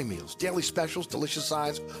family meals, daily specials, delicious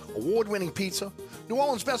sides, award-winning pizza, New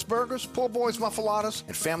Orleans' best burgers, poor boys muffulettas,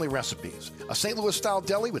 and family recipes. A St. Louis-style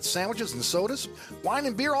deli with sandwiches and sodas. Wine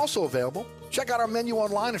and beer also available. Check out our menu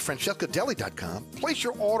online at francescadeli.com. Place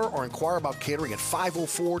your order or inquire about catering at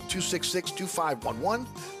 504-266-2511.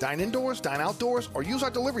 Dine indoors, dine outdoors, or use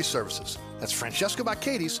our delivery services. That's Francesca by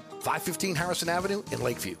Katie's, 515 Harrison Avenue in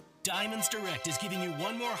Lakeview. Diamonds Direct is giving you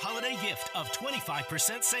one more holiday gift of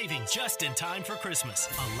 25% savings just in time for Christmas.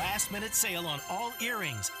 A last-minute sale on all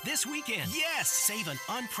earrings this weekend. Yes! Save an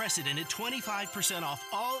unprecedented 25% off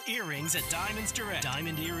all earrings at Diamonds Direct.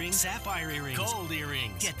 Diamond earrings, sapphire earrings, gold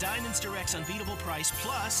earrings. Get Diamonds Direct's unbeatable price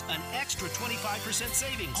plus an extra 25%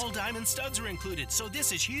 savings. All diamond studs are included, so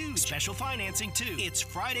this is huge. Special financing, too. It's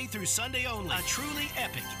Friday through Sunday only. A truly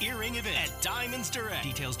epic earring event at Diamonds Direct.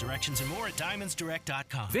 Details, directions, and more at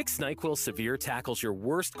diamondsdirect.com. Vicks NyQuil Severe tackles your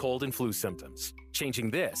worst cold and flu symptoms,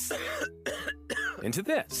 changing this into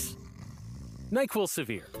this. NyQuil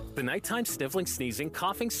Severe, the nighttime sniffling, sneezing,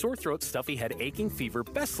 coughing, sore throat, stuffy head, aching, fever,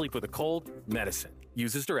 best sleep with a cold, medicine.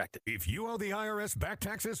 Use as directed. If you owe the IRS back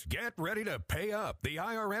taxes, get ready to pay up. The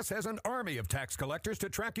IRS has an army of tax collectors to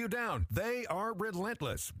track you down. They are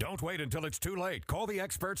relentless. Don't wait until it's too late. Call the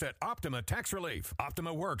experts at Optima Tax Relief.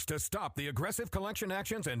 Optima works to stop the aggressive collection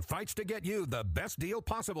actions and fights to get you the best deal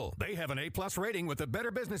possible. They have an A+ rating with the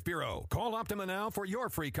Better Business Bureau. Call Optima now for your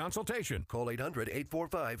free consultation. Call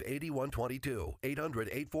 800-845-8122.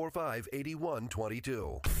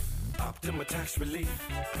 800-845-8122. Optima Tax Relief.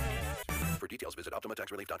 For details, visit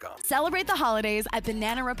OptimaTaxRelief.com. Celebrate the holidays at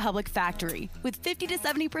Banana Republic Factory with 50 to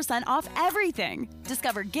 70% off everything.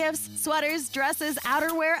 Discover gifts, sweaters, dresses,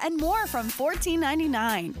 outerwear, and more from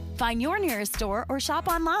 $14.99. Find your nearest store or shop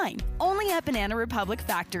online. Only at Banana Republic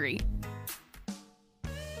Factory.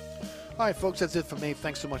 All right, folks, that's it for me.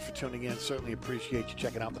 Thanks so much for tuning in. Certainly appreciate you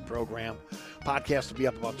checking out the program. Podcast will be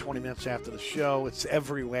up about 20 minutes after the show. It's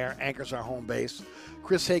everywhere. Anchor's our home base.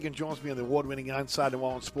 Chris Hagan joins me on the award-winning Inside New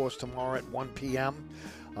Orleans Sports tomorrow at 1 p.m.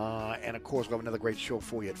 And, of course, we'll have another great show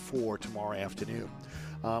for you at 4 tomorrow afternoon.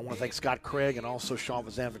 I want to thank Scott Craig and also Sean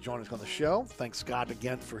Vazan for joining us on the show. Thanks, Scott,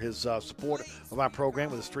 again for his support of our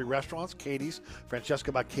program with his 3 restaurants, Katie's,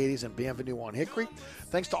 Francesca by Katie's, and Bienvenue on Hickory.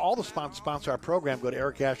 Thanks to all the sponsors sponsor our program. Go to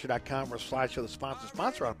ericasher.com or slideshow the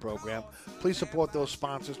sponsor our program. Please support those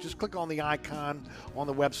sponsors. Just click on the icon on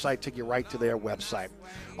the website, take you right to their website.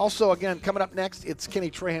 Also, again, coming up next, it's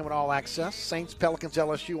Kenny Trahan with All Access. Saints, Pelicans,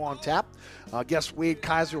 LSU on tap. Guest Wade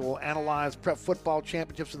Kaiser will analyze prep football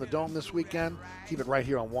championships in the Dome this weekend. Keep it right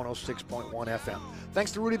here on 106.1 FM.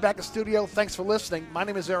 Thanks to Rudy back in studio. Thanks for listening. My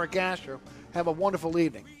name is Eric Asher. Have a wonderful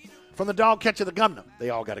evening. From the dog catcher to the gunman, they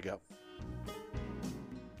all got to go.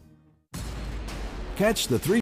 Catch the 3